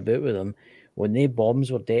playing about with them, when they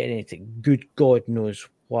bombs were detonated, good God knows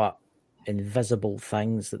what invisible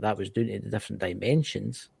things that was doing to the different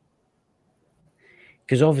dimensions.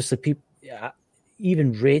 Because obviously, people,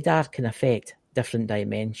 even radar can affect different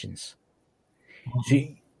dimensions. So,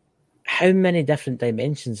 how many different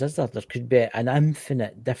dimensions is there? There could be an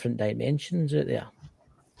infinite different dimensions out there.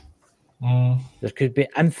 There could be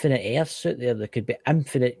infinite Earths out there. There could be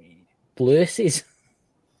infinite Lewises.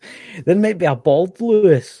 There might be a bald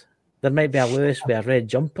Lewis. There might be a Lewis with a red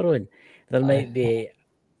jumper on. There might be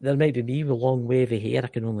me with long wavy hair. I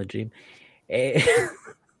can only dream.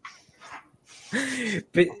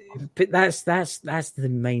 But that's the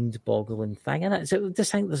mind-boggling thing, isn't it? So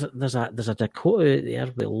just think there's a Dakota out there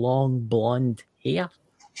with long blonde hair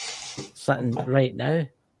sitting right now,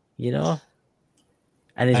 you know,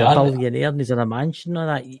 and he's a billionaire and he's in a mansion and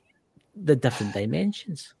that. The different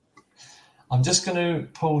dimensions. I'm just going to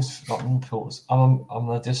pause. Not pause. I'm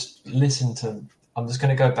going to just listen to. I'm just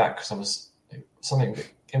going to go back because something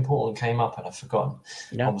important came up and I've forgotten.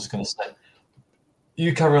 Yeah. I was going to say.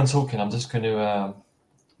 You carry on talking. I'm just going to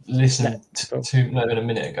listen to in a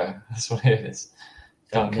minute ago. That's what it is.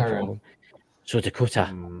 Carry on. So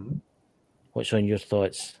Dakota, what's on your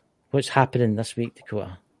thoughts? What's happening this week,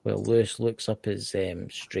 Dakota? Well, Lewis looks up his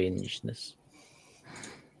strangeness.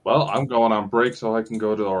 Well, I'm going on break so I can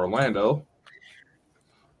go to Orlando.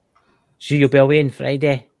 So you'll be away on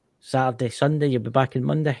Friday, Saturday, Sunday. You'll be back on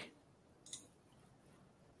Monday.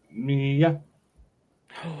 Yeah.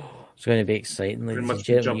 It's going to be exciting. Pretty much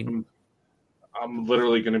jumping. I'm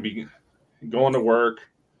literally going to be going to work,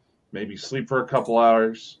 maybe sleep for a couple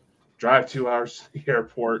hours, drive 2 hours to the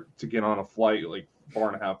airport to get on a flight like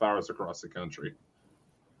 4.5 hours across the country.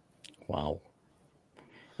 Wow.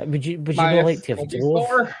 Would you not like to have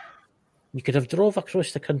drove? You could have drove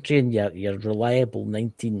across the country in your reliable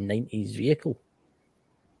 1990s vehicle.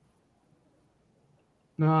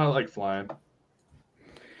 No, I like flying.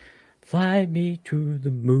 Fly me to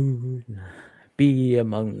the moon, be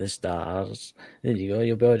among the stars. There you go.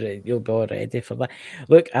 You'll be all ready for that.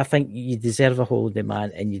 Look, I think you deserve a holiday,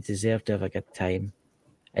 man, and you deserve to have a good time.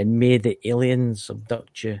 And may the aliens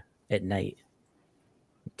abduct you at night,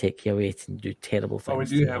 take you away and do terrible things. Oh, we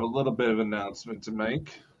do have a little bit of an announcement to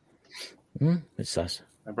make. What's this?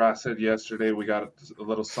 Remember I said yesterday we got a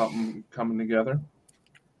little something coming together?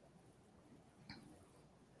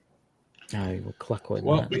 We'll click on that.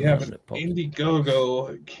 Well, we have an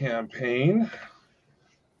Indiegogo campaign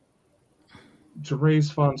to raise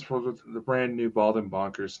funds for the brand new Bald and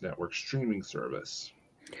Bonkers Network streaming service.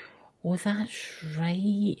 Oh, that's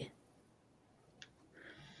right.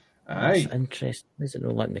 That's interesting. Is it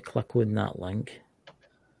not letting me click on that link?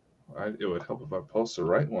 It would help if I post the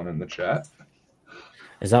right one in the chat.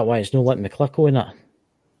 Is that why it's not letting me click on it?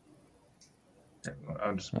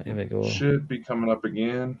 Here we go. Should be coming up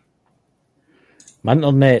again. My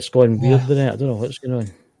internet's going weird today. I don't know what's going on.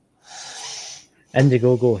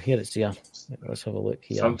 Indiegogo, here it's here. Let's have a look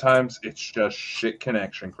here. Sometimes it's just shit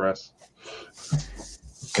connection, Chris.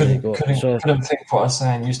 Couldn't think what I was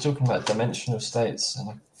saying. You were talking about dimensional states, and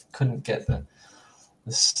I couldn't get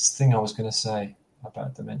this thing I was going to say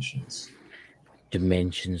about dimensions.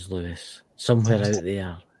 Dimensions, Lewis. Somewhere out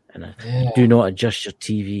there. And do not adjust your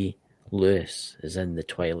TV. Lewis is in the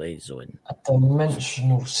Twilight Zone. A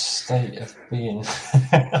dimensional state of being.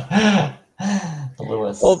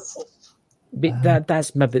 Lewis. But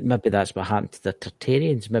that's maybe that's what happened to the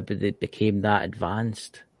Tartarians. Maybe they became that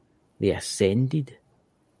advanced. They ascended.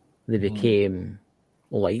 They became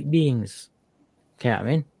light beings. You know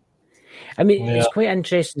what I mean? It's quite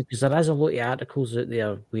interesting because there is a lot of articles out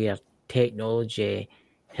there where technology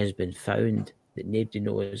has been found that nobody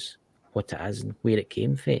knows what it is and where it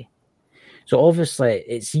came from. So obviously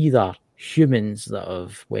it's either humans that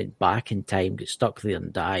have went back in time, got stuck there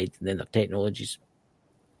and died, and then their technology's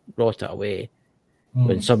rot it away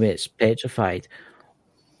when some of it's petrified,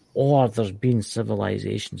 or there's been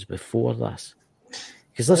civilizations before this.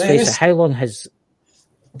 Because let's face it, how long has...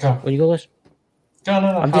 Go. Where you go, Liz? No.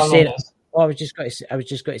 I'm just saying... I was just going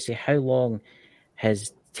to say, how long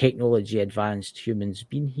has technology advanced humans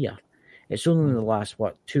been here? It's only in the last,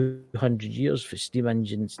 200 years for steam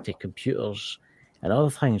engines to computers and other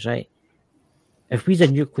things, right? If we had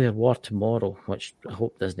a nuclear war tomorrow, which I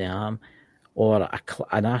hope doesn't happen, or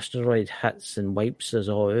an asteroid hits and wipes us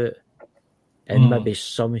all out, and maybe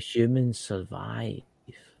some humans survive,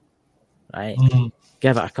 right?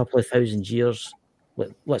 Give it a couple of thousand years.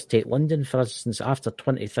 Let's take London, for instance. After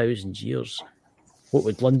 20,000 years, what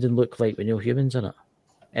would London look like with no humans in it?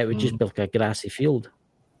 It would just be like a grassy field.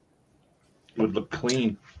 It would look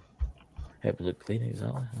clean. It would look clean,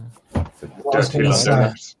 exactly. Dirty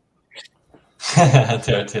Londoners.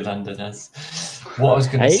 Dirty Londoners. What I was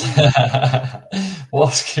going to say... What I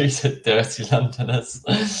was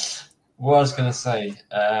going to say...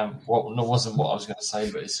 wasn't what I was going to say,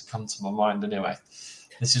 but it's come to my mind anyway.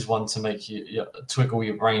 This is one to make you twiggle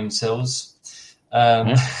your brain cells.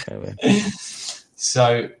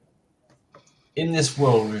 So, in this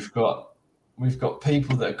world, we've got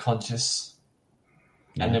people that are conscious,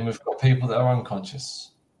 and then we've got people that are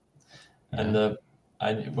unconscious. And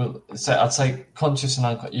I'd say conscious and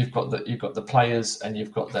unconscious. You've got the players, and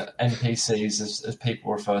you've got the NPCs, as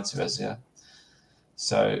people refer to as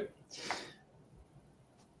So,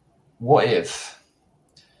 what if,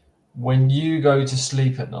 when you go to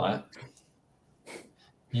sleep at night,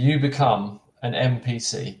 you become an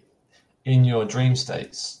NPC in your dream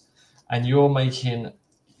states, and you're making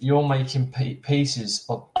pieces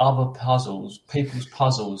of other people's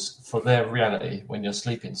puzzles for their reality when you're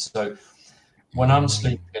sleeping. So when I'm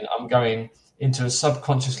sleeping, I'm going into a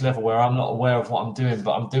subconscious level where I'm not aware of what I'm doing,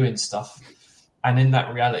 but I'm doing stuff. And in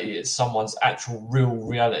that reality, it's someone's actual real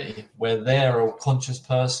reality where they're a conscious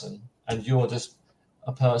person and you're just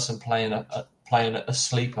a person playing a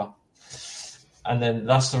sleeper. And then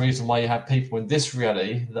that's the reason why you have people in this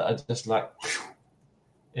reality that are just like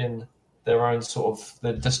in their own sort of,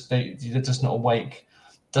 they're just not awake.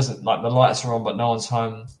 Doesn't, like, the lights are on but no one's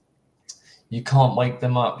home. You can't wake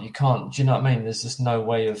them up. You can't, do you know what I mean? There's just no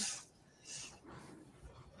way of.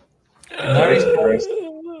 The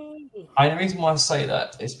reason why I say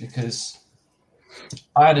that is because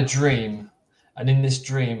I had a dream, and in this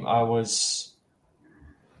dream I was.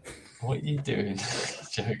 What are you doing? Is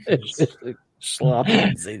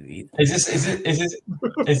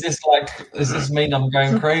this mean I'm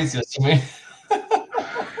going crazy or something?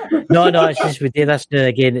 No, it's just we do this now and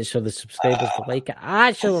again. It's for the subscribers to like it.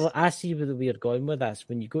 Actually, I see where we are going with this.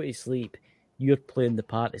 When you go to sleep, you're playing the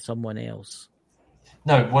part of someone else.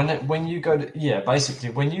 No, when you go to basically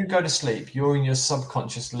when you go to sleep, you're in your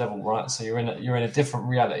subconscious level, right? So you're in a different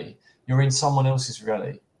reality. You're in someone else's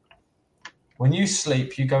reality. When you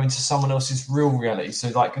sleep, you go into someone else's real reality. So,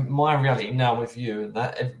 like my reality now with you, and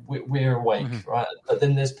that we're awake, right? But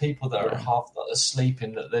then there's people that are half that are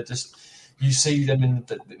sleeping. That they're just, you see them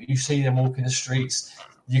walking the streets.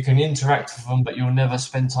 You can interact with them, but you'll never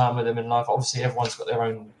spend time with them in life. Obviously, everyone's got their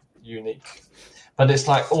own unique. But it's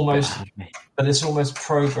like almost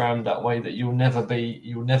programmed that way that you'll never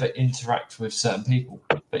interact with certain people.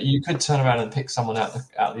 But you could turn around and pick someone out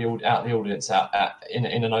the audience in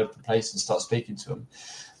an open place and start speaking to them.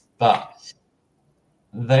 But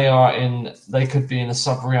they could be in a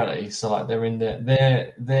sub reality. So like they're in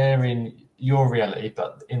your reality,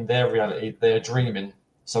 but in their reality they're dreaming.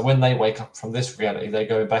 So when they wake up from this reality, they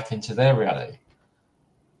go back into their reality,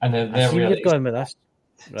 and then their reality. You're going with us.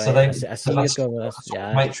 Right. So I see you're going with us.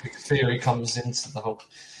 Yeah. Matrix theory comes into the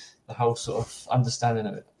whole sort of understanding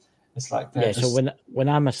of it. It's like so when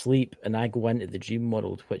I'm asleep and I go into the dream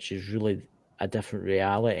world, which is really a different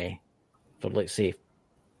reality for, let's say,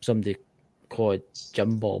 somebody called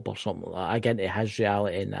Jim Bob or something like that, I get into his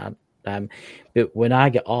reality and that. But when I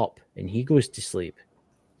get up and he goes to sleep,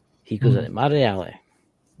 he goes into my reality.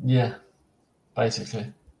 Yeah,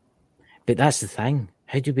 basically. But that's the thing.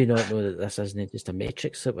 How do we not know that this isn't just a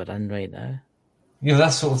matrix that we're in right now? Yeah,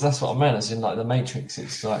 that's what I meant. As in, like the Matrix,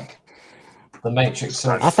 it's like the Matrix.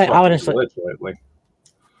 I think honestly,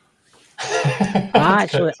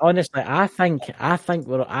 I honestly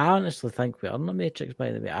think we're in the Matrix.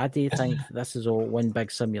 By the way, I do think this is all one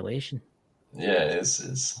big simulation. Yeah, it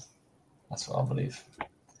is. That's what I believe.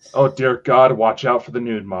 Oh dear God! Watch out for the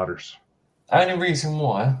nude modders. Only reason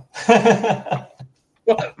why.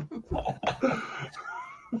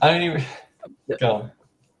 Go on.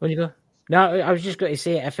 Where you go? No, I was just going to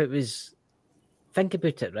say, if it was, think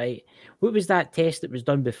about it, right? What was that test that was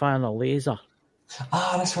done by firing a laser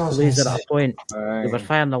That's what I was going to laser say. at a point. They were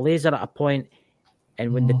firing a laser at a point,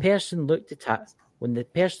 and when the person looked at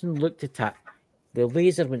it, the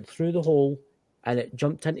laser went through the hole and it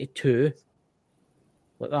jumped into two,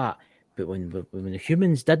 like that. But when the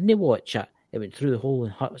humans didn't watch it, it went through the hole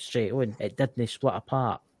and hit straight on. It didn't split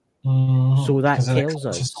apart. So that tells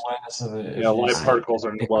us. Light particles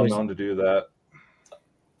are well known to do that.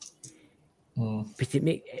 But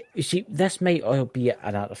you see, this might all be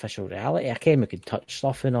an artificial reality. I we could touch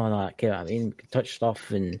stuff and all that. You know what I mean? We could touch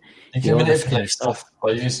stuff and you can manipulate stuff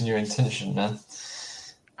by using your intention, man.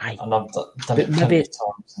 And I've done it plenty of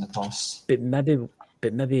times in the past.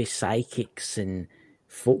 But maybe psychics and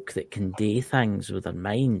folk that can do things with their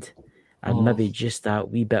mind are maybe just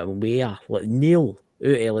that wee bit aware, like Neo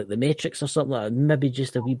out of like the Matrix or something like that. Maybe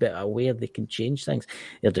just a wee bit aware they can change things.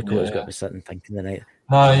 Dakota's got to be sitting thinking tonight.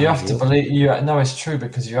 No, you have to believe. No, it's true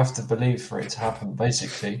because you have to believe for it to happen.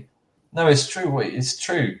 Basically, no, it's true. It's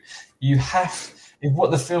true. You have. What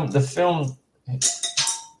the film.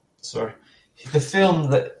 Sorry, the film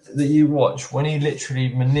that you watch when he literally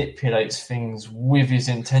manipulates things with his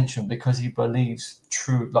intention because he believes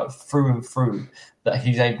through and through that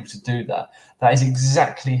he's able to do that. That is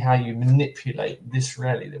exactly how you manipulate this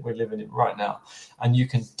reality that we're living in right now, and you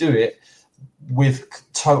can do it with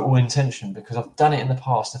total intention because I've done it in the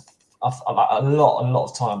past. A lot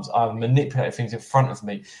of times I've manipulated things in front of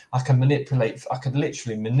me. I could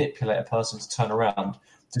literally manipulate a person to turn around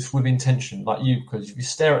just with intention, like you, because if you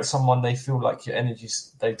stare at someone, they feel like your energy,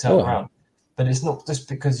 they turn around. But it's not just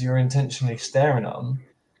because you're intentionally staring at them.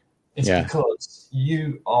 It's because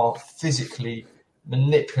you are physically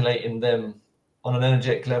manipulating them on an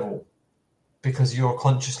energetic level because you're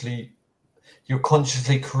consciously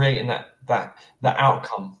creating that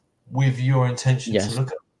outcome with your intention to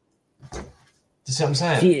look at. Do you see what I'm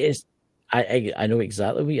saying? See, I know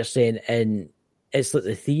exactly what you're saying, and it's like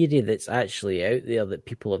the theory that's actually out there that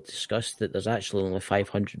people have discussed that there's actually only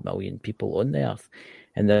 500 million people on the Earth,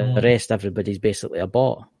 and the rest, everybody's basically a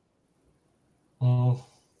bot. You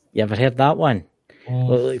ever heard that one?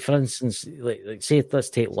 Like for instance, like say let's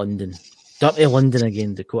take London. Dirty London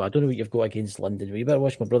again, Dakota. I don't know what you've got against London, but you better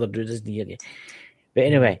watch my brother do this near you. But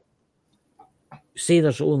anyway, say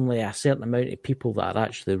there's only a certain amount of people that are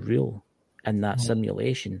actually real in that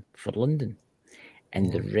simulation for London,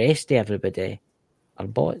 and the rest of everybody are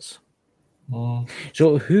bots.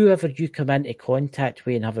 So whoever you come into contact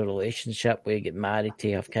with and have a relationship with, get married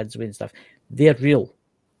to, have kids with and stuff, they're real.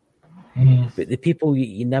 But the people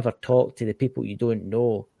you never talk to, the people you don't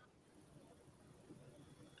know,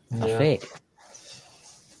 are fake.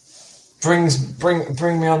 Bring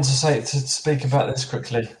me on to speak about this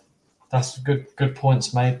quickly. That's good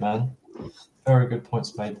points made, man. Very good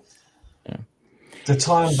points made. Yeah. The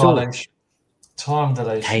time dilation,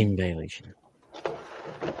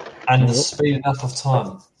 and the speeding up of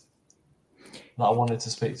time that I wanted to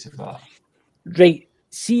speak to you about. Right.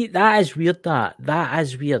 See, that is weird. That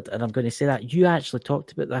is weird, and I'm going to say that you actually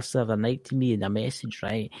talked about this the other night to me in a message,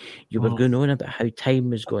 right? You were going on about how time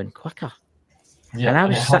was going quicker. Yeah, and I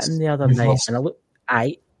was sitting the other night, and I looked,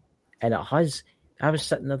 and it has. I was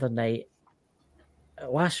sitting the other night.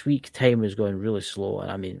 Last week, time was going really slow,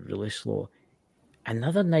 and I mean really slow.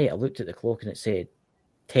 Another night, I looked at the clock, and it said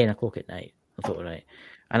 10 o'clock at night. I thought, right,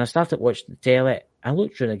 and I started watching the telly. I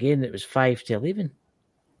looked through again, and it was 5 to 11.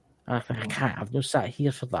 And I thought, I've not sat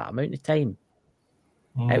here for that amount of time.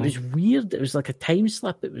 It was weird. It was like a time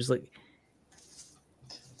slip. It was like.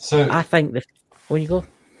 So I think when you go.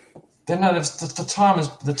 Then no, the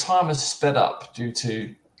time has sped up due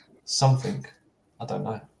to something. I don't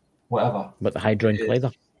know. Whatever. But the Hadron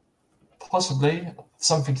Collider? Possibly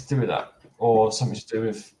something to do with that, or something to do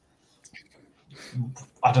with,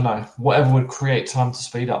 I don't know, whatever would create time to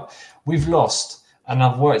speed up. We've lost, and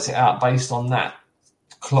I've worked it out based on that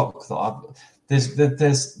clock that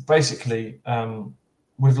there's basically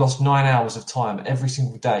we've lost 9 hours of time every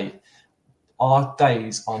single day. Our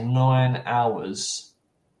days are 9 hours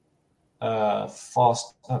 9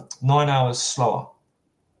 hours slower.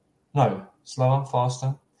 No, slower,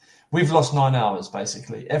 faster. We've lost 9 hours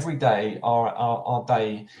basically. Every day our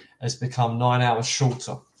day has become 9 hours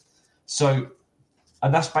shorter. So,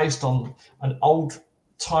 and that's based on an old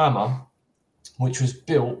timer which was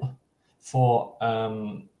built for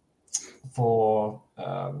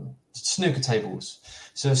snooker tables.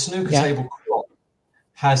 So a snooker table clock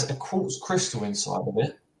has a quartz crystal inside of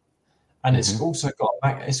it, and it's also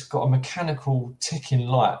got a mechanical ticking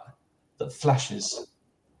light that flashes.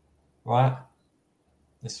 Right?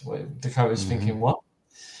 This is what Dakota's thinking. What?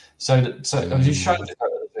 So have you shown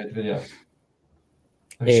Dakota the video?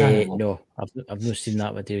 No, I've not seen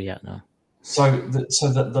that video yet. No. So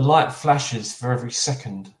the light flashes for every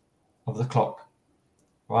second of the clock,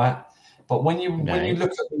 right? But when you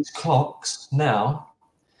look at these clocks now,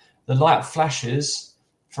 the light flashes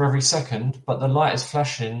for every second, but the light is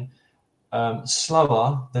flashing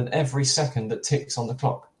slower than every second that ticks on the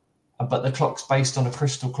clock. But the clock's based on a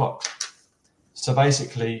crystal clock. So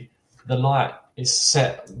basically, the light is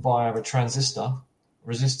set via a resistor.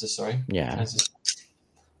 Yeah. Transistor.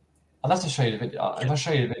 I'll have to show you the video. If I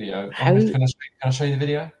show you the video, How- can I show you the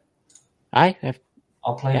video?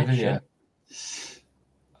 I'll play the video. Sure.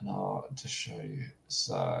 And I'll just show you.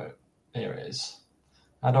 So here it is.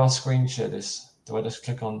 How do I screen share this? Do I just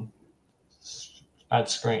click on add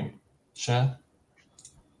screen? Share?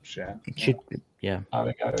 Share. It should be, yeah. Here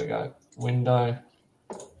we go. Window.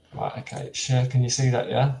 Right, okay. Share. Can you see that,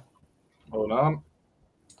 yeah? Hold on.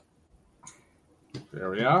 There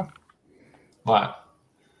we are. Right.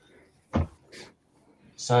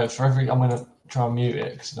 So for every, I'm going to try and mute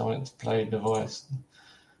it because I don't want it to play the voice.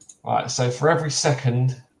 Right, so for every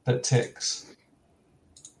second that ticks,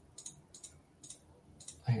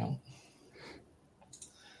 hang on.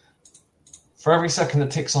 For every second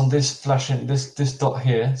that ticks on this flashing, this dot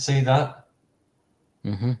here, see that?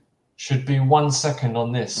 Mm-hmm. Should be 1 second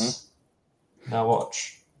on this. Mm-hmm. Now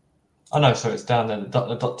watch. Oh no, sorry, it's down there.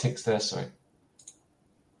 The dot ticks there, sorry.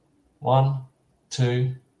 1,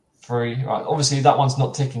 2, 3. Right, obviously that one's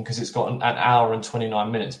not ticking because it's got an hour and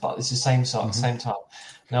 29 minutes, but it's the same time.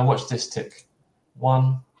 Now watch this tick.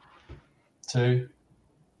 1, 2,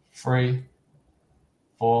 3,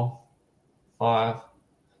 4, 5,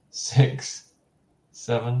 6,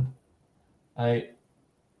 7, 8,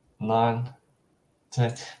 9,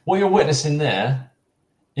 10. What you're witnessing there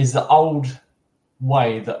is the old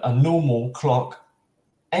way that a normal clock,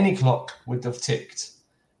 any clock, would have ticked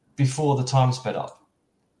before the time sped up.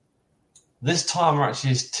 This timer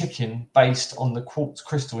actually is ticking based on the quartz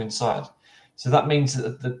crystal inside. So that means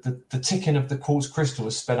that the ticking of the quartz crystal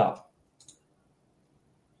is sped up.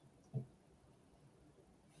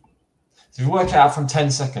 So if you work it out from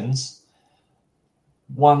 10 seconds,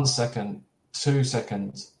 1 second, 2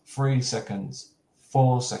 seconds, 3 seconds,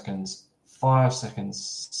 4 seconds, 5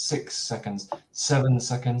 seconds, 6 seconds, 7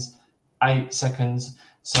 seconds, 8 seconds.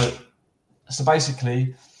 So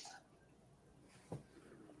basically,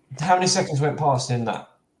 how many seconds went past in that?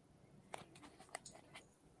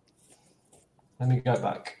 Let me go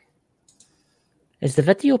back. Is the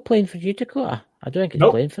video playing for you, Dakota? I don't think it's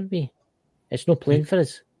playing for me. It's not playing for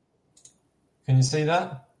us. Can you see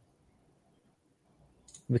that?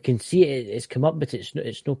 We can see it. It's come up, but it's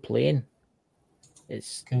not playing.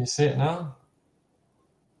 Can you see it now?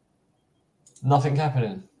 Nothing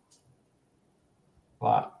happening.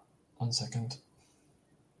 Right. 1 second.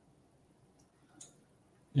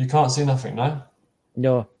 You can't see nothing, no?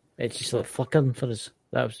 No, it's just like flickering for us.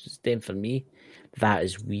 That was just them for me. That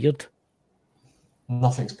is weird.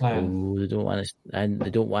 Nothing's playing. Oh, they don't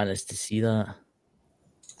want us to see that.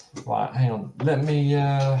 Right, hang on. Let me.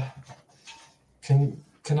 Can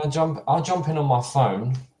I jump? I'll jump in on my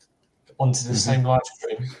phone onto the same live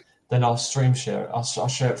stream. Then I'll stream share it. I'll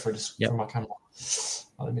share it through my camera.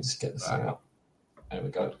 Let me just get this thing up. There we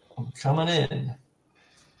go. I'm coming in.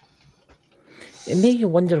 It made you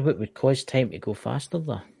wonder what would cause time to go faster,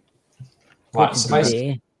 though. Right, so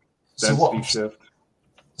basically,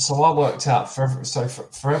 so I worked out for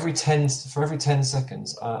every 10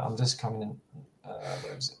 seconds. I'm just coming in.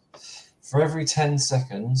 Where is it? For every 10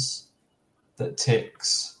 seconds that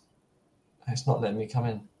ticks, it's not letting me come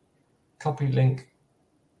in. Copy link.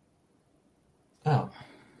 Oh.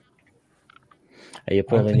 You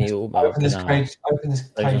probably need to open this page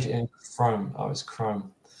in Chrome. Oh, it's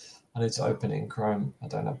Chrome. I need to open it in Chrome. I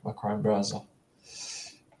don't have my Chrome browser.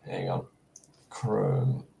 Hang on.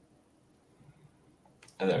 Chrome.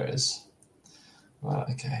 Oh, there it is. Right,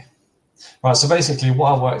 okay. Right, so basically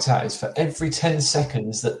what I worked out is for every 10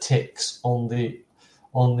 seconds that ticks on the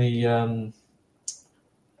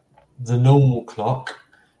normal clock,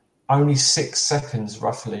 only 6 seconds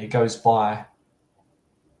roughly goes by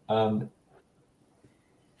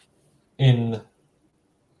in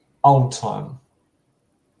old time.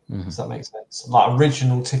 Does that make sense? Like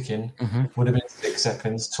original ticking would have been 6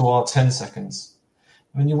 seconds to our 10 seconds.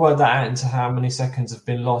 When you work that out into how many seconds have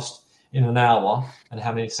been lost in an hour and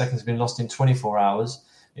how many seconds have been lost in 24 hours,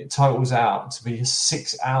 it totals out to be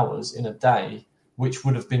 6 hours in a day, which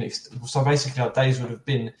would have been, so basically our days would have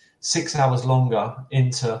been 6 hours longer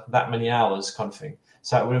into that many hours kind of thing.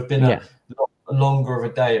 So it would have been a longer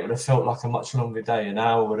of a day. It would have felt like a much longer day. An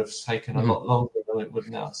hour would have taken a lot longer than it would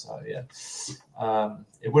now. So yeah,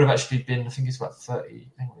 it would have actually been, I think it's about 30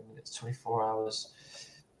 minutes, 24 hours.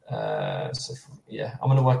 I'm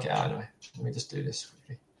going to work it out anyway. Let me just do this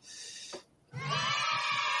quickly.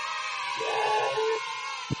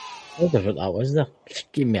 How different that was there.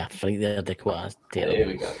 Give me a fright there, Dakota. Here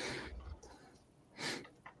we go.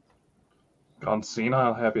 Gone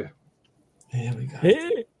senile, have you? Here we go.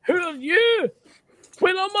 Hey, who are you?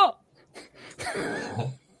 Where am I?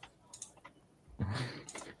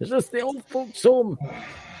 Is this the old folks' home?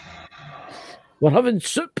 We're having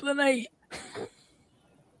soup tonight.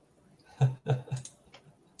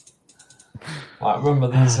 Right, remember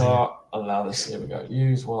these are allowed us. Here we go.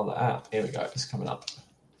 Use while the app. Here we go. It's coming up.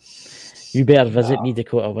 You better visit me,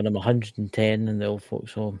 Dakota, when I'm 110 in the old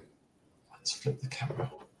folks' home. Let's flip the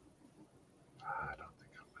camera. I don't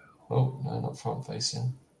think I will. Oh, no, not front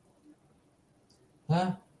facing.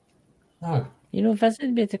 No. Visit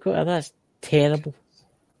me, Dakota. That's terrible.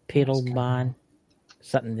 Poor old man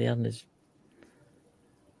sitting there in his.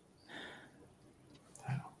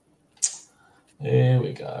 Here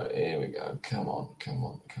we go. Come on.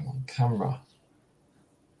 Camera.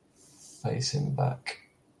 Facing back.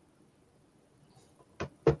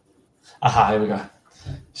 Aha, here we go.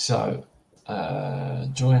 So,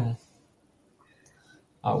 join.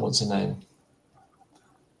 What's the name?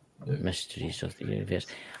 Mysteries of the Universe.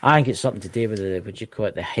 I think it's something to do with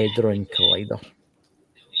the Hadron Collider.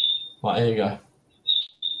 Right, here you go.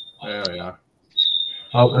 There we are.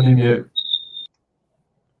 Oh, let me mute.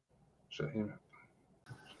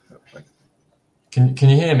 Can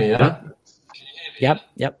you hear me? Yeah.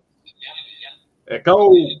 Yep.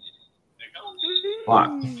 Echo.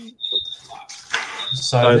 Right.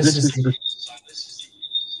 So this is.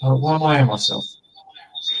 Oh, why am I on myself?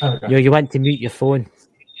 There we go. You went to mute your phone.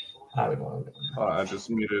 There we go. I just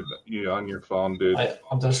muted you on your phone, dude. I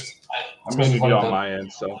muted you on my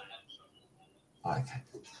end, so. Okay.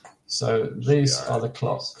 So these are the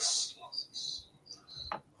clocks.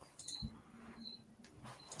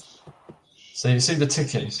 So you see the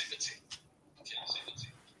ticking.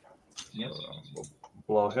 We'll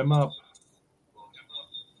blow him up.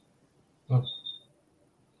 Oh.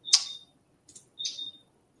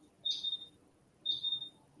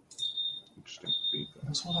 Interesting feedback.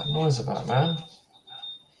 What's all that noise about, man?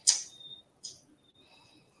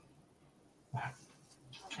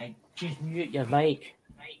 Just mute your mic.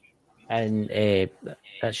 And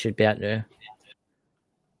that should be it now.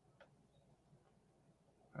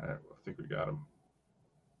 All right, I think we got him.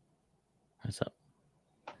 What's up?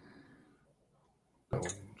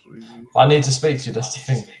 I need to speak to you, that's the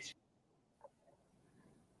thing.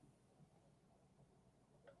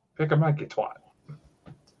 Pick a mic, you twat.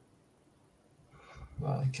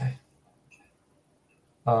 Right, okay.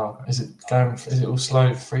 Oh, is it all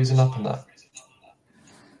slow freezing up and that?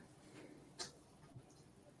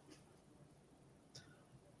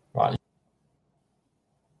 Right.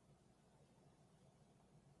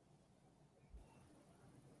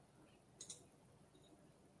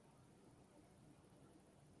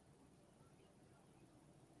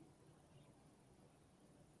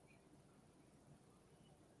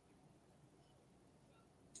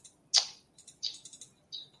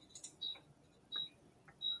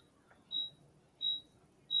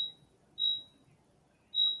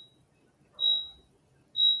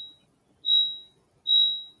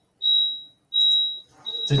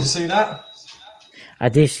 Did you see that? I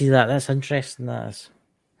did see that. That's interesting. That is.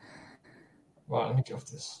 Right, let me get off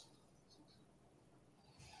this.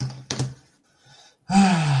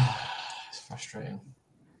 It's frustrating.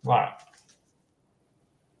 Right.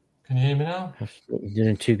 Can you hear me now?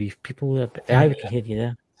 Doing two people there, but I can hear you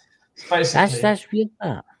there. Basically, that's weird.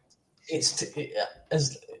 That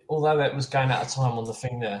although it was going out of time on the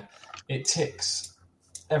thing there, it ticks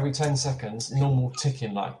every 10 seconds. Normal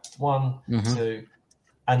ticking, like 1, 2,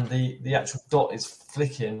 and the actual dot is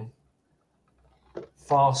flicking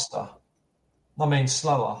faster. I mean,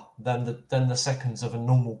 slower than the seconds of a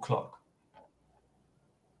normal clock.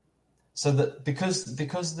 So that because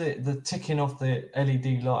the ticking of the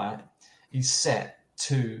LED light is set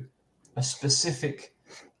to a specific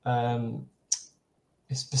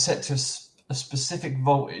it's set to a specific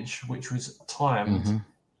voltage, which was timed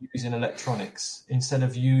using electronics instead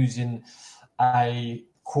of using a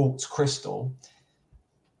quartz crystal.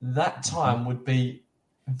 That time would be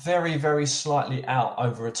very, very slightly out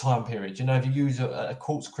over a time period. You know, if you use a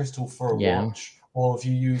quartz crystal for a watch, or if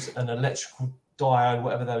you use an electrical diode,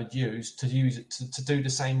 whatever they would use to do the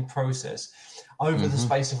same process over the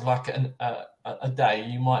space of like a day,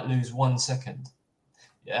 you might lose 1 second.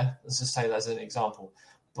 Yeah, let's just say that as an example.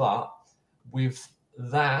 But with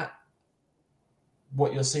that,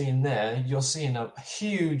 what you're seeing there, you're seeing a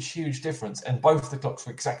huge difference, and both the clocks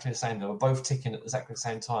were exactly the same. They were both ticking at exactly the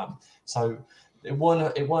same time. So it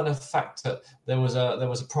wasn't a fact that there was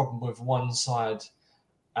a problem with one side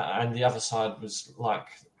and the other side was like,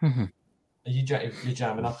 you're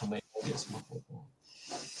jamming up on me.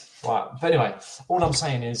 Right, but anyway, all I'm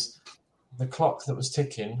saying is the clock that was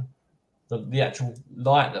ticking, the actual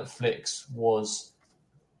light that flicks was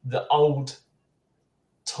the old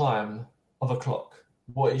time of a clock.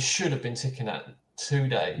 What it should have been ticking at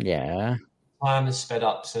today. Yeah. Time is sped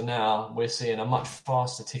up, so now we're seeing a much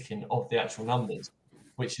faster ticking of the actual numbers,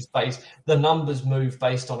 which is the numbers move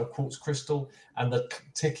based on a quartz crystal, and the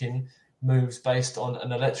ticking moves based on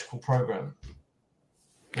an electrical program.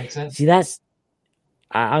 Make sense? See,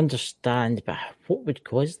 I understand, but what would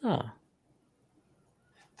cause that?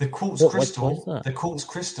 The quartz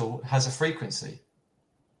crystal has a frequency,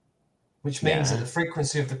 which means that the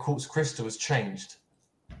frequency of the quartz crystal has changed.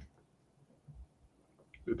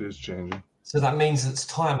 It is changing. So that means that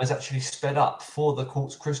time has actually sped up for the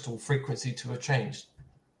quartz crystal frequency to have changed.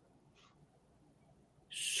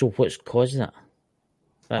 So what's causing it?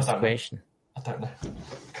 That's the question. I don't know.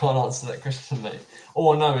 Can't answer that question, mate.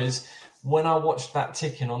 All I know is when I watched that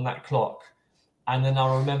ticking on that clock, and then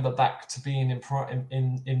I remember back to being in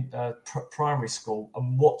primary school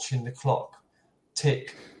and watching the clock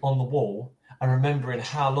tick on the wall and remembering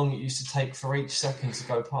how long it used to take for each second to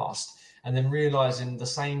go past, and then realising the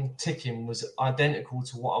same ticking was identical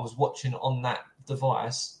to what I was watching on that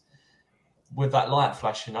device with that light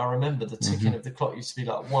flashing. I remember the ticking of the clock used to be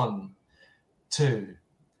like 1, 2,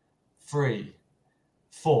 3,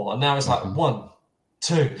 4, and now it's like 1,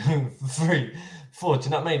 2, 3, 4. Do you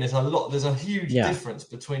know what I mean? There's a huge difference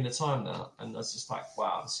between the time now, and that's just like,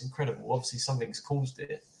 wow, it's incredible. Obviously, something's caused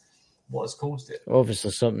it. What has caused it?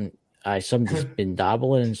 Obviously, somebody's been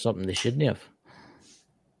dabbling in something they shouldn't have.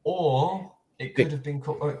 Or it could have been,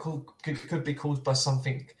 or it could be caused by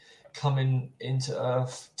something coming into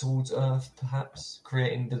Earth, towards Earth, perhaps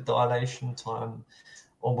creating the dilation time,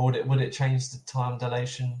 or would it change the time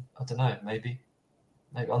dilation? I don't know. Maybe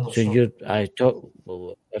I'm not sure.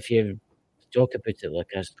 If you talk about it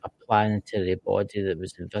like a planetary body that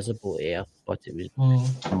was invisible to Earth, but it was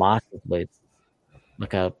massively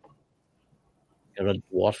like a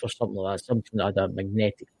dwarf or something like that, something that had a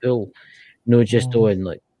magnetic pull, no just on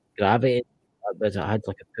like gravity, but it had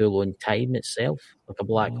like a pull on time itself, like a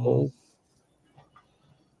black hole.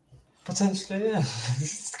 Potentially, yeah.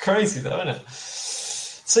 It's crazy though, isn't it?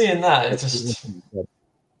 Seeing that,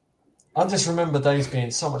 I just remember days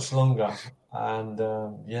being so much longer, and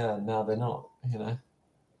now they're not. You know,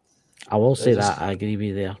 I will say that I agree with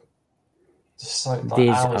you there. Just so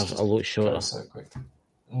days are a lot shorter. So quick.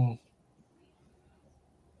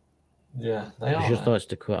 Yeah, they are. What's your thoughts,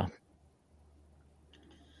 Dakota?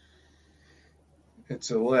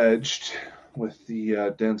 It's alleged with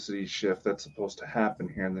the density shift that's supposed to happen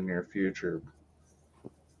here in the near future,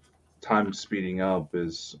 time speeding up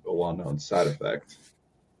is a well-known side effect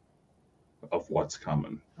of what's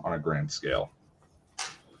coming on a grand scale.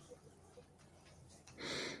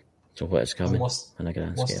 So what's coming on a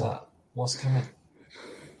grand scale? That? What's coming?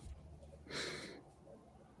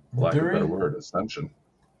 Lack of a better word, ascension.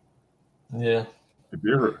 Yeah.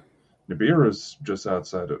 Nibiru is just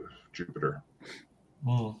outside of Jupiter.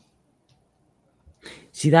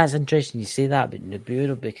 See, that's interesting you say that about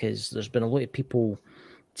Nibiru, because there's been a lot of people.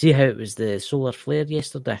 See how it was the solar flare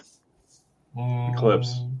yesterday?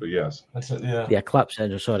 Eclipse, but yes. The eclipse,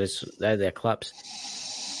 sorry, the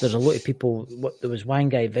eclipse. There's a lot of people. There was one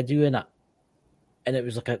guy videoing it, and it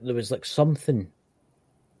was there was something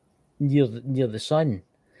near the sun,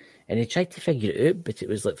 and he tried to figure it out, but it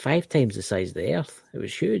was like 5 times the size of the Earth. It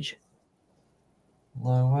was huge.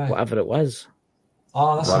 No way. Whatever it was.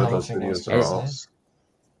 Oh, that's a lot of those videos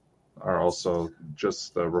are also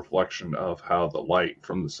just the reflection of how the light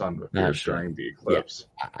from the sun appears during the eclipse.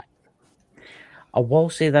 Yeah. I will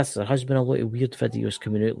say this: there has been a lot of weird videos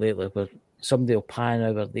coming out lately where somebody will pan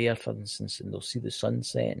over there, for instance, and they'll see the sun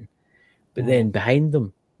setting, but then behind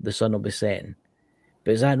them the sun will be setting.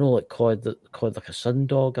 But is that not called like a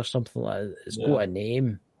sundog or something like that? It's got a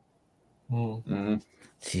name.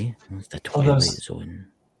 See, it's the Twilight Zone.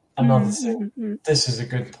 Another thing. This is a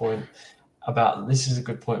good point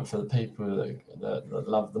for the people that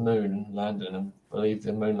love the moon landing and believe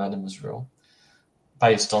the moon landing was real,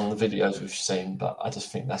 based on the videos we've seen. But I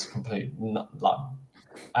just think that's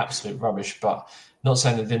absolute rubbish. But not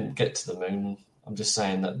saying they didn't get to the moon. I'm just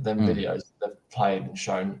saying that them videos they've played and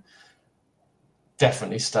shown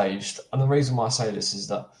definitely staged. And the reason why I say this is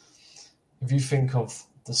that if you think of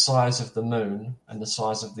the size of the moon and the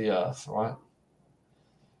size of the Earth, right?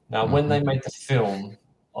 Now, when they made the film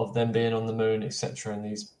of them being on the moon, etc., and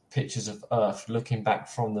these pictures of Earth looking back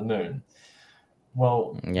from the moon,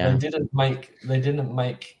 well, they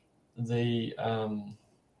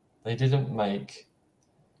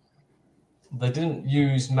didn't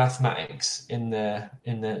use mathematics in their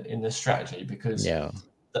strategy, because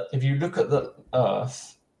if you look at the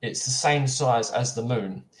Earth, it's the same size as the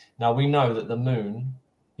moon. Now, we know that the moon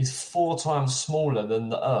is 4 times smaller than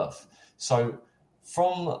the Earth. So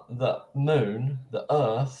from the moon, the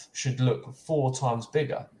Earth should look 4 times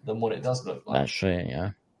bigger than what it does look like. That's right,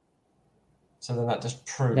 yeah. So then that just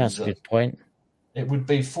proves that's a good point. It would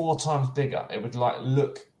be 4 times bigger. It would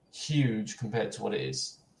look huge compared to what it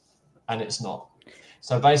is. And it's not.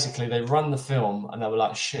 So basically they run the film and they were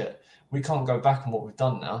like, shit, we can't go back on what we've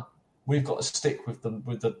done now. We've got to stick with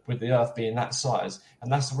the Earth being that size.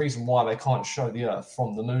 And that's the reason why they can't show the Earth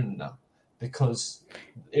from the moon now. Because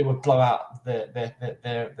it would blow out their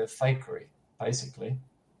fakery, basically.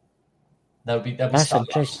 They'll be that's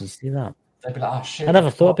interesting to see that. They'd be like, oh shit. I never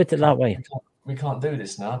thought about it that way. We can't do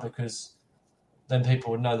this now, because then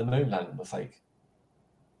people would know the moon landing were fake.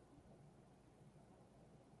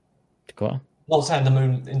 Not saying the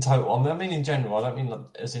moon in total. I mean in general. I don't mean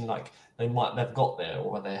as in they've got there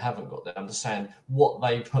or they haven't got there. I'm just saying what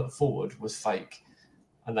they put forward was fake,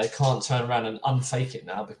 and they can't turn around and unfake it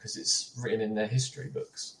now because it's written in their history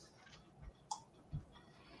books.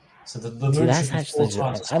 So the moon that's actually.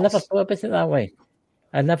 I never thought about it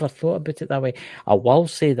that way. I will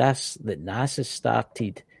say this, that NASA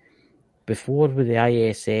started before with the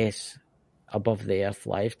ISS above the Earth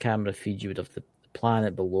live camera feed. You would have the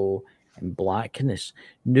planet below in blackness.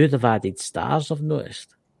 Now they've added stars, I've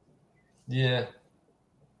noticed. Yeah.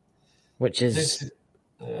 Which is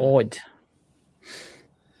odd.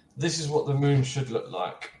 This is what the moon should look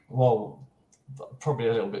like. Well, probably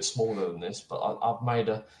a little bit smaller than this, but I've made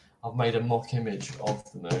a mock image of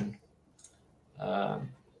the moon. And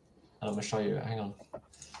I'm going to show you. Hang on.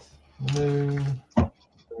 Moon.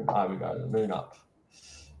 There we go. The moon up.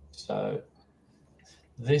 So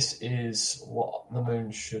this is what the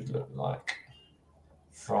moon should look like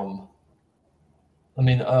from. I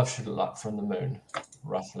mean, the Earth should look like from the moon,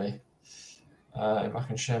 roughly. If I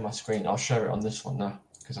can share my screen, I'll share it on this one now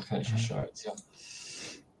because I can actually show it to you.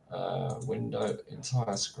 Window,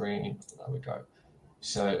 entire screen. There we go.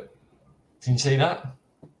 So, can you see that?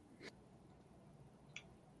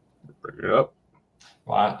 Bring it up.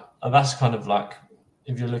 Right, and that's kind of like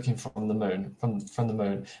if you're looking from the moon, from the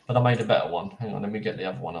moon. But I made a better one. Hang on, let me get the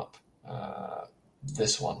other one up.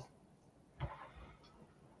 This one.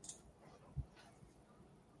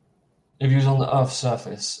 If you was on the Earth's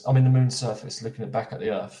surface, I mean the moon's surface, looking back at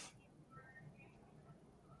the Earth.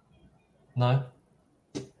 No?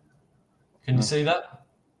 Can you see that?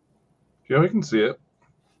 Yeah, we can see it.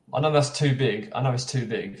 I know that's too big. I know it's too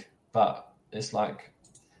big, but it's like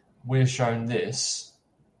we're shown this.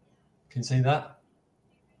 Can you see that?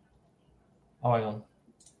 Oh, hang on.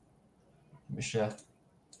 Let me share.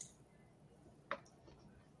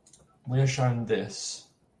 We're shown this.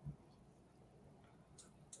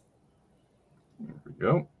 There we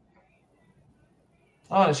go.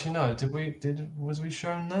 Oh, actually, no. Was we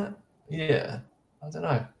shown that? Yeah. I don't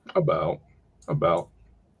know. About.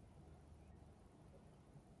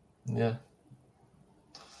 Yeah.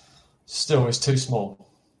 Still, it's too small.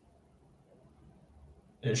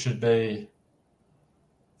 It should be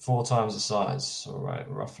 4 times the size, all right,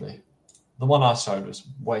 roughly. The one I showed was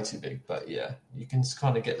way too big, but yeah, you can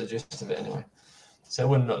kind of get the gist of it anyway. So it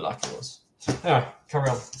wouldn't look like it was. Anyway, carry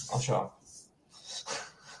on. I'll shut up.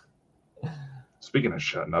 Speaking of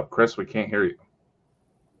shutting up, Chris, we can't hear you.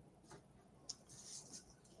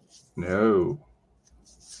 No.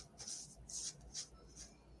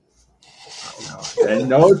 And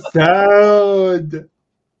no sound.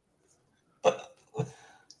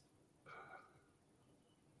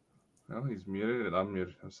 Well, he's muted and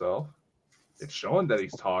unmuted himself. It's showing that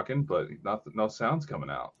he's talking, but no sound's coming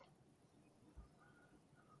out.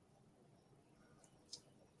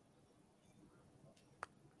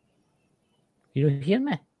 You don't hear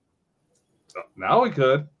me? Now we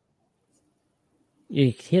could.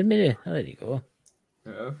 You can hear me? Oh, there you go.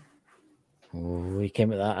 Yeah. Oh, we came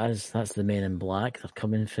with that. That's the Men in Black. They're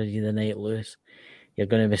coming for you tonight, Lewis. You're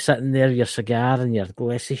going to be sitting there, your cigar and your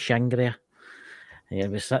glassy Shangri-La, and you'll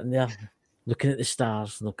be sitting there looking at the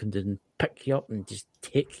stars, and they'll come down and pick you up and just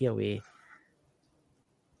take you away.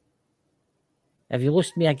 Have you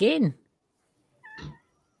lost me again?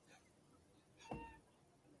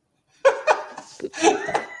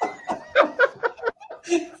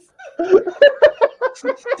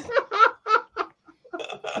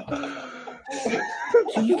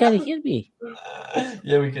 You can't hear me.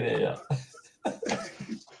 Yeah, we can hear you. I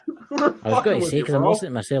was going to say, because I'm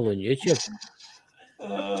listening to myself on YouTube.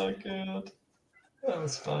 Oh, God. That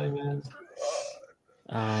was funny, man.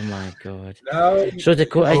 Oh, my God. No, So,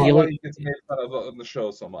 Dakota, you look... You get made fun of on the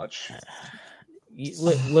show so much.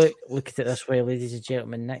 Look at it this way, ladies and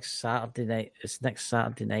gentlemen. Next Saturday night,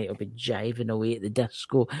 I'll be jiving away at the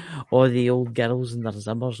disco. All the old girls and their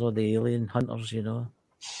zimmers, all the alien hunters, you know.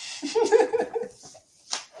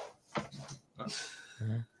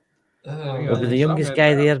 I'll be the youngest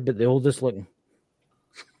guy there, but the oldest looking.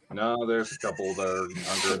 No, there's a couple that are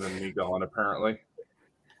younger than me going, apparently.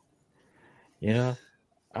 You know?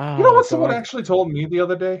 Oh, you know what someone actually told me the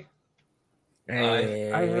other day?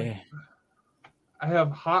 I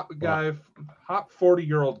have hot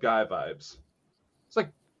 40-year-old guy vibes. It's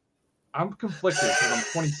like, I'm conflicted because I'm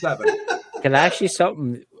 27. Can I ask you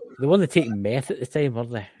something? They want to take meth at the time,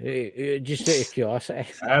 weren't they? Just out of curiosity.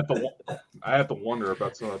 I have to wonder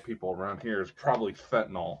about some of the people around here. It's probably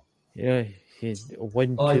fentanyl. Yeah, too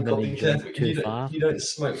many jumps too far. You don't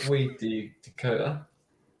smoke weed, do you, Dakota?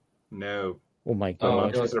 No. Oh my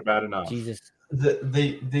God! Those are bad enough. Jesus.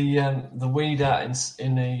 The weed out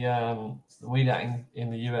in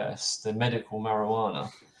the US, the medical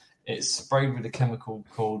marijuana, it's sprayed with a chemical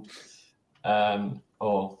called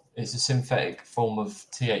it's a synthetic form of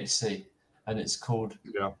THC, and it's called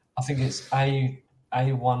I think it's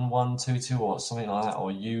A1122 or something like that,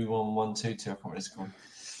 or U1122. I can't remember what it's called.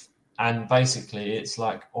 And basically, it's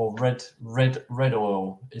like red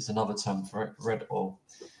oil is another term for it. Red oil.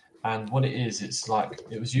 And what it is, it's like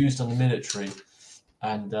it was used on the military,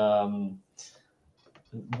 and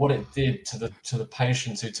what it did to the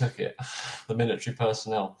patients who took it, the military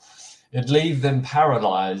personnel, it'd leave them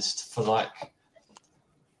paralyzed for like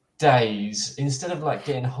days. Instead of like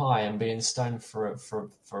getting high and being stoned for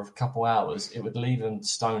a couple hours, it would leave them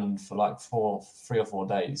stoned for like 3 or 4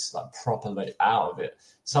 days, like properly out of it.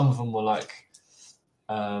 Some of them were like,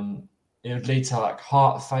 it would lead to like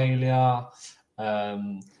heart failure.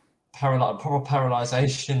 Proper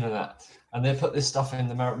paralyzation and that, and they put this stuff in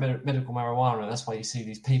the medical marijuana, and that's why you see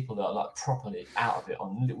these people that are like properly out of it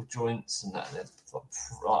on little joints and that. And they're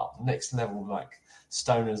like, next level, like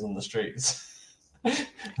stoners on the streets.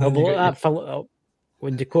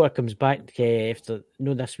 When Dakota comes back after,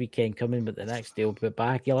 no this weekend coming, but the next day he'll be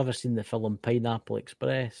back. You'll ever seen the film Pineapple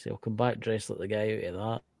Express? He'll come back dressed like the guy out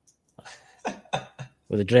of that,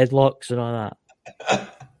 with the dreadlocks and all that.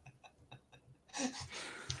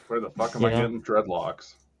 Where the fuck am I getting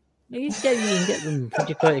dreadlocks? You can get them. What do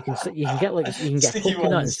you call it? You can get a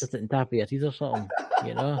coconut and sit it on top of your teeth or something.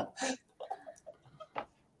 You know.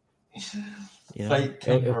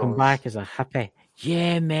 He'll come back as a hippie.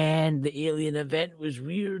 Yeah, man, the alien event was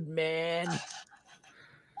weird, man.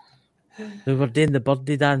 We were doing the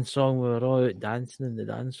birdie dance song. We were all out dancing in the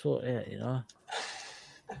dance floor. You know.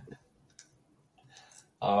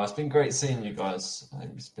 Oh, it's been great seeing you guys.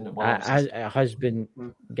 It's been a while. It has been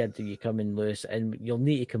good to you coming, Lewis, and you'll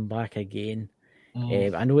need to come back again.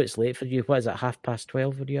 I know it's late for you. What is it,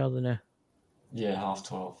 12:30 where you are now? Yeah,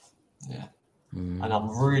 12:30. Yeah. And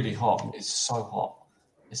I'm really hot. It's so hot.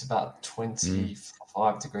 It's about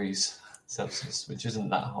 25 degrees Celsius, which isn't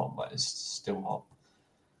that hot, but it's still hot.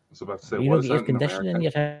 I was about to say, you don't get air conditioning in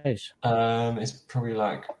your house? It's probably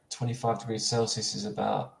like 25 degrees Celsius is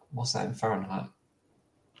about, what's that in Fahrenheit?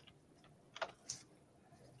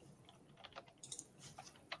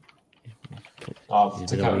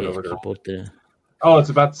 It's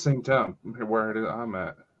about the same time where I'm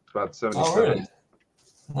at. It's about 77. Oh, really?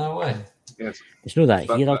 No way. Yeah, it's not that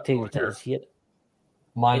here. I'll tell you what it is here.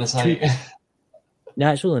 -8.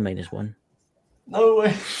 No, it's only -1. No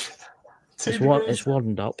way. It's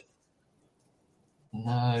warmed up.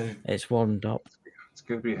 No. It's warmed up. It's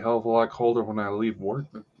going to be a hell of a lot colder when I leave work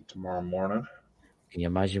tomorrow morning. Can you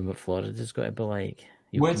imagine what Florida's got to be like?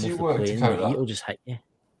 Where do you work, Dakota? The heat will just hit you.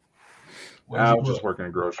 I was just working in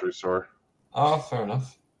a grocery store. Oh, fair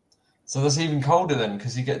enough. So that's even colder then,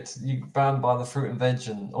 because you banned by the fruit and veg,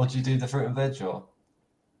 or do you do the fruit and veg, or?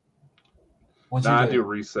 I do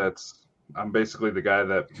resets. I'm basically the guy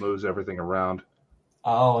that moves everything around.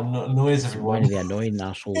 Oh, annoys everyone. One of the annoying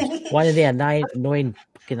assholes. One of the annoying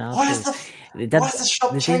fucking assholes. Why is the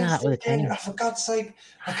shop changed again? Oh, for God's sake,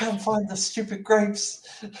 I can't find the stupid grapes.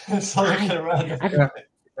 So looking around.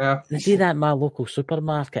 Yeah. They do that in my local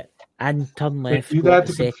supermarket. And turn left. They do that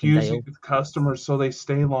to confuse customers, so they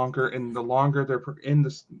stay longer. And the longer they're in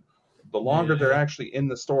they're actually in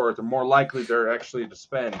the store, the more likely they're actually to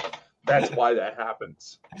spend. That's why that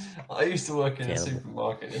happens. I used to work in a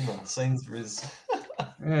supermarket in Sainsbury's.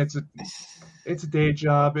 Yeah, It's a day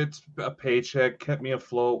job. It's a paycheck. Kept me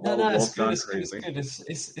afloat while the world's gone crazy.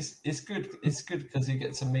 It's good. It's good because you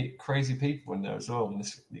get to meet crazy people in there as well. And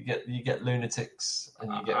you get lunatics,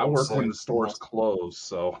 and you get. I work when the store's closed,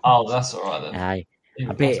 so. Oh, that's all right then. Aye,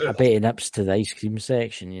 I bet he nips to the ice cream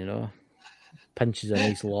section. You know, pinches a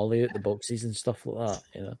nice lolly out the boxes and stuff like that.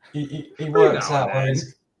 You know, he works out where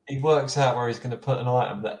he works out where he's going to put an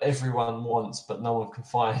item that everyone wants but no one can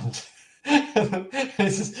find.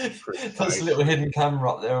 That's a little hidden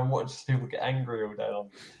camera up there and watches people get angry all day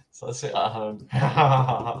long. So I sit at home.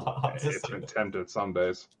 It's been tempted some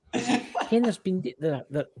days. Again, there's been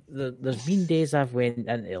days I've went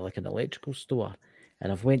into like an electrical store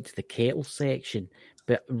and I've went to the kettle section,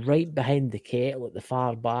 but right behind the kettle at the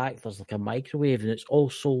far back there's like a microwave and it's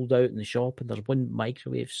all sold out in the shop and there's one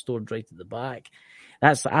microwave stored right at the back.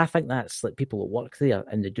 I think that's like people that work there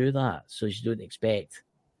and they do that so you don't expect.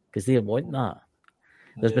 Because they want that.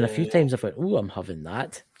 There's been a few times I've went, oh, I'm having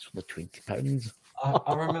that. It's for £20.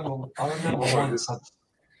 I remember once.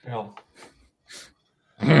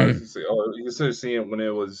 You should have seen it when it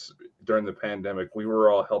was during the pandemic. We were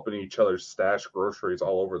all helping each other stash groceries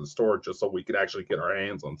all over the store just so we could actually get our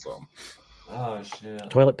hands on some. Oh shit!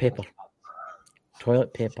 Toilet paper.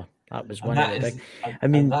 That was one of the big. I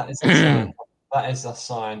mean, that is a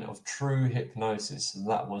sign of true hypnosis, and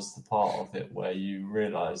that was the part of it where you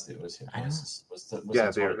realised it was hypnosis.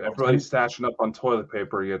 Everybody's stashing up on toilet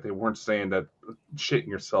paper, yet they weren't saying that shitting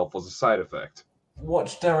yourself was a side effect.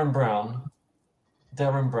 Watch Darren Brown,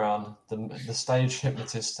 the stage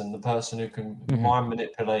hypnotist and the person who can mind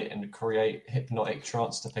manipulate and create hypnotic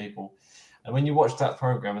trance to people. And when you watch that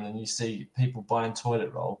program and then you see people buying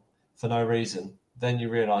toilet roll for no reason, then you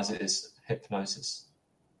realise it is hypnosis.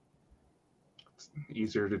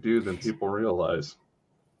 Easier to do than people realize.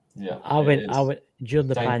 Yeah, I went during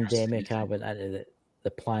the pandemic. I went into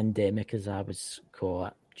the pandemic, as I was call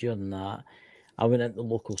it. During that, I went into the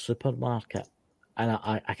local supermarket, and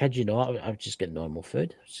I kid you not, I was just getting normal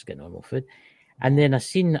food. And then I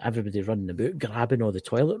seen everybody running about grabbing all the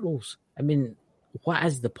toilet rolls. I mean, what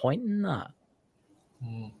is the point in that?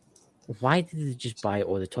 Why did they just buy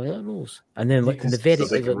all the toilet rolls? And then like in the very so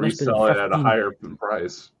they can resell it at a higher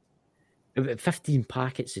price. 15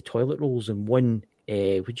 packets of toilet rolls and one,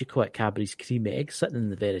 would you call it, Cadbury's cream egg sitting in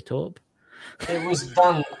the very top. It was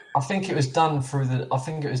done. I think it was done through the.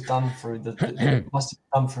 It must have been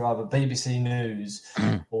done through either BBC News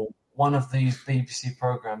or one of these BBC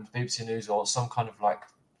programs, BBC News or some kind of like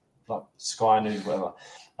Sky News, whatever.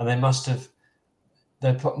 And they must have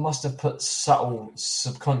put subtle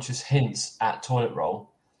subconscious hints at toilet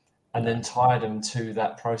roll, and then tied them to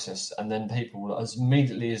that process. And then people, as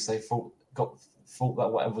immediately as they thought that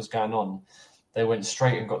whatever was going on, they went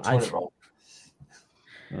straight and got toilet roll.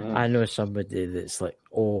 I know somebody that's like,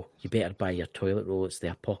 oh, you better buy your toilet roll. It's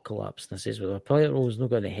the apocalypse. And I says, well, the toilet roll is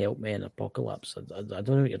not going to help me in apocalypse. I don't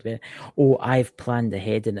know what you're doing. Oh, I've planned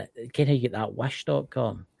ahead in it. Can I get that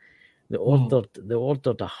Wish.com? They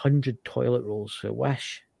ordered 100 toilet rolls for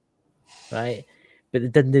Wish, right? But they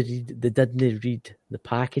didn't read the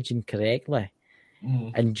packaging correctly.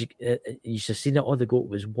 And you should have seen it. All they got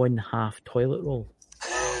was 1/2 toilet roll.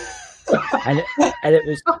 and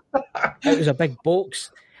it was a big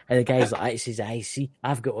box, and the guy's like, he says, "I see,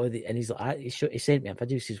 I've got all the," and he's like, he sent me a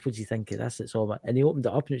video. He says, "What do you think of this?" It's all about, and he opened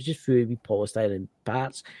it up, and it's just full of wee polystyrene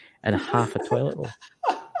parts and 1/2 toilet roll.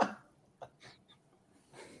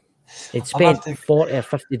 It spent $40 or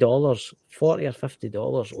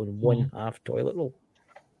 $50 on 1/2 toilet roll.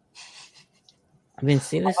 I mean,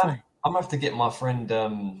 seriously. I'm gonna have to get my friend,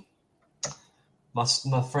 my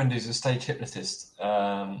friend who's a stage hypnotist.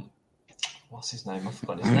 What's his name? I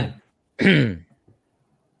forgot his name.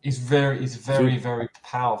 He's very, very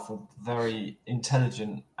powerful, very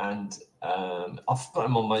intelligent, and I've got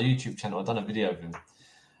him on my YouTube channel. I've done a video of him.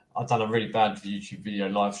 I've done a really bad YouTube video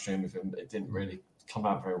live stream of him. It didn't really come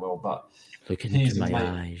out very well, but looking into my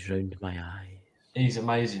eyes, round my eyes. He's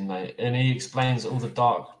amazing, mate, and he explains all the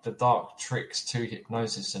dark tricks to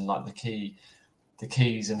hypnosis and like the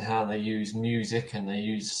keys and how they use music and they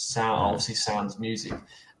use sound. Obviously, sounds music,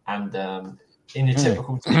 and in your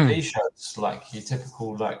typical TV shows, like your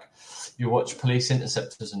typical you watch Police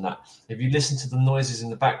Interceptors and that. If you listen to the noises in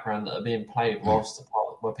the background that are being played whilst the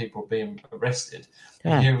part where people are being arrested,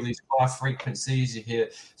 you hear all these high frequencies. You hear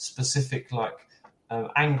specific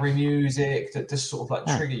angry music that just sort of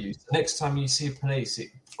trigger you. The next time you see police, it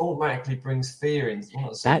automatically brings fear in. I'm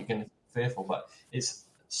not saying you're going to be fearful, but it's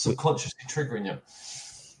subconsciously triggering you.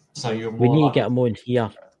 So you're more. We need to get him on here.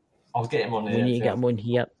 I'll get him on here. We need to get him on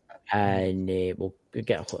here, and we'll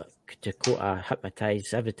get to quote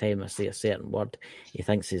hypnotise. Every time I say a certain word, he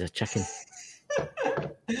thinks he's a chicken.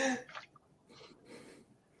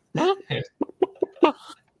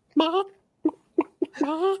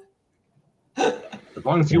 As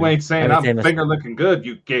long as you ain't saying I'm finger licking good,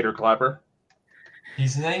 you gator clapper.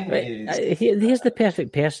 His name is. Here's the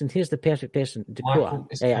perfect person. Here's the perfect person. Dakota.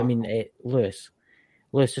 Lewis.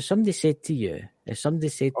 Lewis, if somebody said to you, dear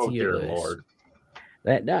Lewis,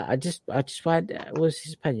 Lord. I just want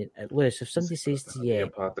Lewis's opinion. Lewis, if somebody says to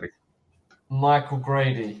you, Michael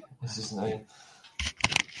Grady is his name.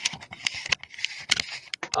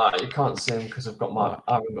 You can't see him because I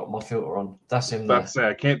haven't got my filter on. That's him. I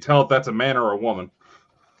can't tell if that's a man or a woman.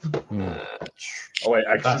 Oh wait,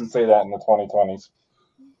 I shouldn't say that in the 2020s.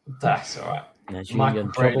 That's all right. Michael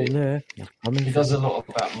Grady. He does a lot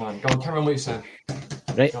about mine. Go on, Cameron, what are you saying?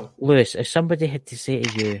 Right, Lewis, if somebody had to say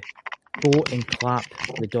to you, go and clap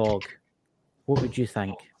the dog, what would you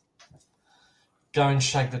think? Go and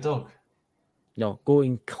shag the dog. No, go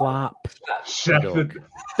and clap the dog.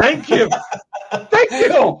 Thank you! Thank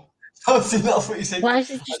you! That's what you said. Why is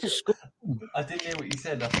it just a school? I didn't hear what you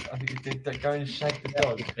said. I think you did go and shag the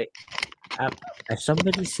dog. If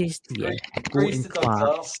somebody says to you, go and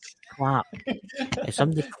clap. If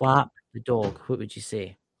somebody clap the dog, what would you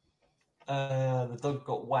say? The dog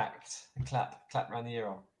got whacked and clap around the ear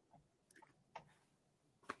on.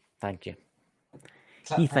 Thank you.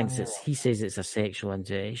 He says it's a sexual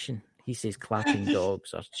intonation. He says clapping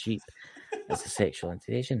dogs are cheap. It's a sexual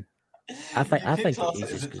intonation. I think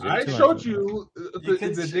it is. I showed you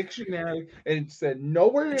the dictionary, and it said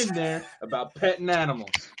nowhere in there about petting animals.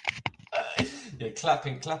 Yeah,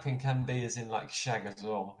 clapping can be as in like shag as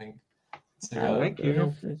well. I think. Thank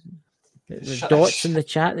you. The dots in the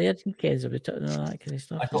chat there. Who cares about all that kind of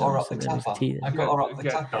stuff? I got her up the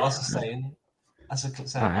clapper. I was just saying.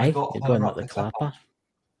 Aye, you're going up the clapper.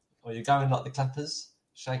 Or you're going like the clappers,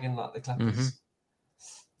 shagging like the clappers.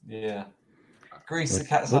 Mm-hmm. Yeah. Grease the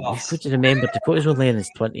cat's ass. You've got to remember, Dakota's only in his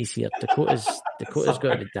 20s here. Dakota's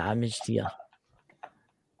got to be damaged here.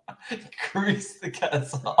 Grease the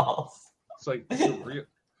cat's ass. It's like real.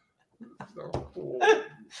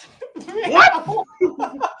 What?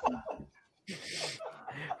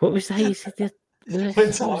 What was that you said there?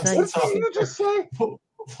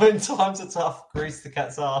 When times are tough, grease the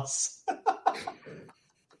cat's ass.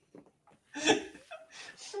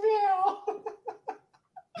 Meow.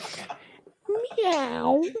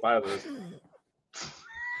 Meow.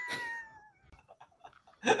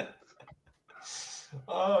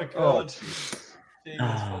 Oh God.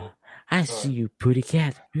 I see you, pretty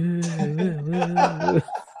cat. I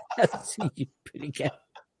see you, pretty cat.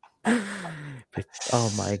 But,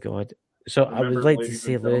 oh my God. So remember, I would like to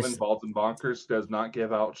say this. Bald and Bonkers does not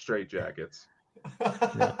give out straight jackets.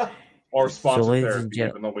 No. Or sponsor therapy,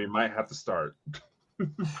 even though we might have to start.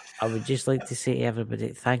 I would just like to say to everybody,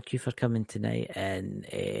 thank you for coming tonight. And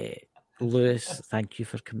Lewis, thank you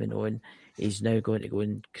for coming on. He's now going to go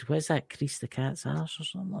and, what is that, crease the cat's ass or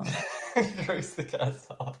something like that? Crease the cat's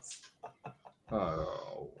ass.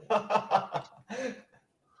 Oh.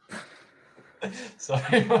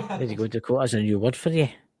 Sorry. There you go, Dakota. That's a new word for you.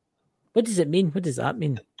 What does it mean? What does that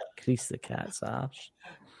mean? Grease the cat's ass.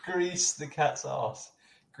 Grease the cat's ass.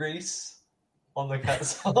 Grease on the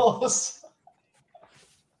cat's ass.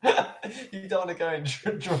 You don't want to go and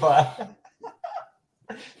dry.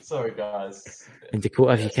 Sorry, guys. And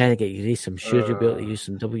Dakota, if you can't get grease, I'm sure you'll be able to use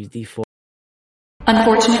some WD-40.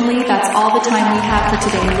 Unfortunately, that's all the time we have for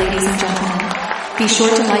today, ladies and gentlemen. Be sure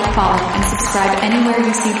to like, follow, and subscribe anywhere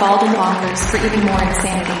you see Bald and Bonkers for even more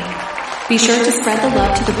insanity. Be sure to spread the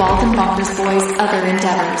love to the Bald and Bonkers boys' other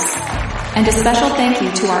endeavors. And a special thank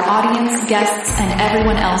you to our audience, guests, and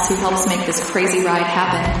everyone else who helps make this crazy ride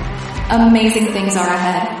happen. Amazing things are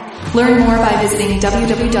ahead. Learn more by visiting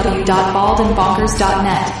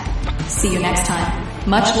www.baldandbonkers.net. See you next time.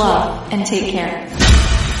 Much love and take care.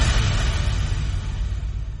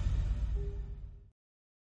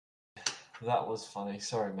 That was funny.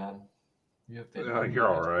 Sorry, man. You're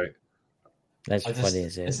all right. That's funny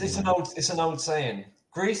as it. It's an old saying.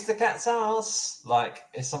 Grease the cat's ass. Like,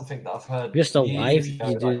 it's something that I've heard. You're still live.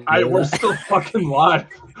 We're still fucking live.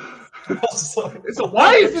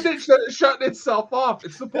 Why isn't it shutting itself off?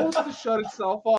 It's supposed to shut itself off.